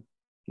mean?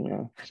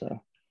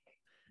 So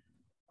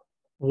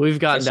we've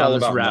gotten down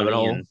this rabbit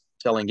hole, and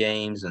selling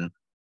games, and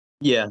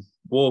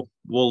we'll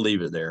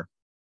leave it there.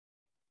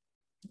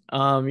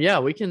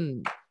 We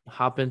can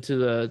hop into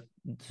the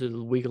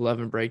week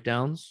 11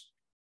 breakdowns.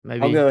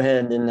 Maybe I'll go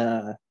ahead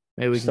and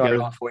maybe we can start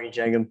go off for you,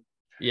 Jacob.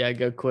 Yeah,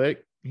 go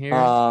quick here.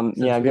 Go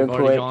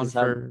quick. Gone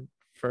for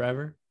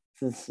forever.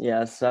 Since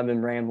I've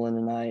been rambling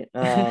tonight.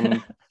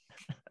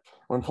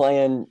 We're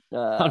playing.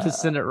 I'll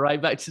just send it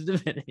right back to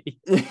Divinity.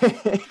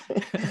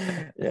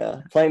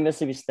 Playing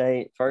Mississippi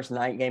State, first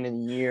night game of the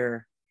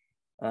year.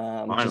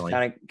 Finally.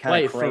 Kind of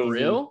crazy. For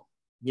real?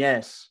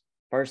 Yes,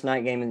 first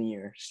night game of the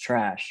year. It's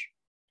trash.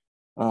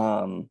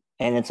 And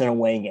it's an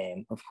away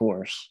game, of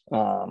course.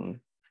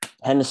 Heading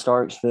to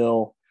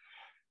Starksville.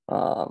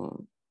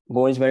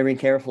 Boys better be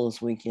careful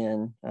this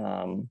weekend.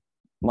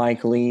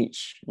 Mike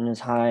Leach and his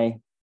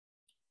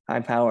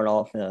high-powered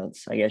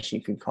offense, I guess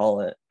you could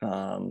call it.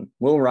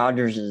 Will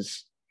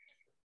Rogers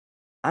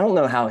I don't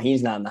know how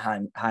he's not in the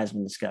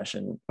Heisman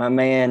discussion. My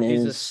man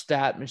he's a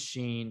stat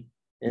machine.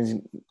 Is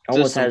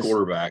almost has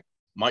quarterback.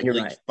 Mike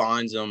Leach right.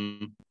 finds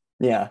him.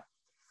 Yeah.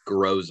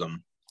 Grows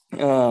him.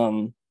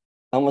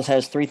 Almost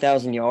has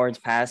 3,000 yards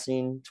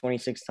passing,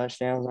 26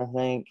 touchdowns, I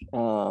think.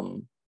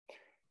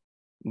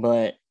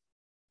 But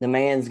the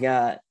man's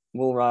got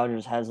Will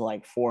Rogers has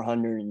like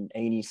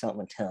 480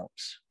 something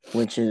attempts,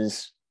 which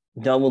is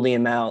double the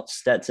amount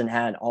Stetson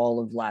had all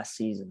of last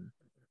season.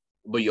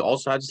 But you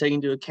also have to take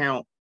into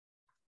account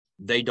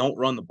they don't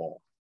run the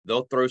ball.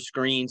 They'll throw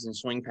screens and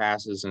swing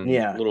passes and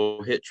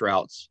little hit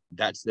routes.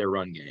 That's their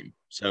run game.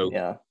 So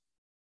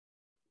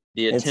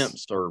the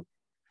attempts are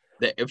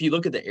 – if you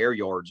look at the air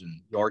yards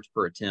and yards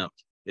per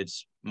attempt,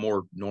 it's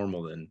more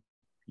normal than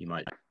you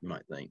might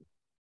think.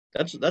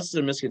 That's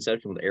the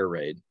misconception with air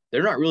raid.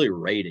 They're not really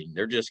raiding.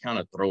 They're just kind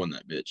of throwing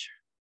that bitch.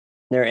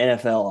 They're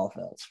NFL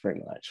offense,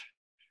 pretty much.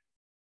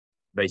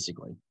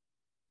 Basically.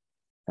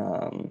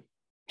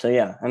 So,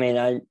 yeah, I mean,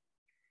 I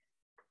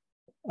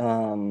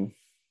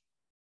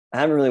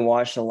haven't really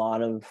watched a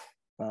lot of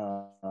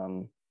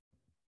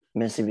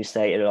Mississippi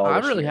State at all. I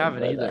really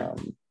haven't either.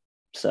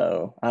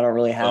 So I don't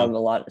really have a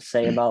lot to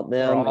say about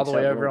them. All the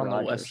way over on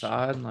the west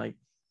side,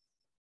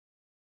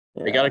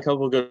 They got a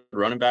couple of good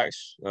running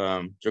backs.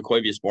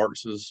 Jaquavius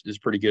Sparks is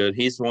pretty good.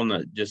 He's the one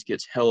that just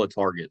gets hella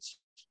targets.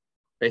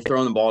 They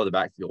throw the ball to the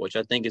backfield, which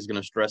I think is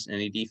going to stress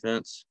any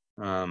defense.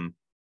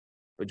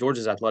 But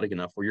Georgia's athletic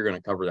enough where you're going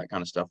to cover that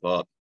kind of stuff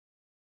up.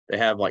 They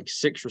have like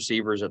 6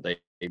 receivers that they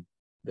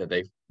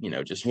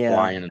just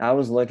fly in. I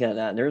was looking at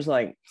that. There's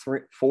like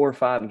 4 or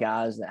 5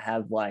 guys that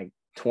have like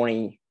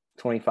 20,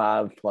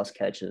 25 plus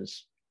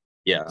catches.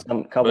 Yeah.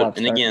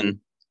 And again,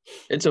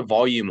 it's a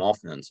volume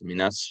offense. I mean,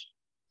 that's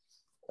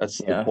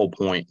the whole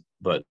point.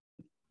 But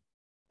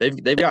they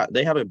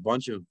have a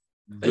bunch of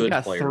good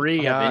players.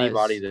 3 guys.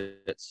 Anybody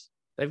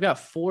they've got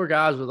 4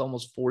 guys with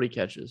almost 40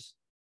 catches.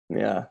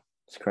 Yeah,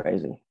 it's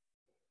crazy.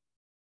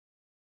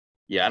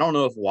 Yeah, I don't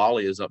know if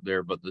Wally is up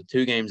there, but the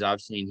 2 games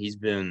I've seen, he's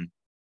been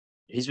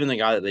the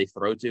guy that they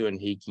throw to, and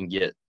he can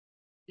get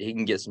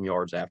some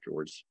yards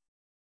afterwards.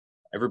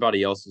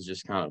 Everybody else is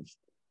just kind of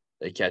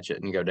they catch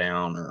it and go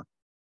down or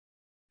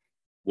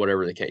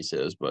whatever the case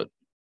is. But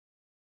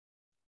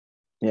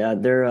yeah,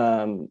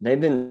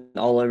 they've been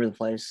all over the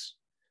place.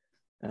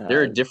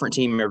 They're a different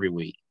team every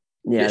week.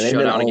 Yeah, Get they've shut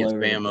been out all against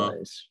over Bama. the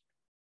place.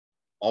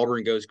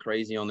 Auburn goes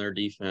crazy on their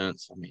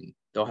defense. I mean,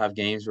 they'll have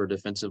games where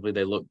defensively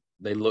they looked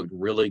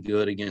really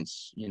good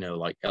against,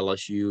 like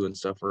LSU and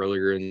stuff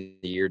earlier in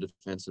the year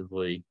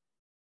defensively.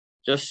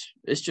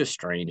 It's just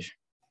strange.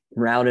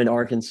 Routed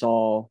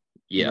Arkansas,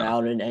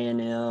 routed A&M,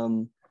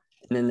 and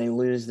then they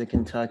lose to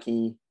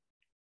Kentucky.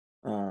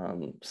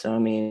 So I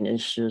mean,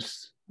 it's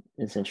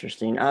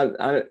interesting.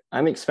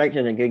 I'm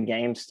expecting a good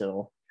game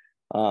still.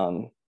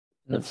 In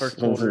the first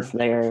quarter, it's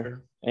there,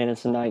 sure. And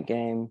it's a night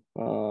game.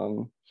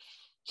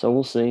 So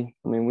we'll see.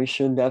 I mean, we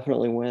should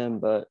definitely win,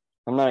 but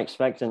I'm not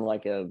expecting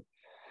like a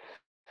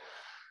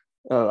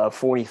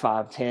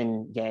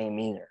 45-10 game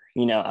either.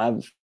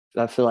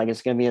 I feel like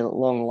it's going to be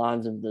along the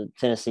lines of the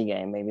Tennessee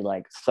game, maybe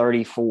like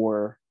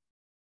 34-13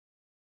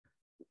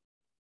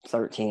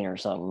 or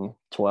something,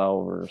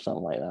 12 or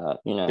something like that.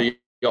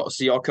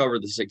 So y'all cover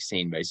the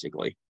 16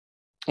 basically.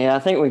 Yeah, I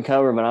think we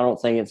cover, but I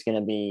don't think it's going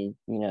to be,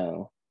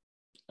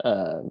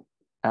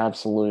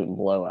 absolute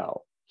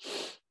blowout.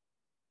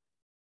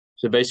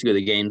 So basically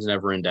the game's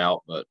never in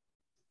doubt, but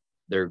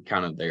they're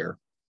kind of there.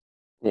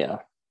 Yeah,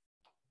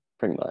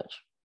 pretty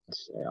much.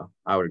 Yeah,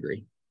 I would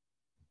agree.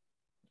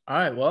 All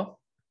right, well,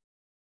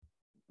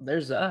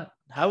 there's that.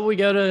 How will we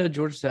go to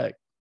Georgia Tech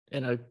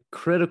in a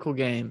critical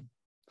game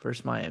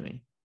versus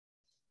Miami?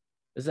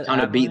 Is it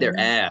kind of beat their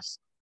Miami? ass?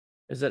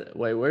 Is it?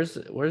 Wait, where's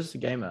the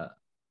game at?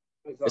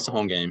 It's a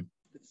home game.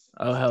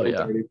 Oh hell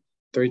yeah!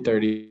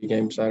 3:30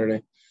 game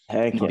Saturday.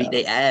 Heck yeah. Beat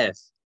their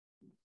ass.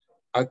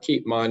 I'll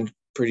keep mine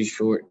pretty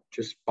short.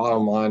 Just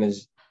bottom line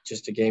is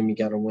just a game you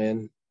got to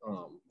win,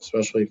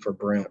 especially for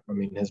Brent. I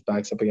mean, his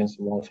back's up against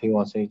the wall if he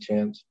wants any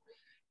chance.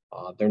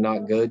 They're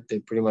not good. They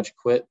pretty much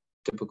quit,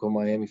 typical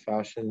Miami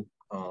fashion.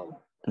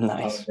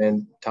 Nice.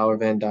 Tyler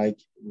Van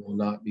Dyke will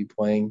not be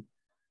playing,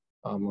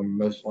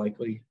 most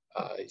likely.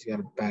 He's got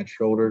a bad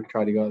shoulder.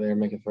 Tried to go out there and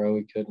make a throw.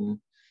 He couldn't.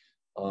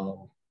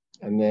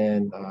 And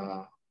then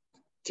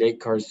Jake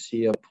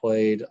Garcia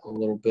played a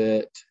little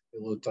bit.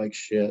 It looked like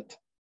shit.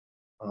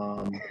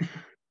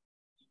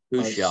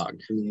 Who's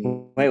shocked?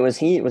 Wait, was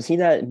he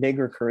that big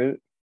recruit?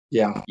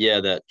 Yeah. Yeah,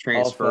 that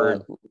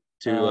transferred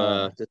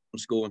to some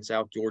school in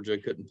South Georgia,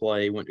 couldn't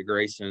play, went to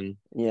Grayson.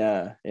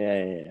 Yeah.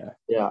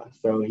 Yeah,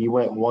 so he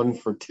went 1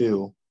 for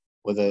 2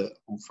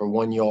 for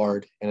 1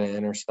 yard and an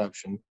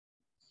interception.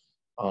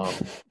 I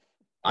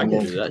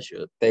can do that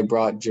shit. They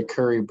brought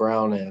Ja'Curry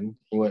Brown in.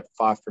 He went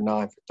 5 for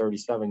 9 for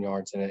 37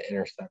 yards and an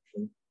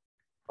interception.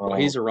 Well,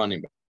 he's a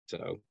running back,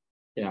 so.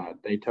 Yeah,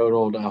 they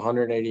totaled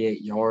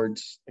 188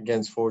 yards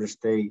against Florida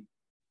State,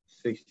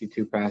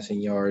 62 passing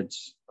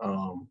yards,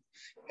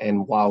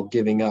 and while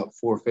giving up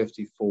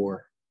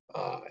 454.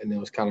 And it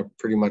was kind of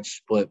pretty much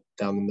split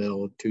down the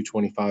middle,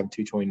 225,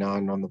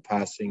 229 on the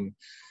passing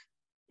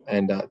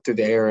and through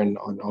the air and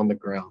on the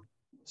ground.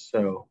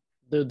 So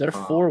Dude, their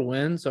 4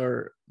 wins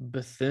are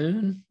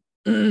Bethune,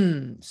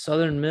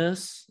 Southern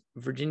Miss,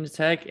 Virginia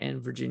Tech,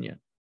 and Virginia.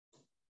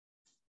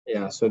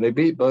 Yeah, so they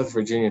beat both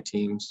Virginia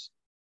teams,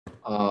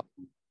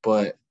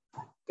 but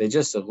they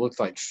just have looked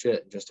like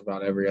shit just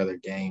about every other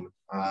game.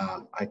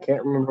 I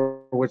can't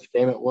remember which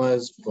game it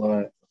was,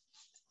 but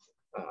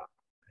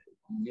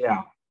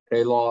yeah,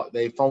 they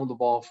fumbled the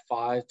ball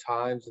 5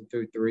 times and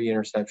threw 3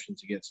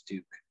 interceptions against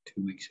Duke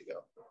 2 weeks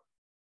ago.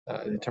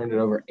 They turned it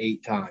over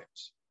 8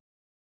 times.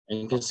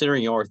 And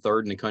considering y'all are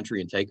 3rd in the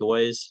country in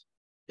takeaways,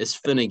 it's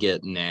finna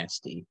get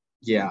nasty.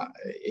 Yeah,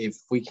 if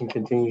we can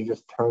continue to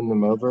just turn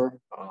them over,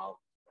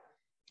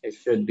 it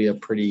should be a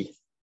pretty,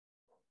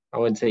 I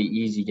wouldn't say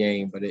easy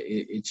game, but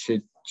it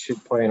should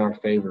play in our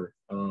favor.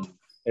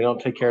 They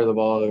don't take care of the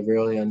ball. They're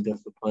really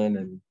undisciplined.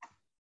 And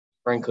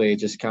frankly, it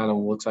just kind of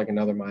looks like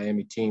another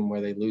Miami team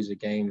where they lose a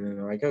game and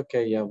they're like,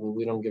 okay, yeah, well,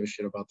 we don't give a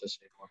shit about this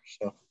anymore.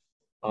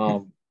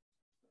 So,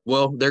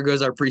 well, there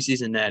goes our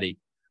preseason natty.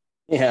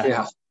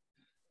 Yeah.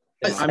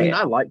 I mean,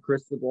 I like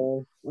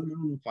Cristobal. I don't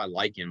know if I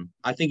like him.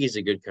 I think he's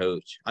a good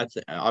coach.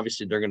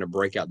 Obviously they're going to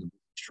break out the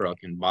truck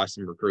and buy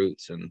some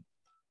recruits, and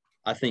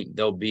I think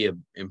they'll be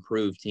an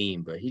improved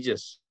team. But he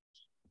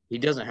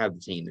doesn't have the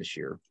team this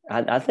year.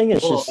 I think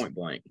it's just point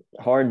blank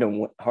hard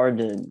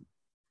to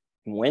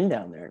win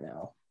down there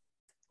now.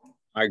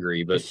 I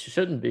agree, but it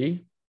shouldn't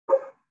be.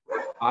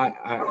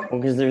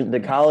 Because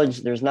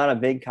there's not a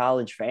big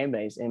college fan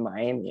base in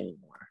Miami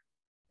anymore.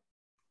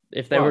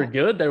 If they were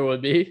good, there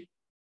would be.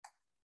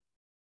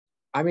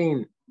 I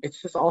mean,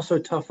 it's just also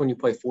tough when you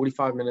play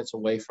 45 minutes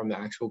away from the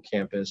actual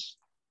campus.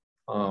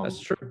 That's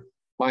true.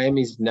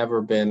 Miami's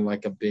never been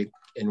like a big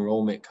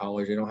enrollment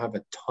college. They don't have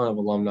a ton of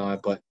alumni,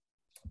 but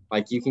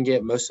like you can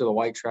get most of the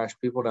white trash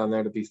people down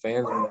there to be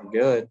fans when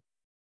they're good.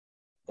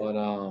 But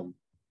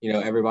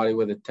everybody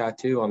with a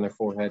tattoo on their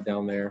forehead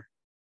down there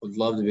would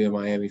love to be a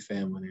Miami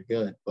fan when they're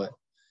good, but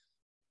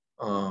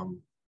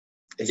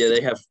yeah,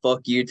 they have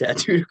 "fuck you"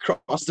 tattooed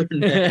across their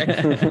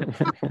neck.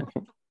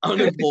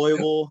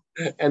 Unemployable.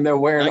 And they're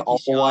wearing Nike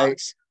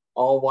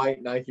all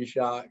white Nike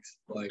Shocks.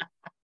 But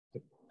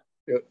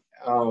yeah,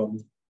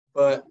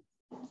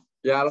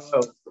 I don't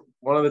know.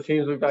 One of the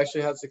teams we've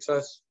actually had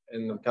success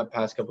in the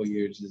past couple of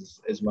years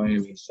is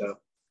Miami. So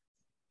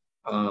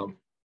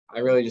I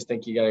really just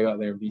think you got to go out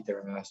there and beat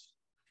their ass.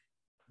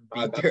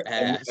 Beat their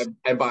ass.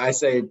 And by I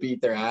say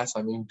beat their ass,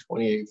 I mean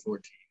 28-14.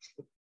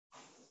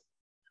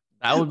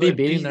 That would be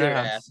beating their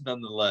ass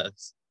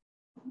nonetheless.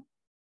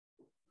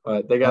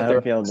 But they got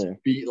their ass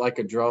beat like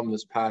a drum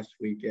this past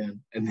weekend.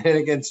 And then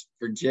against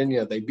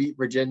Virginia, they beat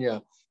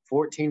Virginia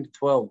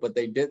 14-12, but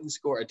they didn't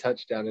score a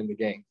touchdown in the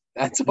game.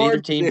 That's hard.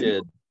 Neither team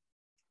did.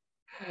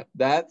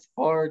 That's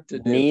hard to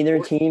do. Neither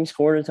team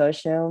scored a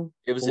touchdown?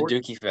 It was a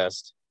dookie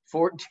fest.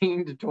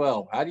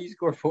 14-12. How do you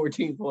score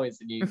 14 points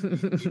and you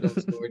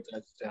don't score a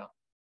touchdown?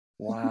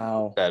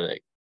 Wow.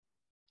 Pathetic.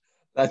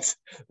 That's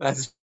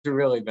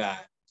really bad.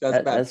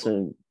 That's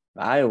an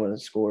Iowa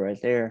score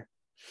right there.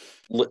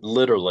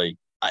 Literally.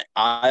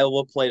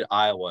 Iowa played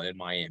Iowa in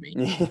Miami.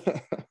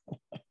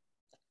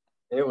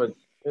 It was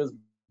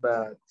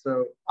bad.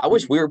 So I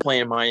wish we were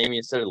playing Miami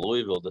instead of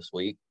Louisville this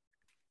week.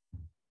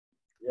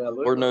 Yeah,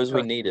 Lord knows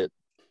we need it.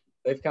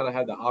 They've kind of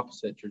had the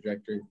opposite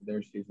trajectory for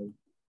their season.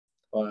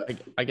 But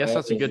I guess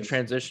that's a good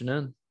transition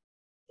in.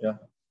 Yeah.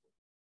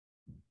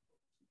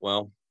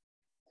 Well,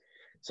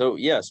 so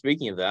yeah,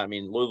 speaking of that, I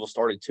mean, Louisville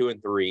started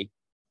 2-3.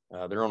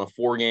 They're on a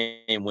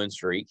 4-game win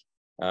streak,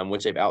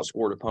 which they've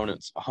outscored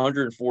opponents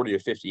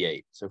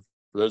 140-58. So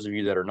for those of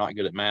you that are not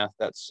good at math,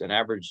 that's an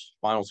average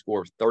final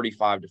score of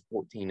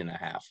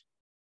 35-14.5.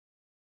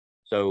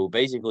 So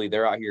basically,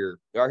 they're out here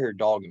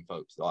dogging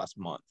folks the last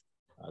month.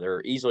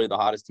 They're easily the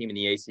hottest team in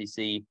the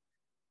ACC,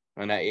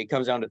 and it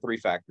comes down to 3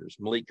 factors.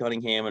 Malik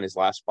Cunningham in his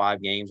last 5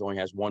 games only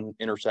has 1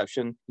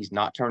 interception. He's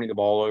not turning the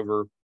ball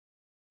over.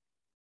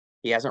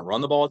 He hasn't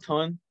run the ball a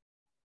ton,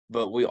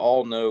 but we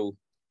all know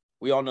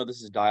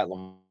this is Diet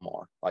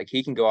Lamar. Like,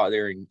 he can go out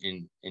there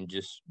and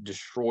just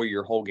destroy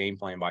your whole game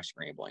plan by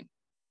scrambling.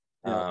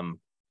 Yeah.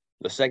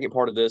 The second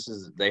part of this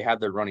is they have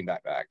their running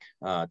back.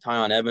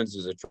 Tyon Evans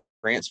is a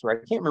transfer. I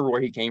can't remember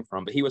where he came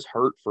from, but he was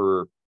hurt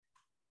for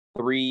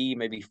 3,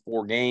 maybe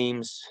 4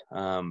 games.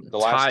 The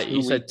last 2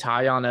 you said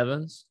Tyon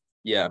Evans?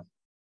 Yeah.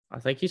 I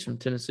think he's from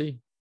Tennessee.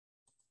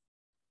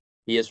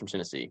 He is from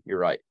Tennessee. You're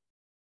right.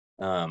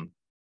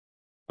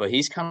 But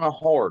he's kind of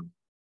hard.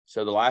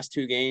 So the last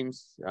 2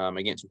 games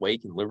against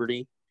Wake and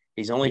Liberty,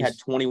 he's only had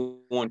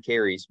 21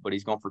 carries, but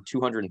he's gone for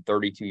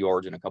 232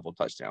 yards and a couple of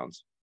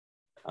touchdowns.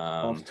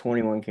 Off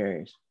 21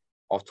 carries.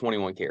 Off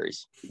 21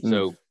 carries.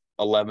 So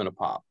 11 a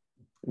pop.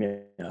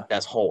 Yeah.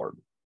 That's hard.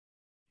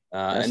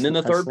 And then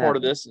the third part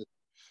of this is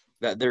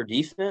that their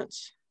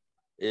defense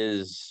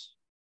is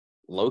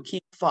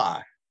low-key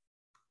fire.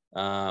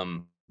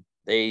 Georgia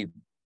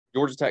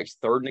Tech's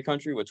third in the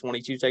country with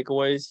 22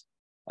 takeaways.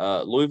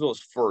 Louisville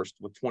is first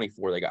with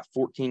 24. They got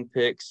 14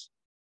 picks,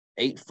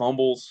 8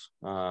 fumbles.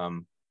 I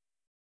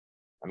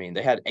mean,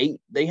 they had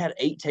 8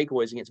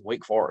 takeaways against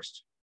Wake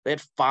Forest. They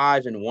had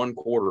 5 in 1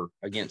 quarter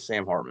against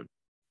Sam Hartman.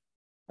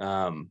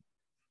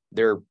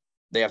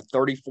 They have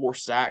 34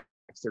 sacks.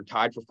 They're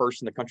tied for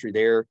first in the country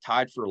there,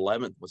 tied for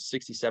 11th with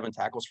 67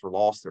 tackles for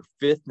loss. They're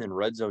 5th in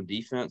red zone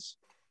defense.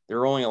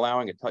 They're only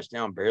allowing a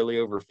touchdown barely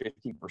over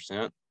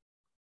 50%.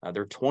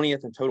 They're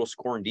 20th in total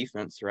scoring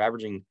defense. They're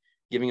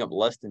giving up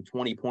less than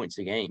 20 points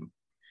a game.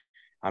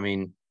 I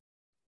mean,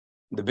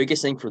 the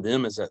biggest thing for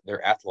them is that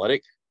they're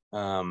athletic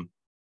at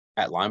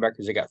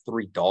linebackers. They got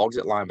 3 dogs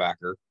at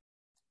linebacker.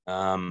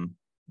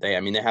 They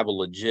have a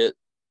legit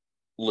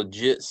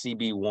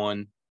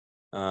CB1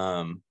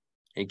 and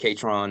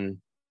Katron.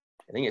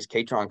 I think it's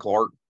Katron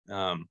Clark.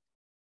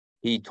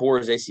 He tore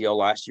his ACL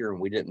last year,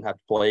 and we didn't have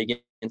to play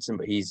against him,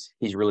 but he's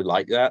really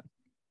like that.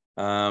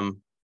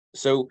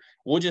 So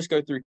we'll just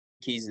go through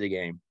keys of the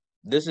game.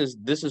 This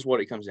is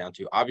what it comes down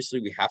to. Obviously,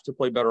 we have to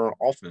play better on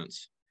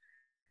offense,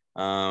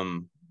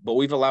 but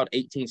we've allowed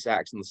 18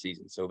 sacks in the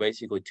season, so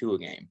basically 2 a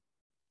game.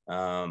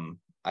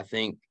 I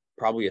think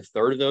probably a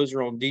third of those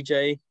are on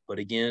DJ, but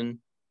again,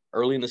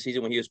 early in the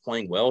season when he was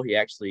playing well, he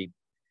actually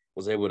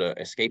was able to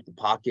escape the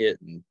pocket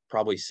and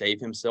probably save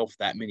himself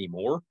that many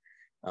more.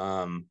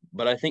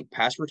 But I think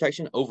pass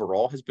protection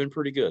overall has been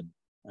pretty good.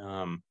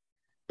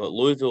 But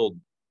Louisville,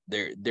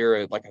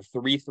 they're like a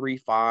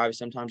 3-3-5,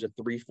 sometimes a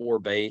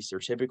 3-4 base. They're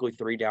typically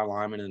 3 down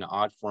linemen and an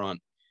odd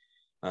front.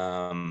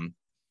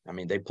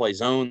 They play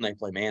zone, they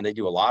play man, they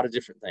do a lot of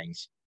different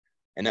things.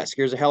 And that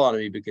scares the hell out of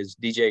me because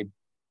DJ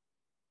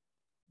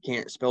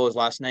can't spell his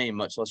last name,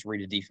 much less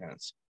read a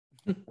defense.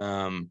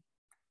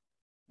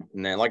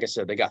 And then, like I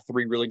said, they got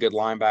 3 really good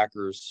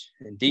linebackers.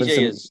 And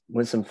DJ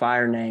with some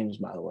fire names,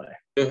 by the way.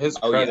 To his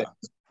credit,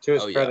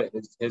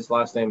 his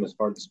last name is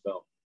hard to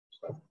spell.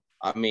 So.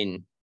 I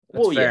mean,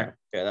 that's fair.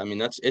 Yeah. I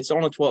mean, it's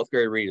on a 12th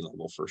grade reading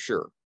level for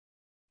sure.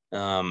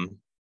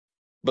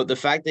 But the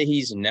fact that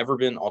he's never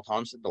been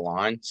autonomous at the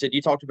line, Sid,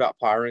 you talked about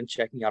Pyron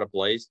checking out of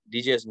plays.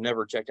 DJ has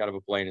never checked out of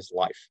a play in his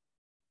life.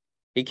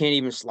 He can't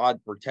even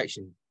slide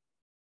protection.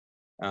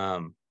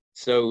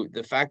 So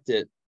the fact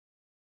that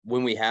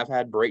when we have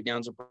had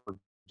breakdowns of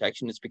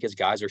protection, it's because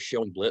guys are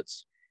showing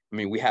blitz. I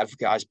mean, we have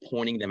guys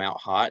pointing them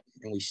out hot,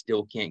 and we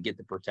still can't get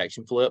the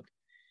protection flipped.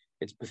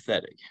 It's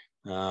pathetic.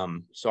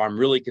 So I'm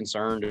really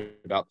concerned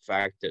about the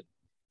fact that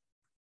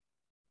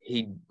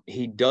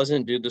he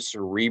doesn't do the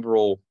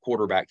cerebral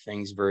quarterback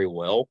things very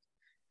well.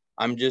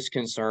 I'm just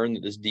concerned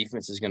that this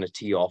defense is going to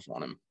tee off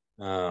on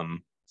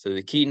him. So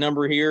the key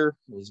number here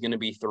is going to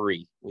be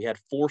 3. We had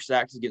 4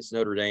 sacks against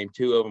Notre Dame.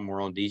 2 of them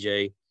were on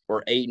DJ.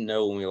 We're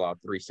 8-0 when we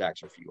allowed 3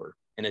 sacks or fewer.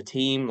 And a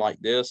team like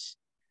this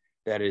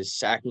that is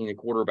sacking the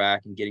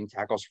quarterback and getting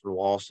tackles for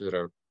loss at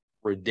a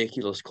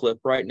ridiculous clip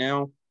right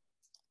now,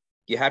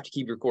 you have to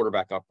keep your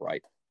quarterback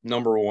upright.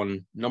 Number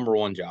one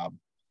job.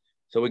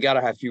 So we got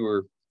to have 3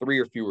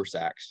 or fewer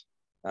sacks.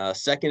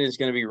 Second is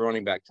going to be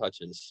running back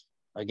touches.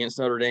 Against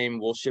Notre Dame,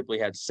 Will Shipley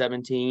had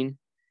 17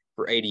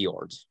 for 80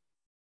 yards.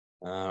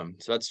 So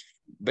that's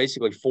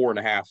basically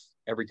 4.5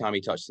 every time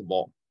he touched the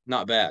ball.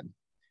 Not bad.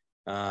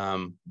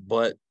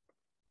 But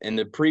in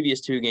the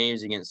previous 2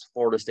 games against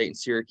Florida State and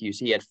Syracuse,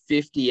 he had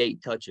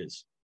 58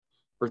 touches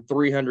for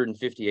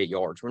 358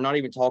 yards. We're not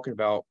even talking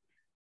about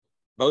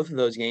both of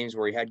those games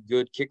where he had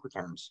good kick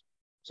returns.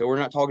 So we're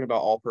not talking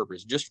about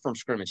all-purpose. Just from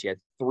scrimmage, he had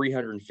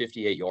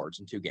 358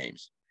 yards in 2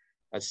 games.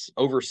 That's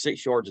over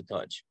 6 yards a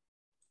touch.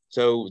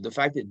 So the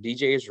fact that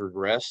DJ has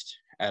regressed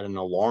at an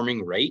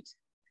alarming rate,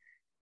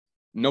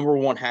 number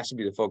one has to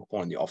be the focal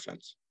point of the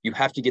offense. You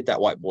have to get that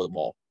white boy the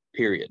ball,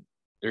 period.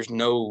 There's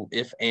no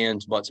ifs,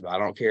 ands, buts about it. I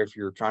don't care if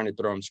you're trying to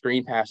throw him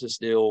screen passes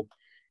still,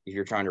 if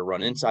you're trying to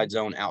run inside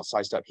zone,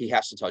 outside stuff, he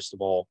has to touch the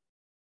ball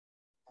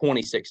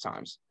 26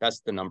 times.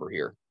 That's the number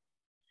here.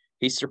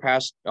 He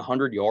surpassed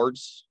 100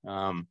 yards,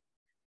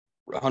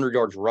 100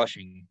 yards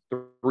rushing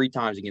 3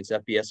 times against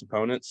FBS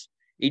opponents.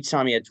 Each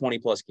time he had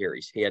 20-plus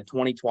carries. He had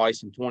 20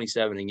 twice and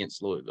 27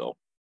 against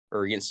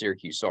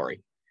Syracuse,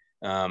 sorry.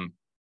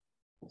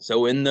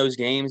 So in those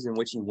games in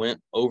which he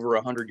went over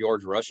 100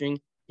 yards rushing,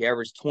 he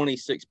averaged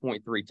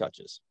 26.3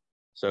 touches.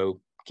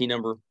 So key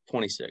number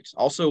 26.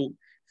 Also,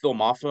 Phil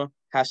Maffa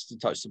has to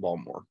touch the ball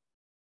more.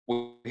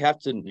 We have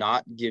to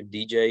not give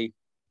DJ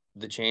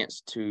the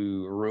chance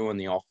to ruin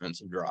the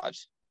offensive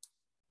drives.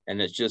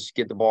 And it's just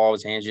get the ball out of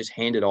his hands, just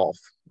hand it off.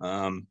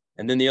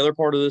 And then the other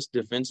part of this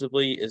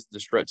defensively is the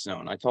stretch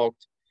zone. I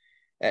talked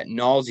ad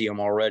nauseum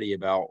already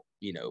about,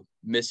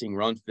 missing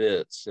run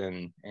fits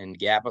and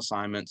gap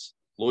assignments.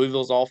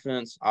 Louisville's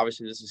offense,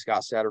 obviously this is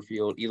Scott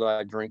Satterfield,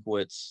 Eli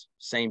Drinkwitz,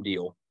 same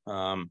deal.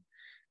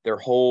 Their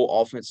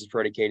whole offense is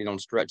predicated on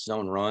stretch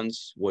zone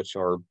runs, which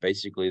are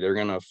basically they're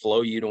going to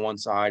flow you to one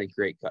side and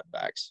create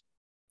cutbacks.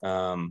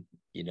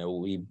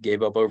 We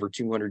gave up over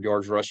 200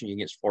 yards rushing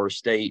against Florida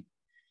State.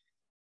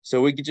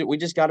 So we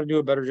just got to do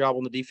a better job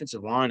on the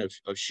defensive line of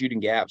shooting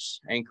gaps,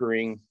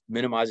 anchoring,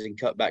 minimizing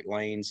cutback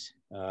lanes,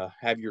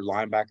 have your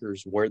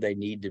linebackers where they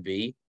need to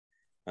be,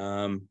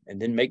 and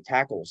then make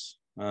tackles.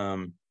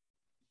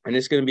 And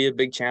it's going to be a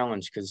big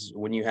challenge because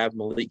when you have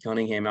Malik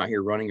Cunningham out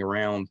here running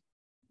around,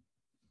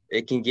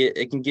 it can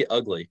get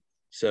ugly.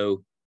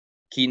 So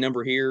key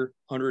number here,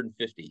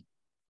 150.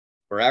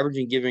 We're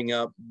averaging giving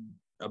up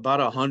about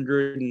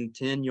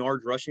 110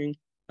 yards rushing.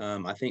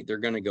 I think they're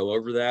going to go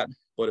over that.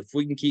 But if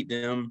we can keep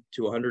them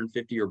to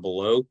 150 or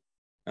below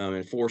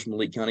and force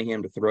Malik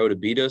Cunningham to throw to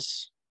beat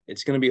us,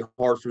 it's going to be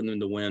hard for them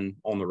to win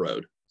on the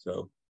road.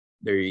 So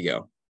there you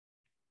go.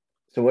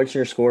 So what's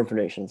your score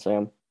prediction,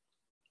 Sam?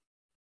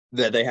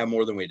 That they have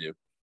more than we do.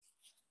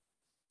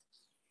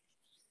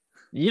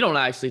 You don't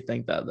actually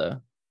think that,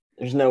 though.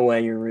 There's no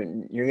way you're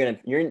rooting.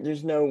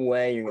 There's no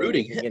way you're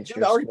rooting against Dude,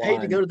 your I already squad.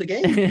 paid to go to the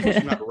game. Of course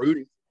I'm not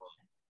rooting.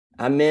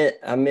 I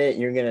meant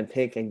you're gonna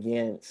pick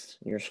against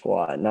your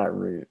squad, not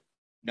root.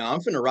 No,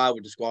 I'm finna ride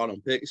with the squad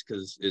on picks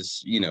because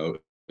it's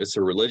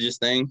a religious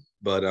thing.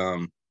 But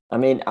I'm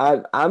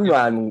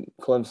riding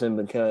Clemson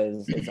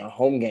because it's a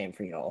home game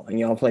for y'all, and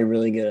y'all play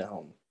really good at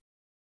home.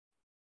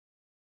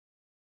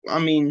 I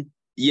mean,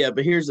 yeah,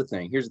 but here's the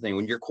thing.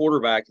 When your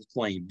quarterback is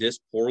playing this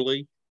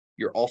poorly,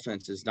 your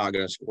offense is not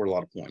going to score a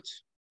lot of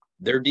points.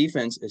 Their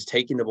defense is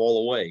taking the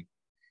ball away.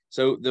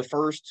 So the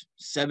first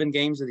 7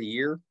 games of the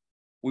year,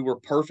 we were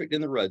perfect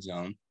in the red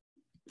zone.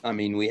 I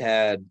mean, we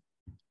had,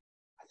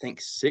 I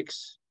think,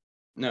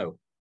 3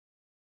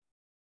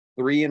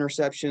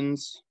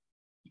 interceptions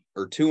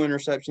or 2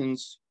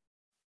 interceptions.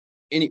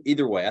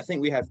 Either way, I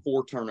think we had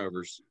 4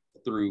 turnovers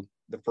through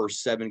the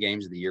first 7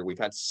 games of the year. We've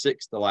had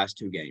 6 the last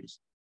 2 games.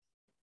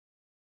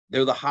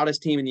 They're the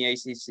hottest team in the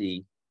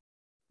ACC.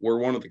 We're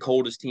one of the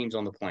coldest teams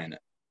on the planet.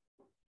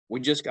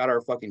 We just got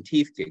our fucking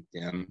teeth kicked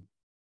in.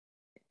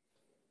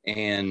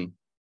 And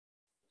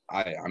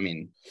I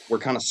mean, we're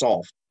kind of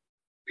soft,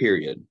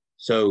 period.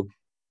 So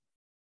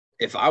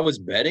if I was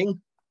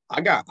betting, I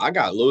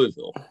got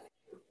Louisville.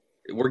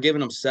 We're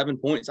giving them 7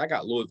 points. I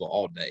got Louisville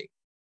all day.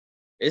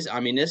 It's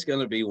going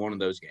to be one of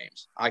those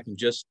games. I can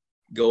just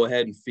go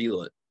ahead and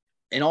feel it.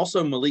 And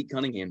also Malik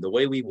Cunningham, the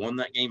way we won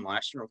that game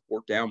last year on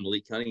fourth down,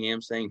 Malik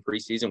Cunningham saying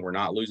preseason we're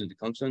not losing to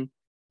Clemson.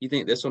 You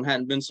think this one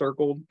hadn't been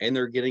circled and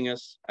they're getting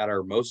us at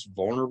our most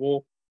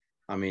vulnerable?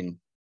 I mean,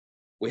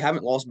 we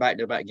haven't lost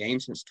back-to-back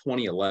games since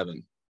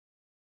 2011.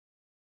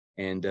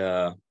 And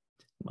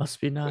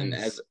must be nice. And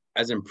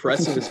as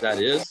impressive as that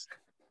is,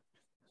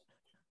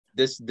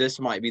 this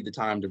might be the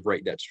time to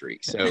break that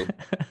streak. So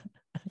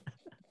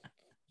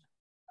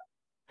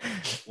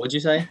what'd you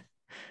say?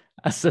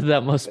 I said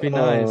that must be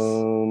nice.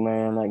 Oh,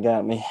 man, that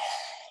got me.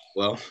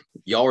 Well,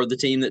 y'all are the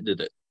team that did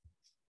it.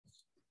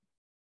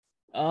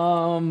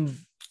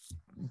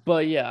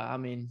 But yeah, I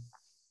mean,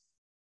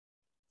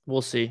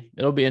 we'll see.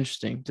 It'll be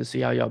interesting to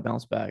see how y'all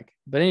bounce back.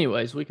 But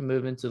anyways, we can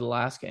move into the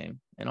last game,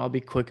 and I'll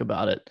be quick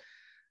about it.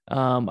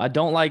 I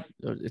don't like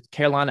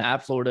Carolina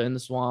at Florida in the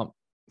Swamp,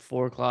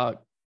 4:00.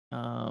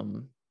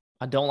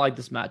 I don't like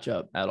this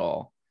matchup at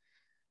all.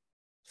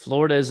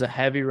 Florida is a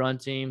heavy run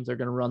team. They're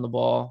going to run the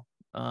ball.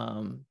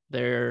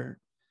 They're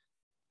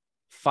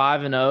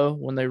 5-0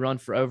 when they run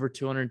for over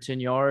 210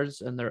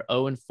 yards, and they're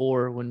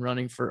 0-4 when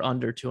running for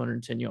under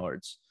 210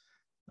 yards.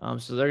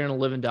 So they're going to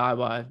live and die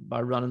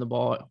by running the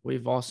ball.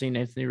 We've all seen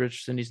Anthony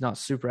Richardson. He's not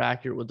super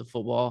accurate with the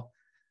football.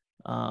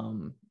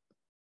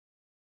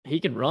 He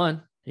can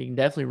run. He can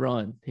definitely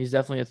run. He's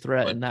definitely a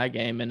threat in that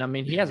game. And I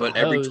mean, he has. But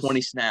every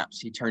 20 snaps,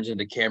 he turns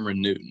into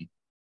Cameron Newton.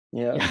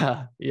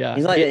 Yeah.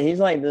 He's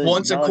like the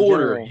once a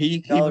quarter, he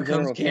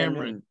becomes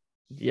Cameron.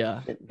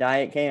 Yeah.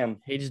 Diet Cam.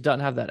 He just doesn't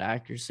have that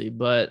accuracy.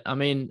 But I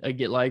mean,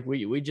 again, like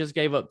we just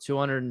gave up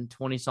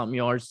 220 something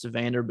yards to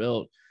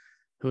Vanderbilt,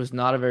 who is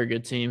not a very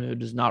good team, who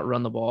does not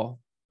run the ball.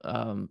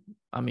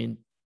 I mean,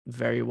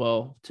 very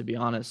well, to be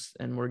honest.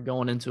 And we're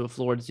going into a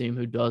Florida team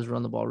who does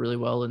run the ball really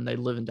well, and they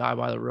live and die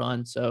by the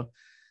run. So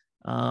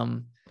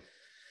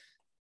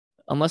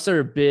unless there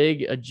are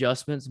big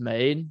adjustments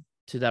made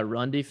to that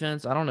run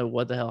defense, I don't know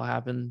what the hell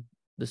happened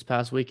this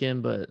past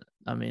weekend, but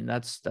I mean,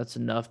 that's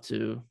enough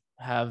to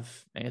have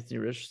Anthony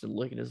Richardson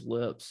licking his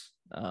lips.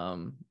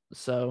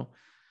 So,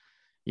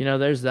 you know,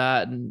 there's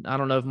that. And I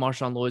don't know if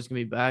Marshawn Lloyd's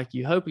going to be back.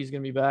 You hope he's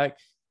going to be back,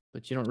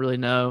 but you don't really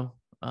know.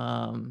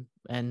 And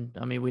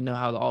I mean, we know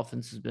how the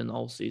offense has been the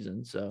whole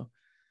season. So,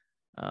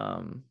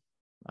 I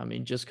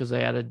mean, just because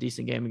they had a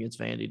decent game against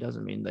Vandy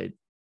doesn't mean that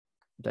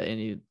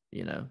any,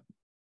 you know,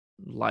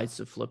 lights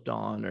have flipped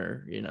on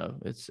or, you know,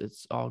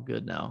 it's all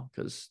good now,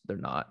 because they're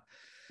not.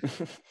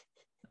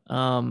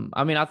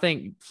 I mean, I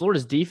think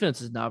Florida's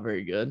defense is not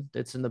very good.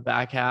 It's in the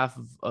back half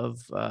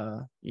of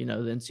you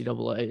know, the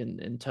NCAA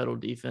in total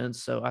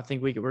defense. So I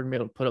think we're going to be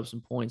able to put up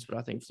some points, but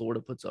I think Florida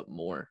puts up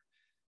more.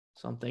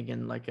 So I'm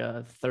thinking like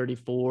a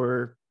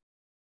 34-27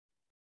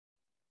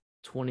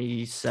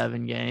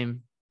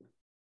 game,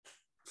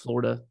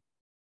 Florida.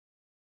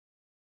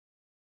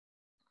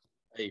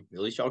 Hey, at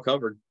least y'all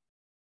covered.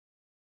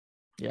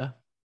 Yeah.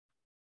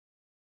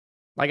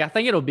 Like, I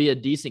think it'll be a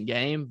decent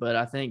game, but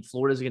I think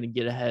Florida's going to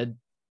get ahead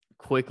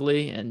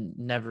quickly and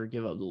never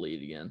give up the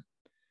lead again.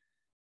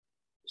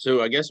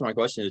 So I guess my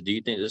question is, do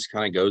you think this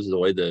kind of goes the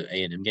way the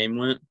A&M game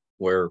went,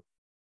 where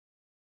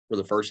for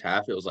the first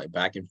half it was like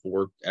back and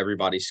forth,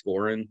 everybody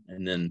scoring,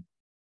 and then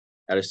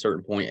at a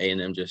certain point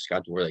A&M just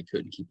got to where they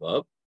couldn't keep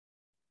up?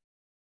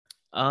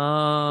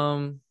 Or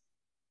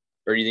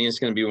do you think it's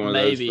going to be one of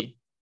those? Maybe.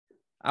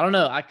 I don't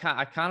know. I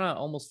kind of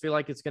almost feel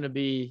like it's going to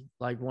be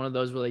like one of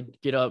those where they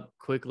get up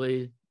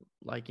quickly,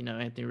 like, you know,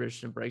 Anthony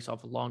Richardson breaks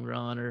off a long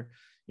run, or,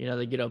 you know,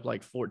 they get up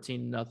like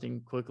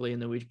 14-0 quickly,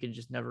 and then we can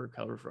just never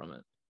recover from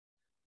it.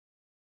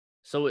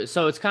 So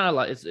it's kind of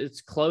like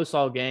it's close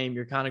all game.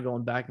 You're kind of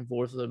going back and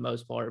forth for the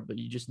most part, but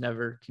you just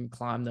never can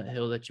climb that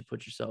hill that you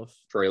put yourself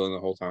trailing the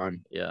whole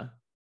time. Yeah.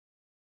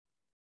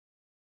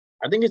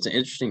 I think it's an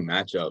interesting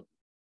matchup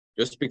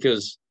just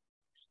because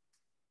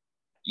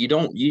you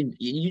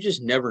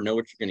just never know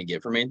what you're going to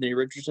get from Anthony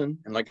Richardson.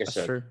 And like I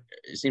said,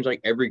 it seems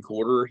like every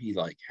quarter he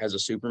like has a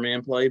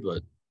Superman play,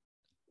 but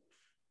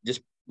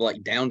just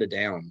like down to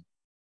down.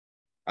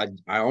 I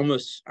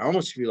almost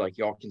feel like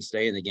y'all can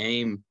stay in the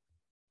game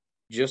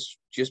just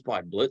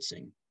by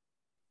blitzing.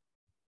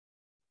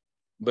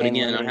 But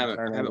again, I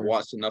haven't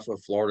watched enough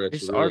of Florida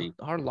to really.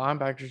 Our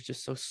linebackers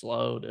just so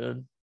slow,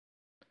 dude.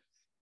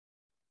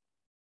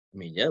 I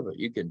mean, yeah, but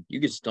you can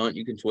stunt,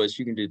 you can twist,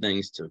 you can do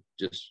things to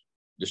just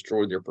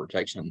destroy their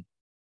protection.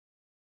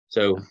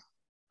 So,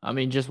 I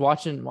mean, just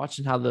watching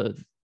how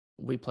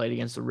we played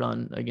against the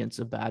run against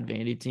a bad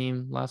Vandy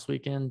team last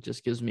weekend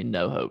just gives me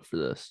no hope for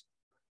this.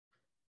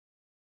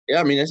 Yeah,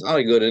 I mean, it's not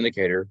a good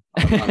indicator.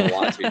 I'm not gonna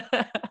lie to you.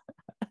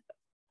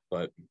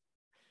 But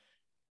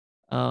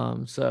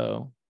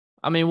so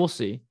I mean, we'll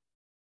see.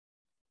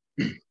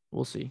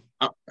 We'll see.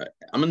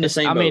 I'm in the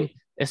same boat. I mean,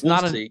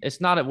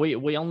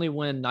 we only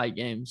win night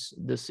games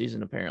this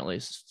season apparently.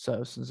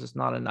 So since it's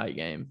not a night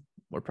game,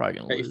 we're probably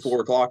gonna lose.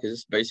 4:00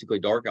 is basically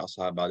dark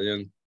outside by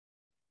then.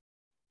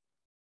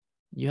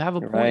 You have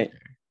a point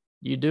there.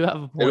 You do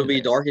have a point. It'll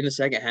be dark in the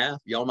second half.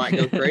 Y'all might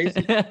go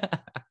crazy.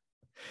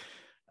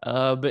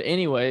 But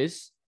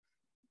anyways,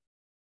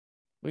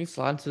 we can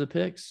slide into the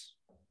picks.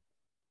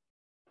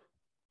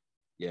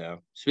 Yeah.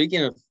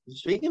 Speaking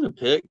of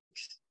picks,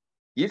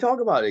 you talk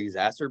about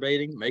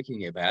exacerbating,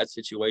 making a bad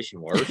situation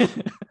worse.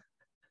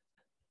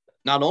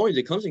 Not only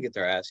did Clemson get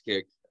their ass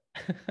kicked,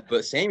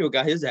 but Samuel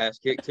got his ass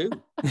kicked too.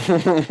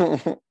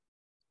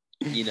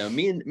 You know,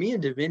 me and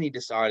Davini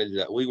decided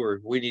that we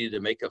needed to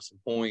make up some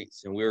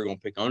points, and we were going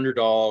to pick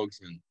underdogs,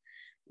 and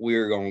we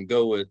were going to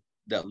go with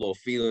that little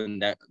feeling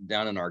that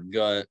down in our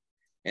gut.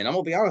 And I'm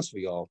gonna be honest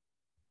with y'all,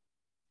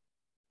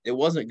 it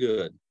wasn't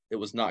good. It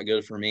was not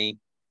good for me.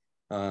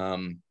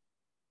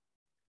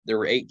 There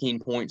were 18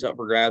 points up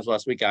for grabs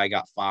last week. I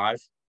got 5.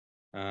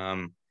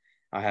 I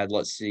had,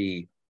 let's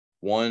see,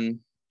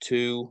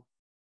 2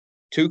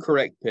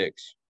 correct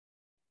picks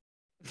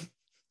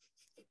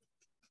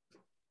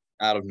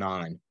out of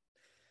 9.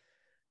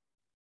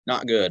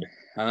 Not good.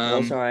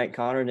 That's all right.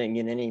 Connor didn't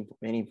get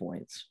any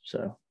points.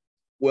 So,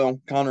 well,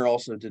 Connor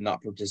also did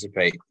not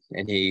participate,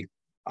 and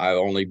I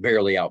only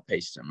barely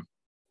outpaced him.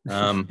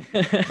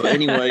 But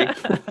anyway,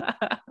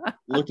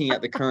 looking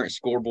at the current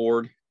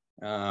scoreboard,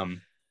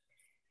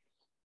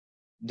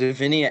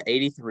 Davini at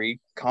 83,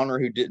 Connor,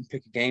 who didn't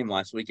pick a game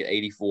last week, at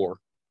 84.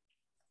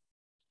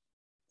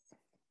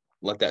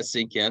 Let that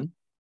sink in.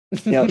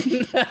 Yep.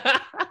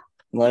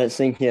 Let it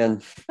sink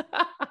in.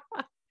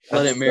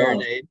 Let it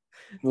marinate.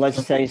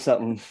 Let's tell you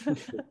something.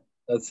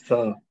 That's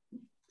tough.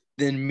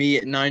 Then me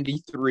at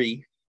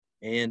 93,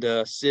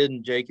 and Sid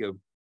and Jacob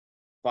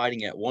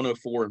fighting at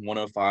 104 and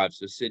 105.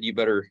 So Sid, you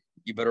better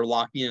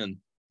lock in.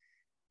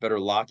 But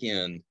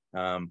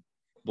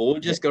we'll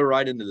just go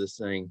right into this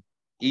thing.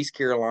 East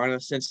Carolina,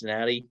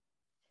 Cincinnati,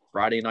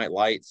 Friday Night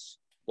Lights,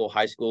 little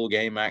high school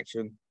game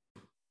action.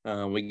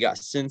 We got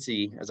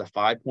Cincy as a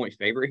 5-point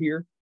favorite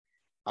here.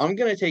 I'm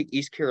going to take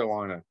East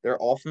Carolina. Their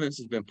offense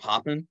has been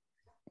popping.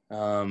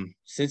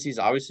 Cincy's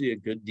obviously a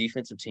good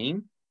defensive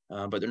team,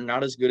 but they're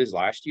not as good as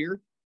last year.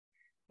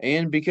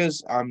 And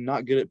because I'm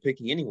not good at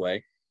picking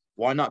anyway,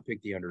 why not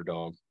pick the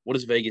underdog? What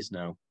does Vegas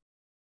know?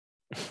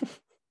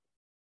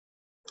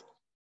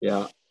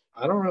 Yeah,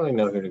 I don't really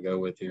know who to go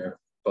with here,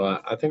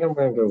 but I think I'm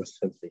going to go with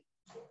Cincy.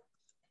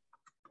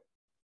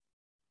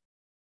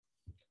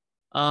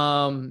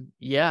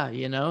 Yeah,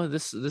 you know,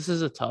 this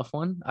is a tough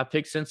one. I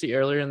picked Cincy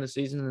earlier in the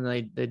season, and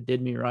they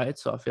did me right,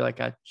 so I feel like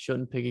I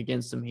shouldn't pick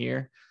against them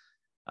here.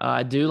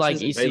 I do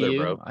like ECU.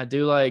 Baylor, I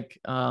do like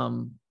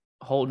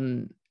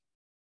Holton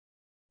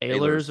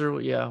Ahlers,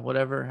 or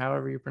whatever,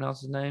 however you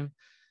pronounce his name.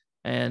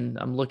 And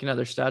I'm looking at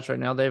their stats right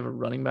now. They have a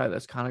running back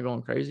that's kind of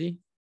going crazy.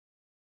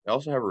 They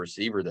also have a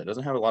receiver that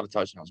doesn't have a lot of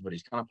touchdowns, but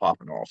he's kind of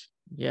popping off.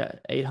 Yeah,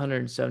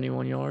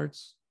 871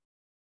 yards.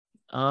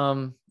 You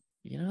know,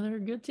 they're a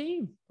good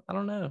team. I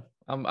don't know.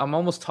 I'm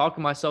almost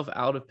talking myself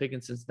out of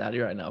picking Cincinnati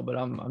right now, but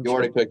I'm you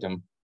already picked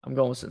them. I'm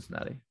going with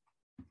Cincinnati.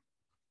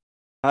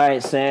 All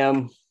right,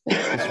 Sam.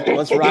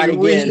 Let's ride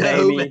again,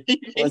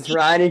 baby. Let's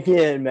ride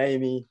again,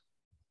 baby.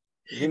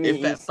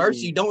 If at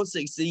first you don't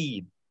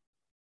succeed.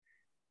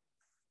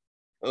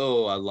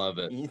 Oh, I love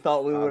it. You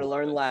thought we would have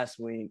learned last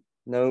week.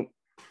 Nope.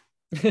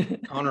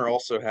 Connor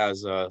also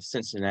has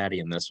Cincinnati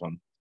in this one.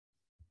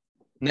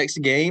 Next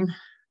game,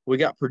 we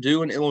got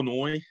Purdue and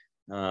Illinois.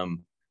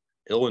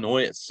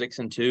 Illinois at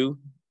 6-2.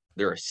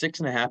 They're a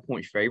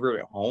 6.5-point favorite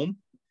at home.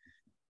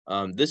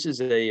 This is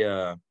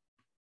a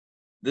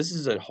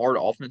hard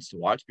offense to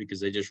watch because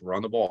they just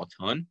run the ball a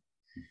ton.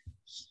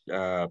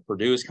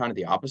 Purdue is kind of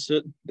the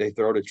opposite. They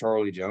throw to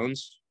Charlie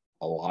Jones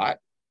a lot.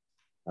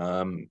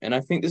 And I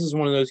think this is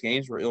one of those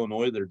games where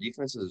Illinois, their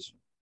defense is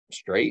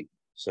straight.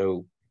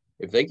 So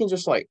if they can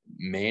just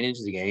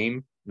manage the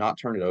game, not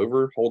turn it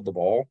over, hold the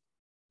ball,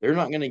 they're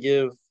not going to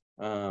give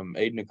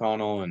Aiden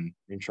O'Connell and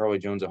Charlie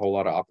Jones a whole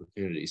lot of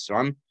opportunities. So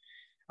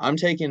I'm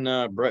taking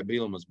Brett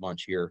Bielema's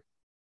bunch here.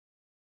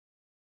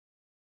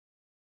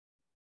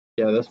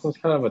 Yeah, this one's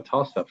kind of a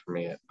toss-up for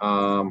me.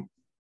 I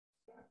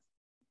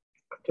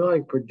feel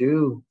like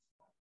Purdue.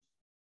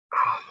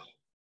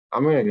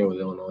 I'm going to go with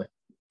Illinois.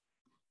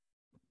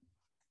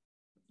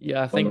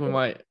 Yeah, I think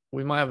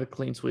we might have a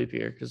clean sweep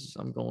here because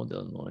I'm going with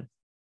Illinois.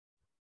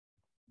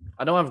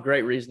 I don't have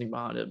great reasoning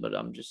behind it, but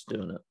I'm just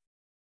doing it.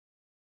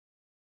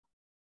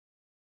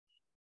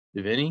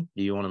 Vinny,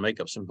 do you want to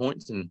make up some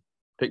points and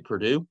pick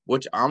Purdue?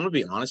 Which I'm going to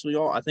be honest with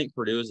y'all, I think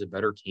Purdue is a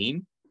better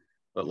team,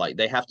 but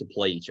they have to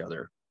play each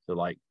other.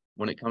 So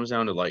when it comes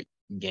down to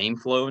game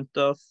flow and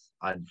stuff,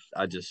 I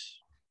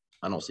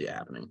don't see it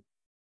happening.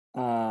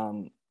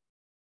 I'm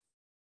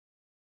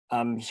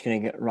just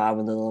gonna ride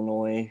with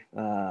Illinois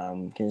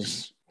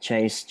because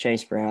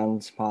Chase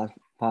Brown's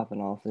popping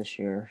off this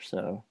year.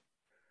 So.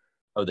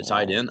 Oh, the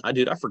tight end? I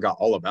forgot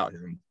all about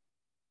him.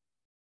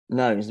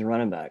 No, he's the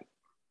running back.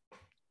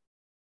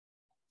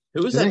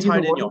 Who was that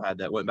tight end y'all had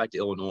that went back to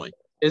Illinois?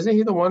 Isn't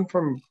he the one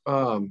from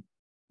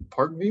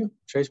Parkview,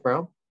 Chase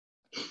Brown?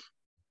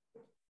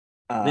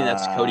 I think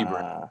that's Cody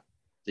Brown.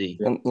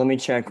 Let me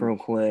check real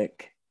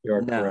quick. You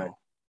are correct.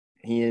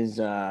 He is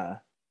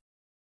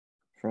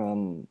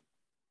from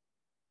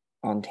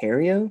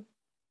Ontario.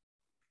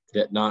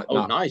 Yeah, not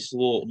nice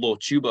little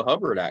Chuba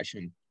Hubbard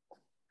action.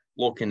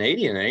 Little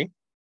Canadian, eh?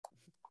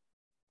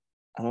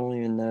 I don't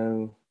even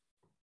know.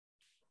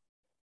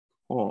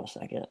 Hold on a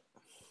second.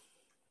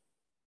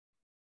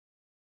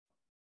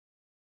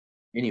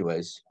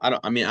 Anyways, I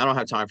don't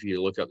have time for you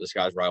to look up this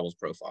guy's rivals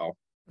profile.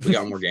 We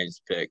got more games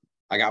to pick.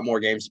 I got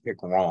more games to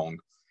pick wrong.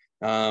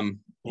 The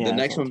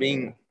next one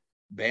being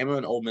Bama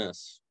and Ole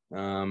Miss.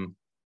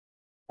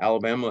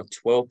 Alabama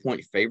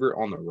 12-point favorite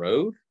on the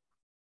road,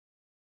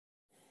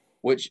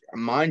 which,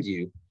 mind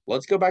you,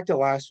 let's go back to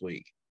last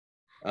week.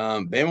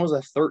 Bama was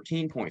a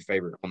 13-point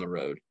favorite on the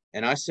road,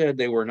 and I said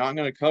they were not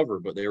going to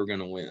cover, but they were going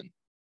to win.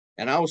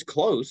 And I was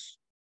close,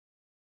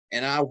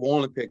 and I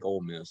want to pick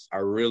Ole Miss. I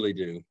really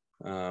do.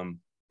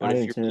 But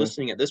if you're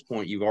listening at this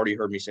point, you've already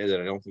heard me say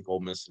that I don't think Ole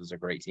Miss is a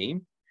great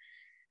team.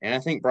 And I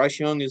think Bryce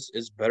Young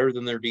is better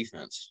than their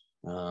defense.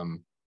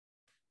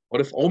 But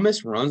if Ole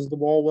Miss runs the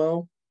ball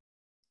well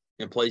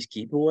and plays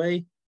keep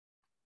away,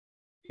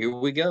 here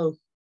we go.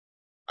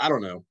 I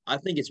don't know. I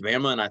think it's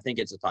Bama, and I think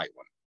it's a tight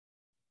one.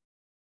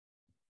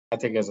 I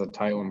think it's a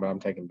tight one, but I'm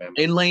taking Bama.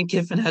 And Lane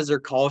Kiffin has their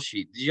call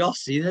sheet. Did y'all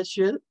see that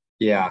shit?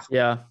 Yeah.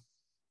 Yeah.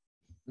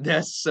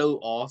 That's so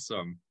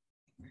awesome.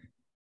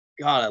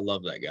 God, I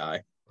love that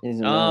guy.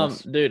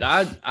 Dude,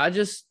 I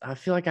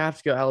feel like I have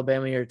to go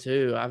Alabama here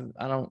too.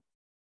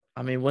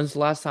 When's the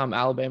last time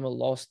Alabama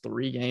lost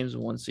 3 games in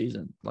one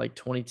season? Like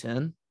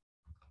 2010?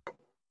 I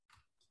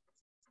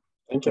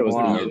think it was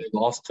the year they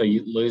lost to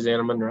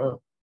Louisiana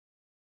Monroe.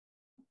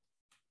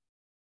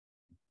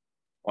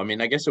 I mean,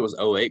 I guess it was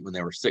 2008 when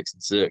they were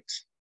 6-6.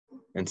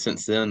 And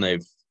since then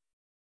they've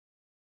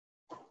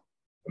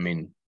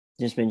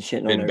just been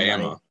shitting on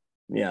everybody. Bama.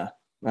 Yeah.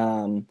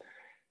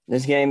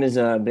 This game is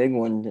a big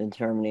one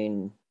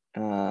determining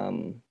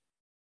who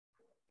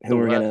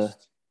we're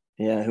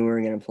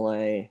gonna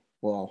play.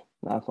 Well,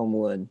 knock on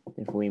wood,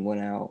 if we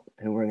went out,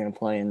 who we're gonna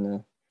play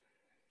in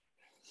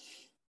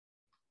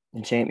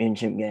the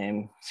championship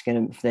game.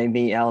 If they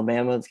beat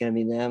Alabama, it's gonna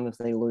be them. If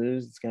they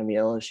lose, it's gonna be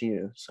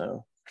LSU.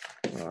 So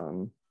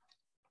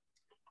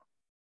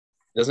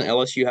doesn't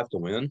LSU have to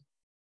win?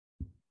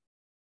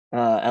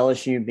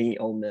 LSU beat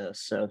Ole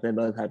Miss, so if they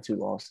both had 2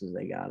 losses,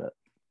 they got it.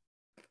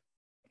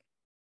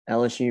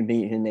 LSU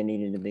beat who they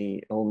needed to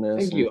beat. Ole Miss. I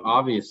think you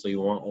obviously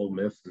want Ole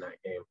Miss in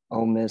that game.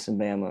 Ole Miss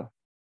and Bama.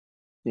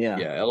 Yeah.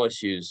 Yeah,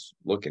 LSU's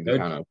looking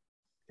kind of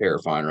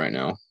terrifying right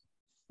now.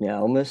 Yeah,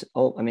 Ole Miss.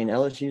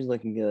 LSU's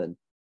looking good.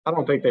 I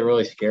don't think they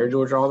really scare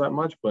Georgia all that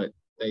much, but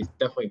they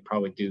definitely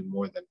probably do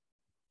more than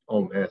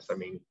Ole Miss.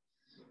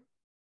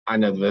 I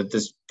know that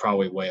this is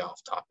probably way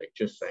off topic,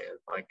 just saying.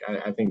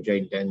 I think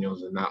Jayden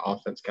Daniels and that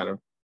offense kind of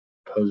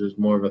poses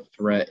more of a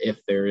threat, if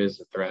there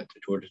is a threat, to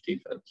Georgia's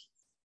defense.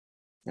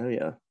 Oh,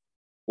 yeah.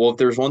 Well, if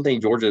there's one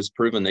thing Georgia has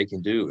proven they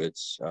can do,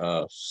 it's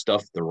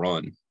stuff the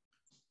run.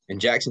 And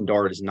Jackson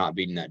Dart is not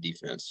beating that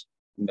defense.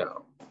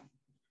 No.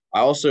 I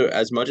also,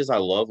 as much as I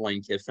love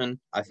Lane Kiffin,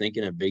 I think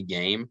in a big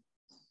game,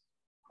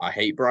 I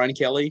hate Brian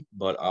Kelly,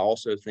 but I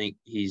also think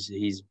he's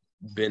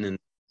been in the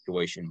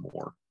situation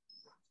more.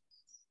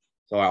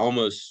 So I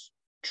almost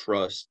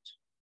trust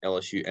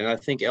LSU. And I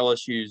think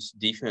LSU's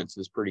defense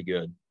is pretty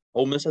good.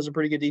 Ole Miss has a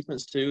pretty good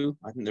defense too.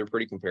 I think they're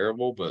pretty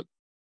comparable, but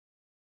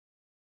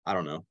I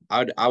don't know.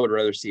 I would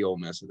rather see Ole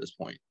Miss at this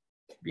point.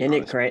 Isn't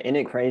it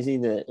crazy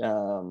that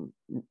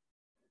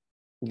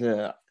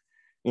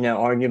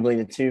arguably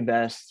the 2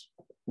 best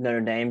Notre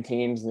Dame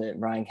teams that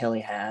Brian Kelly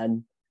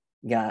had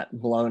got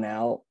blown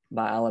out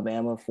by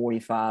Alabama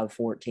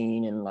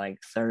 45-14 and like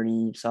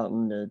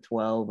 30-something to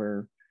 12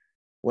 or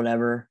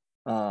whatever,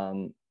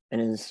 and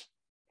is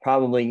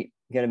probably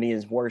going to be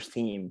his worst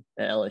team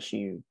at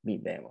LSU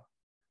beat Bama.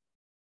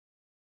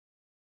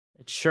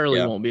 It surely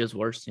won't be his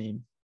worst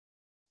team.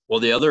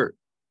 Well,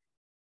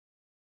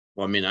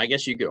 I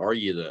guess you could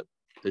argue that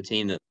the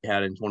team that they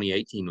had in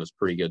 2018 was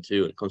pretty good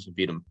too, and Clemson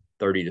beat them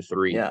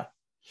 30-3. Yeah.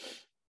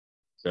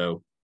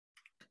 So,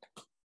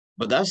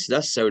 but that's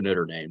so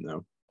Notre Dame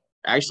though.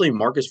 Actually,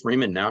 Marcus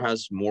Freeman now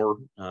has more,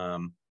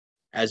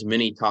 as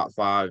many top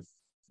 5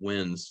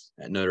 wins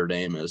at Notre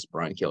Dame as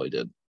Brian Kelly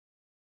did.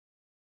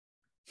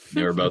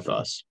 They were both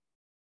us.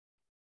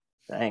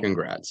 Dang.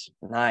 Congrats.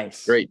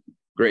 Nice.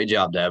 Great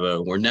job,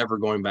 Dabo. We're never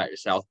going back to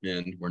South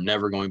Bend. We're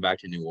never going back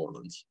to New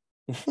Orleans.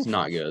 It's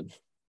not good.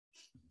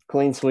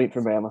 Clean sweep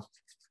for Bama.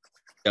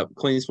 Yep,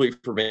 clean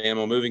sweep for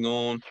Bama. Moving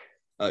on,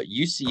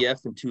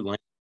 UCF and Tulane,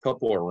 a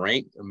couple of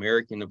ranked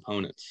American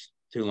opponents.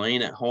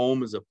 Tulane at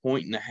home is a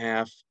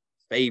 1.5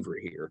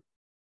 favorite here.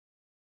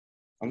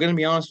 I'm going to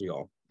be honest with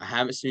y'all. I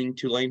haven't seen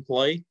Tulane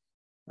play.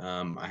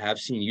 I have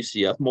seen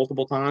UCF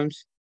multiple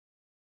times.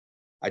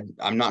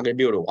 I'm not going to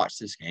be able to watch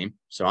this game,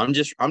 so I'm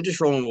just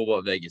rolling with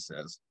what Vegas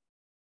says.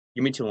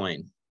 Give me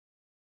Tulane.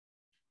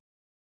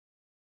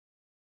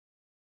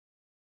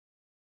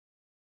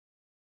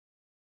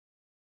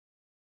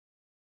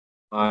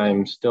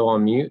 I'm still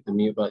on mute. The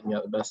mute button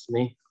got the best of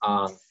me.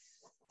 I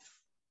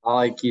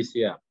like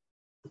UCF.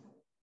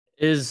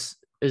 Is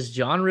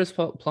John Rhys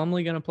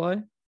Plumlee going to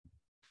play?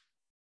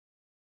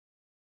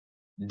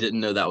 Didn't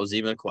know that was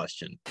even a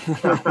question.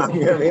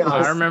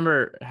 I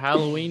remember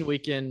Halloween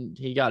weekend,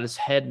 he got his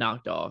head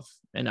knocked off,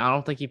 and I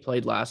don't think he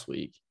played last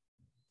week.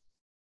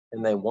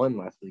 And they won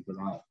last week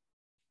without.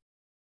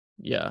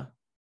 Yeah.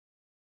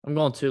 I'm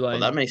going Well, Tulane.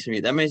 that makes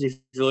me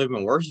feel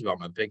even worse about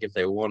my pick if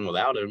they won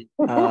without him.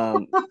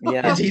 Yeah,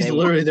 Because he's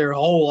literally their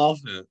whole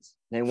offense.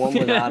 They won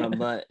without him,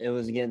 but it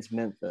was against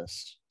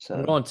Memphis. So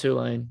I'm going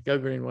Tulane. Go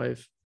Green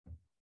Wave.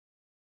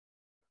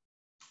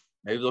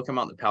 Maybe they'll come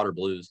out in the powder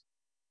blues.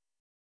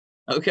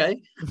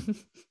 Okay.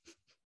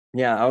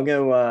 yeah, I'll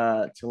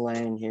go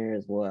Tulane here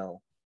as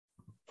well.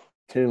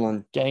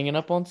 Tulane. Ganging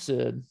up on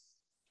Sid.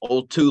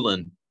 Old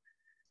Tulane.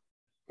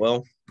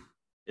 Well,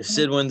 if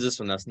Sid wins this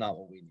one, that's not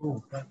what we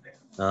do.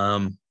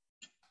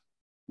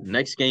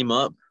 Next game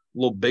up, a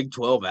little Big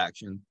 12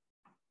 action.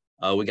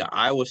 We got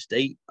Iowa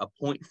State, a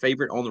point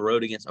favorite on the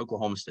road against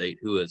Oklahoma State,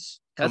 who is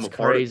That's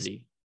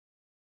crazy.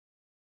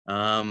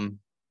 I'm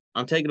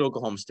taking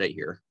Oklahoma State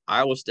here.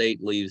 Iowa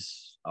State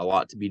leaves a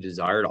lot to be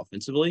desired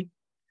offensively.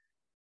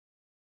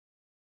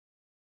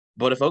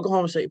 But if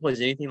Oklahoma State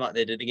plays anything like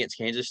they did against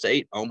Kansas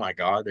State, oh my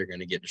God, they're going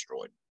to get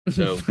destroyed.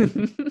 So,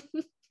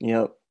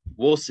 Yep.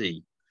 We'll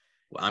see.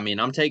 I mean,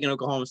 I'm taking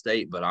Oklahoma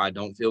State, but I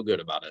don't feel good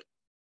about it.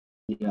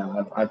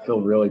 Yeah, I feel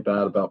really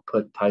bad about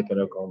typing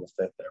Oklahoma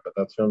State there, but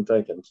that's who I'm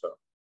taking. So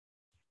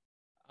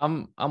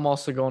I'm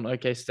also going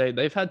OK State.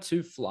 They've had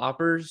 2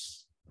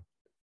 floppers.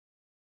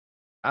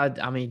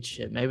 I mean,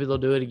 shit, maybe they'll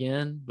do it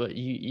again, but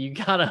you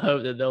gotta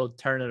hope that they'll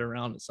turn it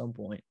around at some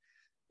point.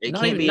 It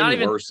can't be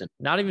any worse.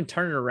 Not even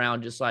turn it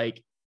around, just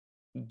like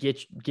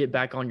get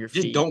back on your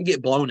feet. Just don't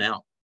get blown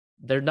out.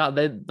 They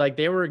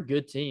were a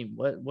good team.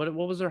 What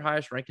was their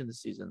highest ranking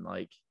this season?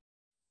 Like,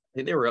 I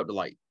think they were up to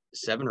like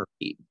 7 or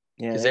 8.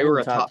 Yeah, because they were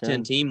a top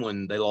 10 team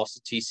when they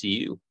lost to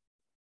TCU.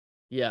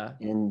 Yeah.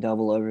 In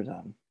double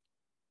overtime.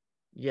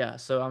 Yeah.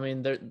 So I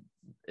mean,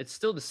 it's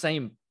still the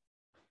same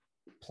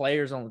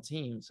players on the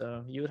team.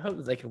 So you would hope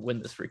that they could win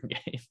this freaking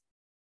game.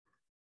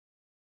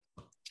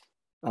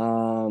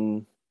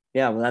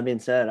 Yeah. With that being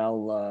said,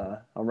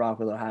 I'll rock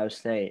with Ohio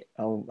State.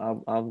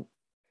 I'll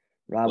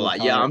ride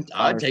with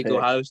I'd take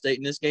Ohio State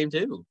in this game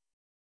too.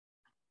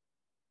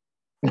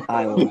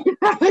 Iowa.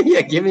 Yeah,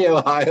 give me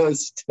Ohio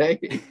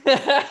State.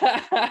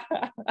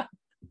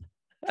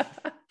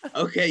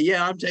 Okay,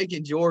 yeah, I'm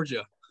taking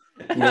Georgia.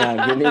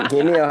 Yeah,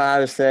 give me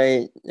Ohio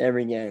State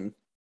every game.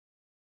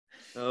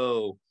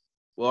 Oh,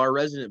 well, our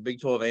resident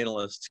Big 12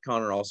 analyst,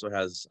 Connor, also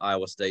has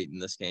Iowa State in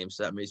this game,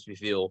 so that makes me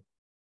feel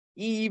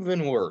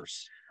even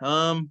worse.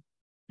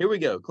 Here we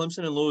go.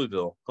 Clemson and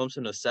Louisville.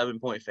 Clemson a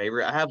 7-point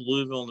favorite. I have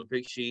Louisville on the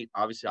pick sheet.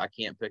 Obviously, I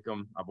can't pick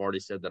them. I've already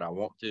said that I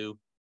want to.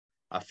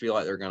 I feel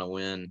like they're going to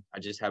win. I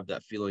just have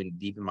that feeling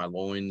deep in my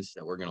loins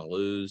that we're going to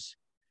lose.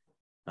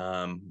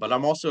 But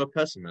I'm also a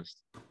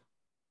pessimist.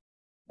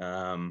 So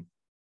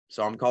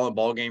I'm calling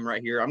ball game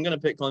right here. I'm going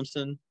to pick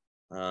Clemson,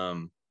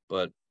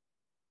 but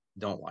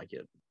don't like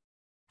it.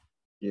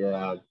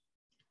 Yeah.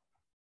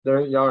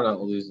 Y'all are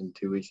not losing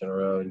 2 weeks in a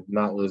row and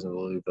not losing to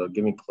Louisville.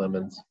 Give me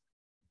Clemens.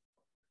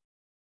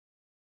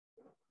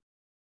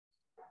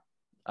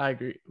 I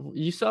agree.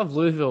 You still have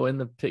Louisville in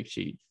the pick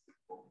sheet.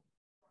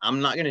 I'm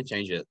not going to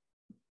change it.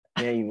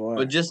 Yeah, you are.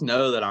 But just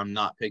know that I'm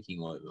not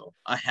picking Louisville.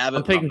 I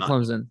haven't. I'm picking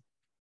Clemson.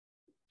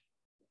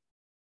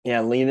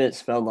 Yeah, leave it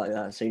spelled like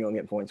that so you don't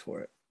get points for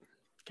it.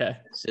 Okay.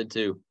 Sid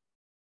too.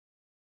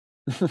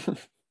 So,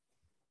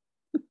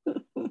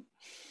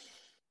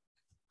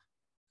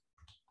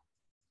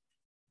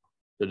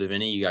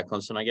 Davini, you got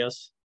Clemson, I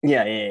guess?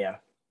 Yeah.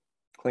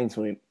 Clean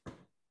sweep.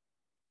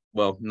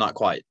 Well, not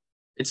quite.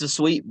 It's a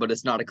sweep, but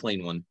it's not a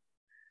clean one.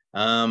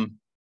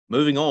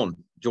 Moving on.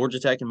 Georgia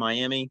Tech and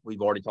Miami.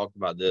 We've already talked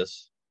about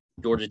this.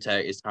 Georgia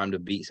Tech, it's time to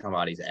beat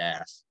somebody's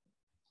ass.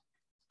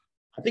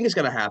 I think it's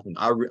going to happen.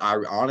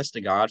 I honest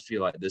to God,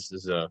 feel like this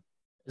is a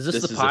 – Is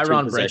this the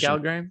Pyron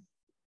breakout game?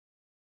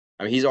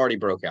 I mean, he's already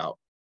broke out.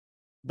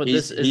 But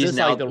he's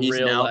now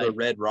the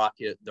Red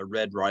Rocket, the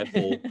Red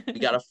Rifle. we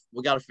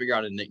gotta figure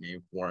out a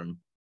nickname for him.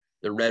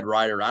 The Red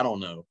Rider. I don't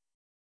know.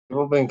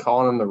 People have been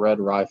calling him the Red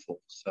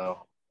Rifle,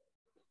 so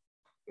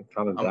I'm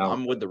kind of down.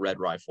 I'm with the Red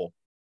Rifle.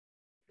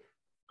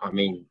 I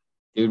mean,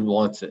 dude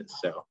wants it,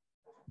 so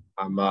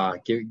I'm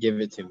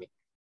give it to me.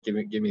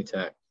 Give me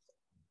Tech.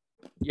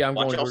 Yeah, I'm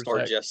Watch going y'all to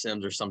start Jeff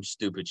Sims or some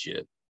stupid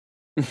shit.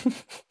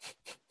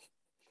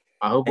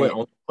 I hope we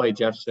only play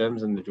Jeff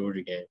Sims in the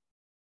Georgia game.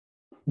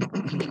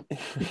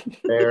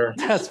 Fair.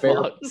 That's fair.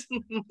 fucked.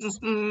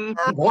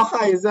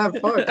 Why is that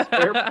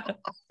fucked?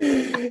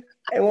 They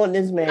want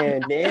this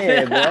man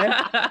dead,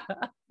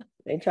 boy.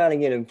 They trying to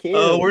get him killed.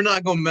 Oh, we're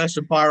not gonna mess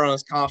with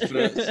Pyron's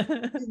confidence.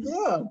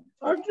 Yeah,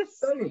 I'm just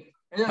saying.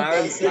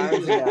 Pyron's the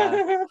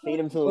guy. Feed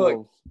him to the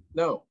wolves.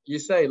 No, you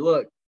say,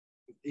 look,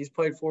 he's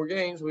played 4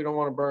 games. We don't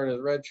want to burn his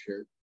red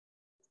shirt,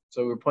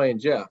 so we're playing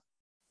Jeff.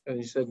 And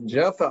he said,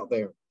 Jeff out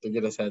there to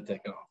get his head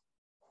taken off.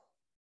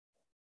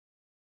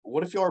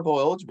 What if you are bowl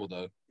eligible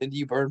though? Then do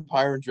you burn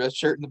Pyron's red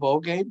shirt in the bowl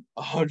game?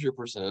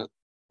 100%.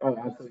 Oh, I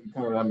thought you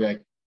coming. I'm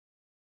like,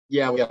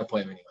 yeah, we got to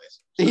play him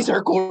anyways. He's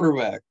our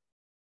quarterback.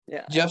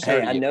 Yeah, Jeff's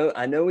hey,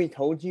 I know. We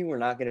told you we're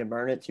not going to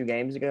burn it 2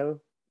 games ago.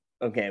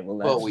 Okay,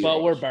 well,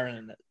 we're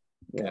burning it.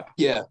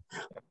 Yeah.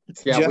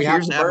 Jeff,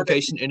 here's an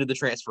application into the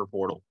transfer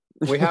portal.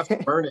 We have to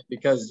burn it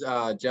because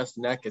Jeff's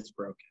neck is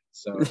broken.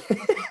 So,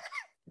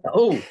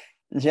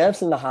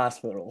 Jeff's in the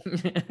hospital.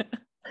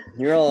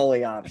 You're our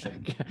only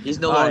option. He's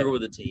no longer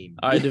with the team.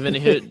 All right,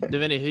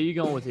 Davini, who you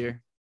going with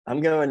here?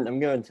 I'm going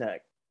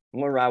Tech. I'm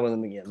gonna ride with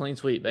him again. Clean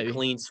sweep, baby.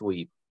 Clean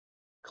sweep.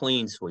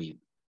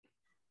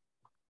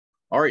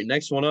 All right,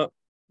 next one up.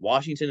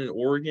 Washington and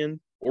Oregon.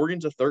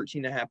 Oregon's a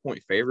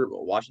 13.5-point favorite,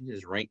 but Washington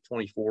is ranked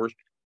 24th.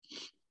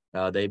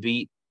 They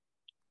beat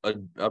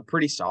a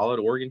pretty solid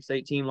Oregon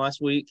State team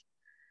last week.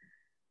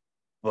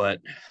 But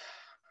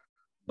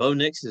Bo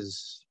Nix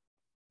is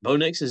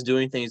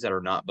doing things that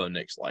are not Bo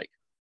Nix like.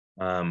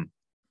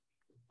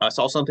 I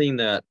saw something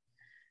that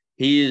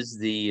he is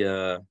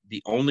the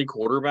only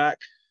quarterback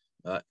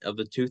of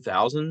the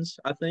 2000s,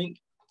 I think,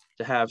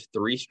 to have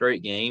 3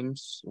 straight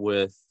games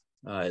with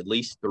at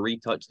least 3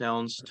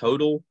 touchdowns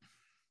total,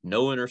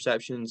 no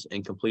interceptions,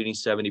 and completing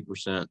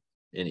 70%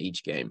 in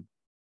each game.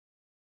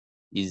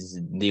 He's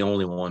the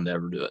only one to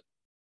ever do it,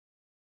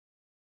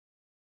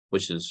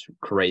 which is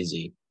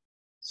crazy.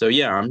 So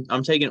yeah,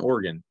 I'm taking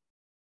Oregon.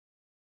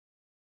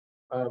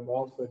 I'm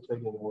also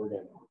taking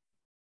Oregon.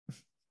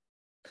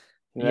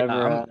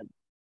 Go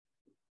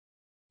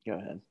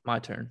ahead. My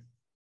turn.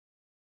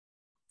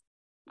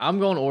 I'm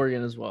going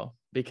Oregon as well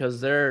because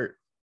they're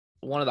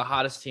one of the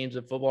hottest teams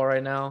in football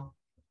right now.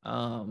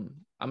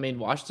 I mean,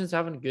 Washington's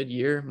having a good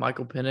year.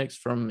 Michael Penix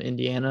from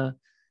Indiana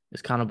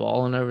is kind of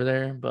balling over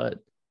there, but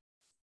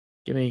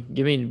give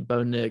me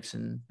Bo Nix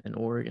and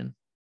Oregon.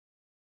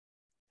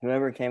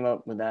 Whoever came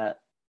up with that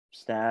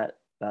stat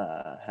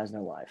has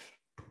no life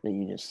that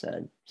you just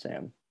said,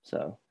 Sam.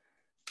 So,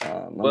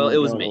 well, it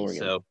was me. Oregon.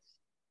 So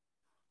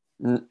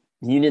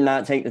you did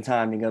not take the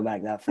time to go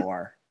back that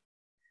far.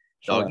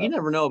 Dog, you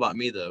never know about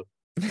me though.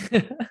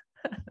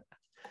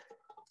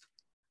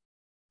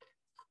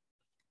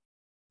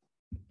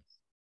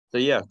 So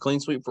yeah, clean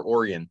sweep for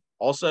Oregon.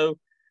 Also,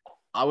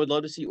 I would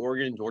love to see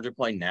Oregon and Georgia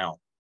play now.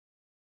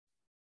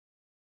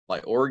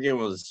 Like Oregon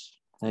was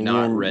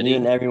not ready. You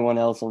and everyone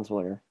else on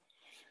Twitter.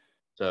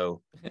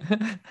 So,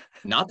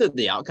 not that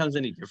the outcome's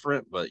any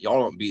different, but y'all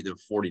don't beat them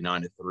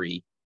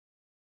 49-3.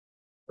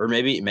 Or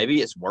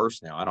maybe it's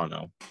worse now. I don't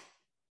know.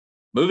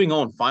 Moving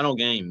on, final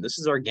game. This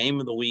is our game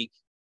of the week.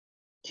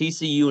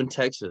 TCU and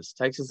Texas.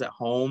 Texas at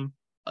home,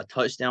 a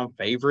touchdown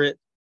favorite.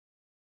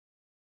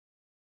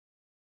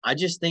 I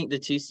just think the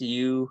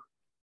TCU,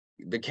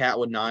 the cat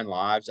with 9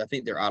 lives, I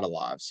think they're out of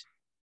lives.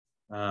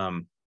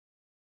 And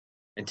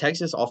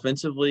Texas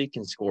offensively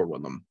can score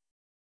with them.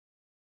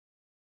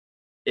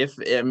 If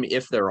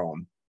they're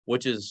on,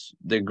 which is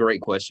the great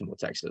question with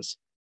Texas.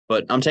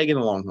 But I'm taking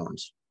the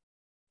Longhorns.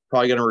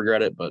 Probably going to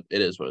regret it, but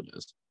it is what it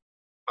is.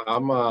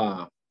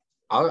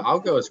 I'll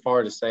go as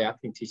far to say I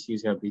think TCU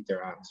is going to beat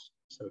their ass.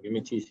 So give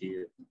me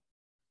TCU.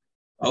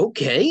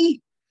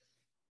 Okay.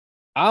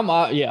 I'm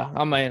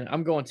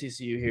going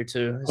TCU here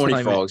too. It's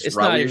 20 frogs. It's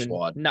not even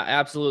squad.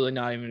 Absolutely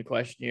not even a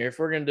question here. If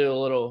we're gonna do a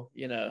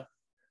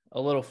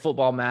little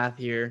football math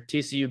here,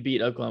 TCU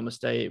beat Oklahoma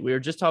State. We were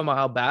just talking about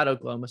how bad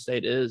Oklahoma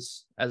State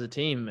is as a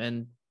team,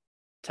 and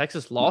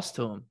Texas lost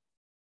to them.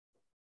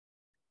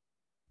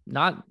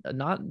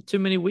 Not too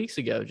many weeks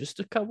ago,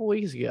 just a couple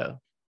weeks ago.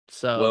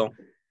 So well,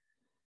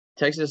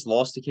 Texas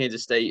lost to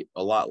Kansas State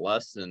a lot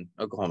less than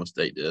Oklahoma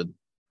State did.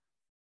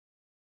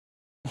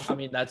 I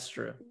mean, that's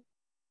true.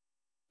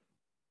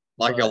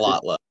 A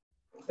lot less.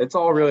 It's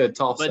all really a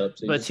toss-up.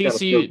 But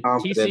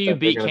TCU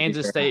beat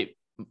Kansas State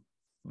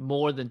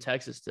more than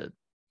Texas did.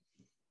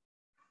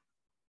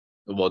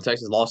 Well,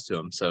 Texas lost to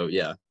them, so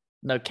yeah.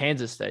 No,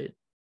 Kansas State.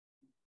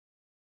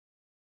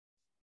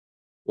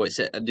 Wait,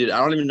 dude, I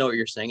don't even know what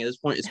you're saying at this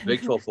point. It's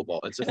Big 12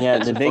 football. It's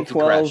the Big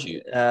 12.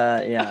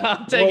 Yeah,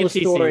 I'm taking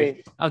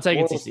TCU. I'm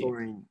taking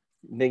TCU.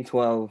 Big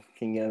 12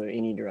 can go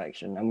any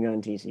direction. I'm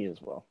going TCU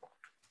as well.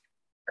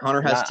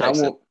 Connor has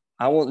Texas.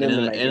 I want them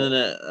to make it. And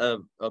then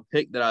a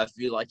pick that I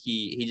feel like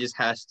he just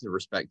has to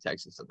respect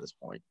Texas at this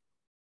point.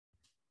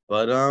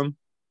 But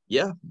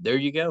yeah, there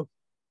you go.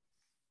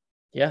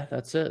 Yeah,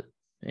 that's it.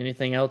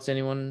 Anything else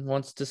anyone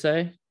wants to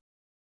say?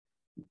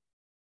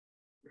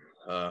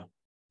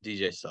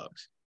 DJ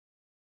sucks.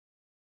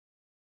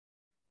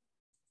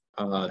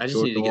 I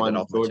just need to get that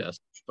off my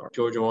chest.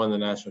 Georgia won the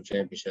national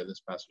championship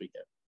this past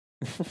weekend.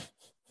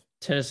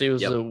 Tennessee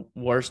was the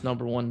worst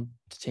number 1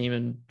 team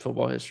in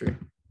football history.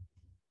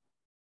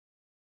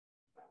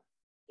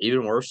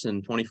 Even worse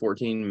than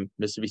 2014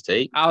 Mississippi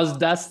State.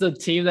 That's the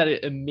team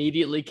that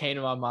immediately came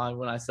to my mind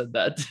when I said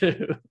that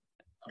too.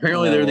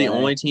 Apparently, they're the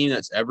only team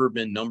that's ever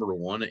been number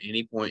 1 at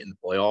any point in the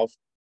playoff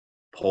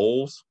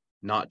polls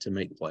not to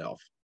make the playoff.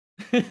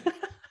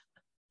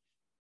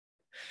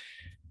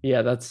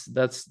 Yeah, that's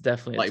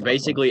definitely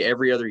basically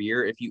every other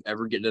year. If you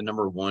ever get to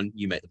number 1,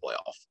 you make the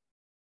playoff,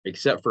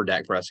 except for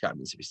Dak Prescott,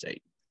 Mississippi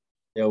State.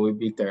 Yeah, we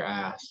beat their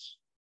ass.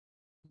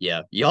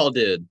 Yeah, y'all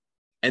did.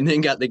 And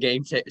then got the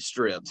game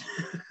stripped.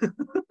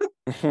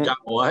 Got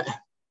what?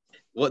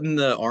 Wasn't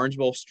the Orange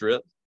Bowl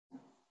stripped?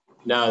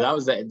 No, that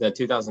was the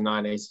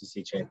 2009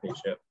 ACC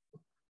championship.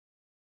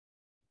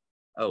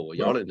 Oh, well,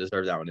 y'all didn't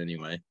deserve that one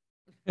anyway.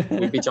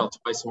 We beat y'all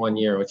twice in 1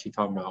 year. What you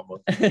talking about?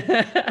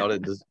 Y'all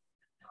didn't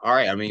All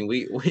right, I mean,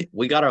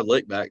 we got our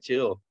lick back,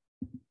 chill.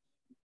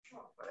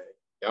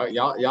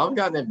 Y'all have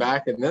gotten it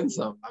back and then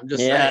some. I'm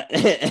just saying.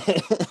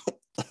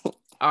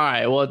 All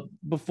right. Well,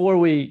 before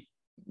we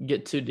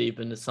get too deep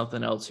into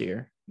something else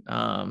here,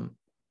 thanks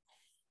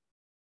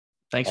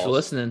for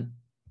listening.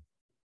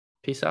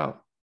 Peace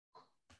out.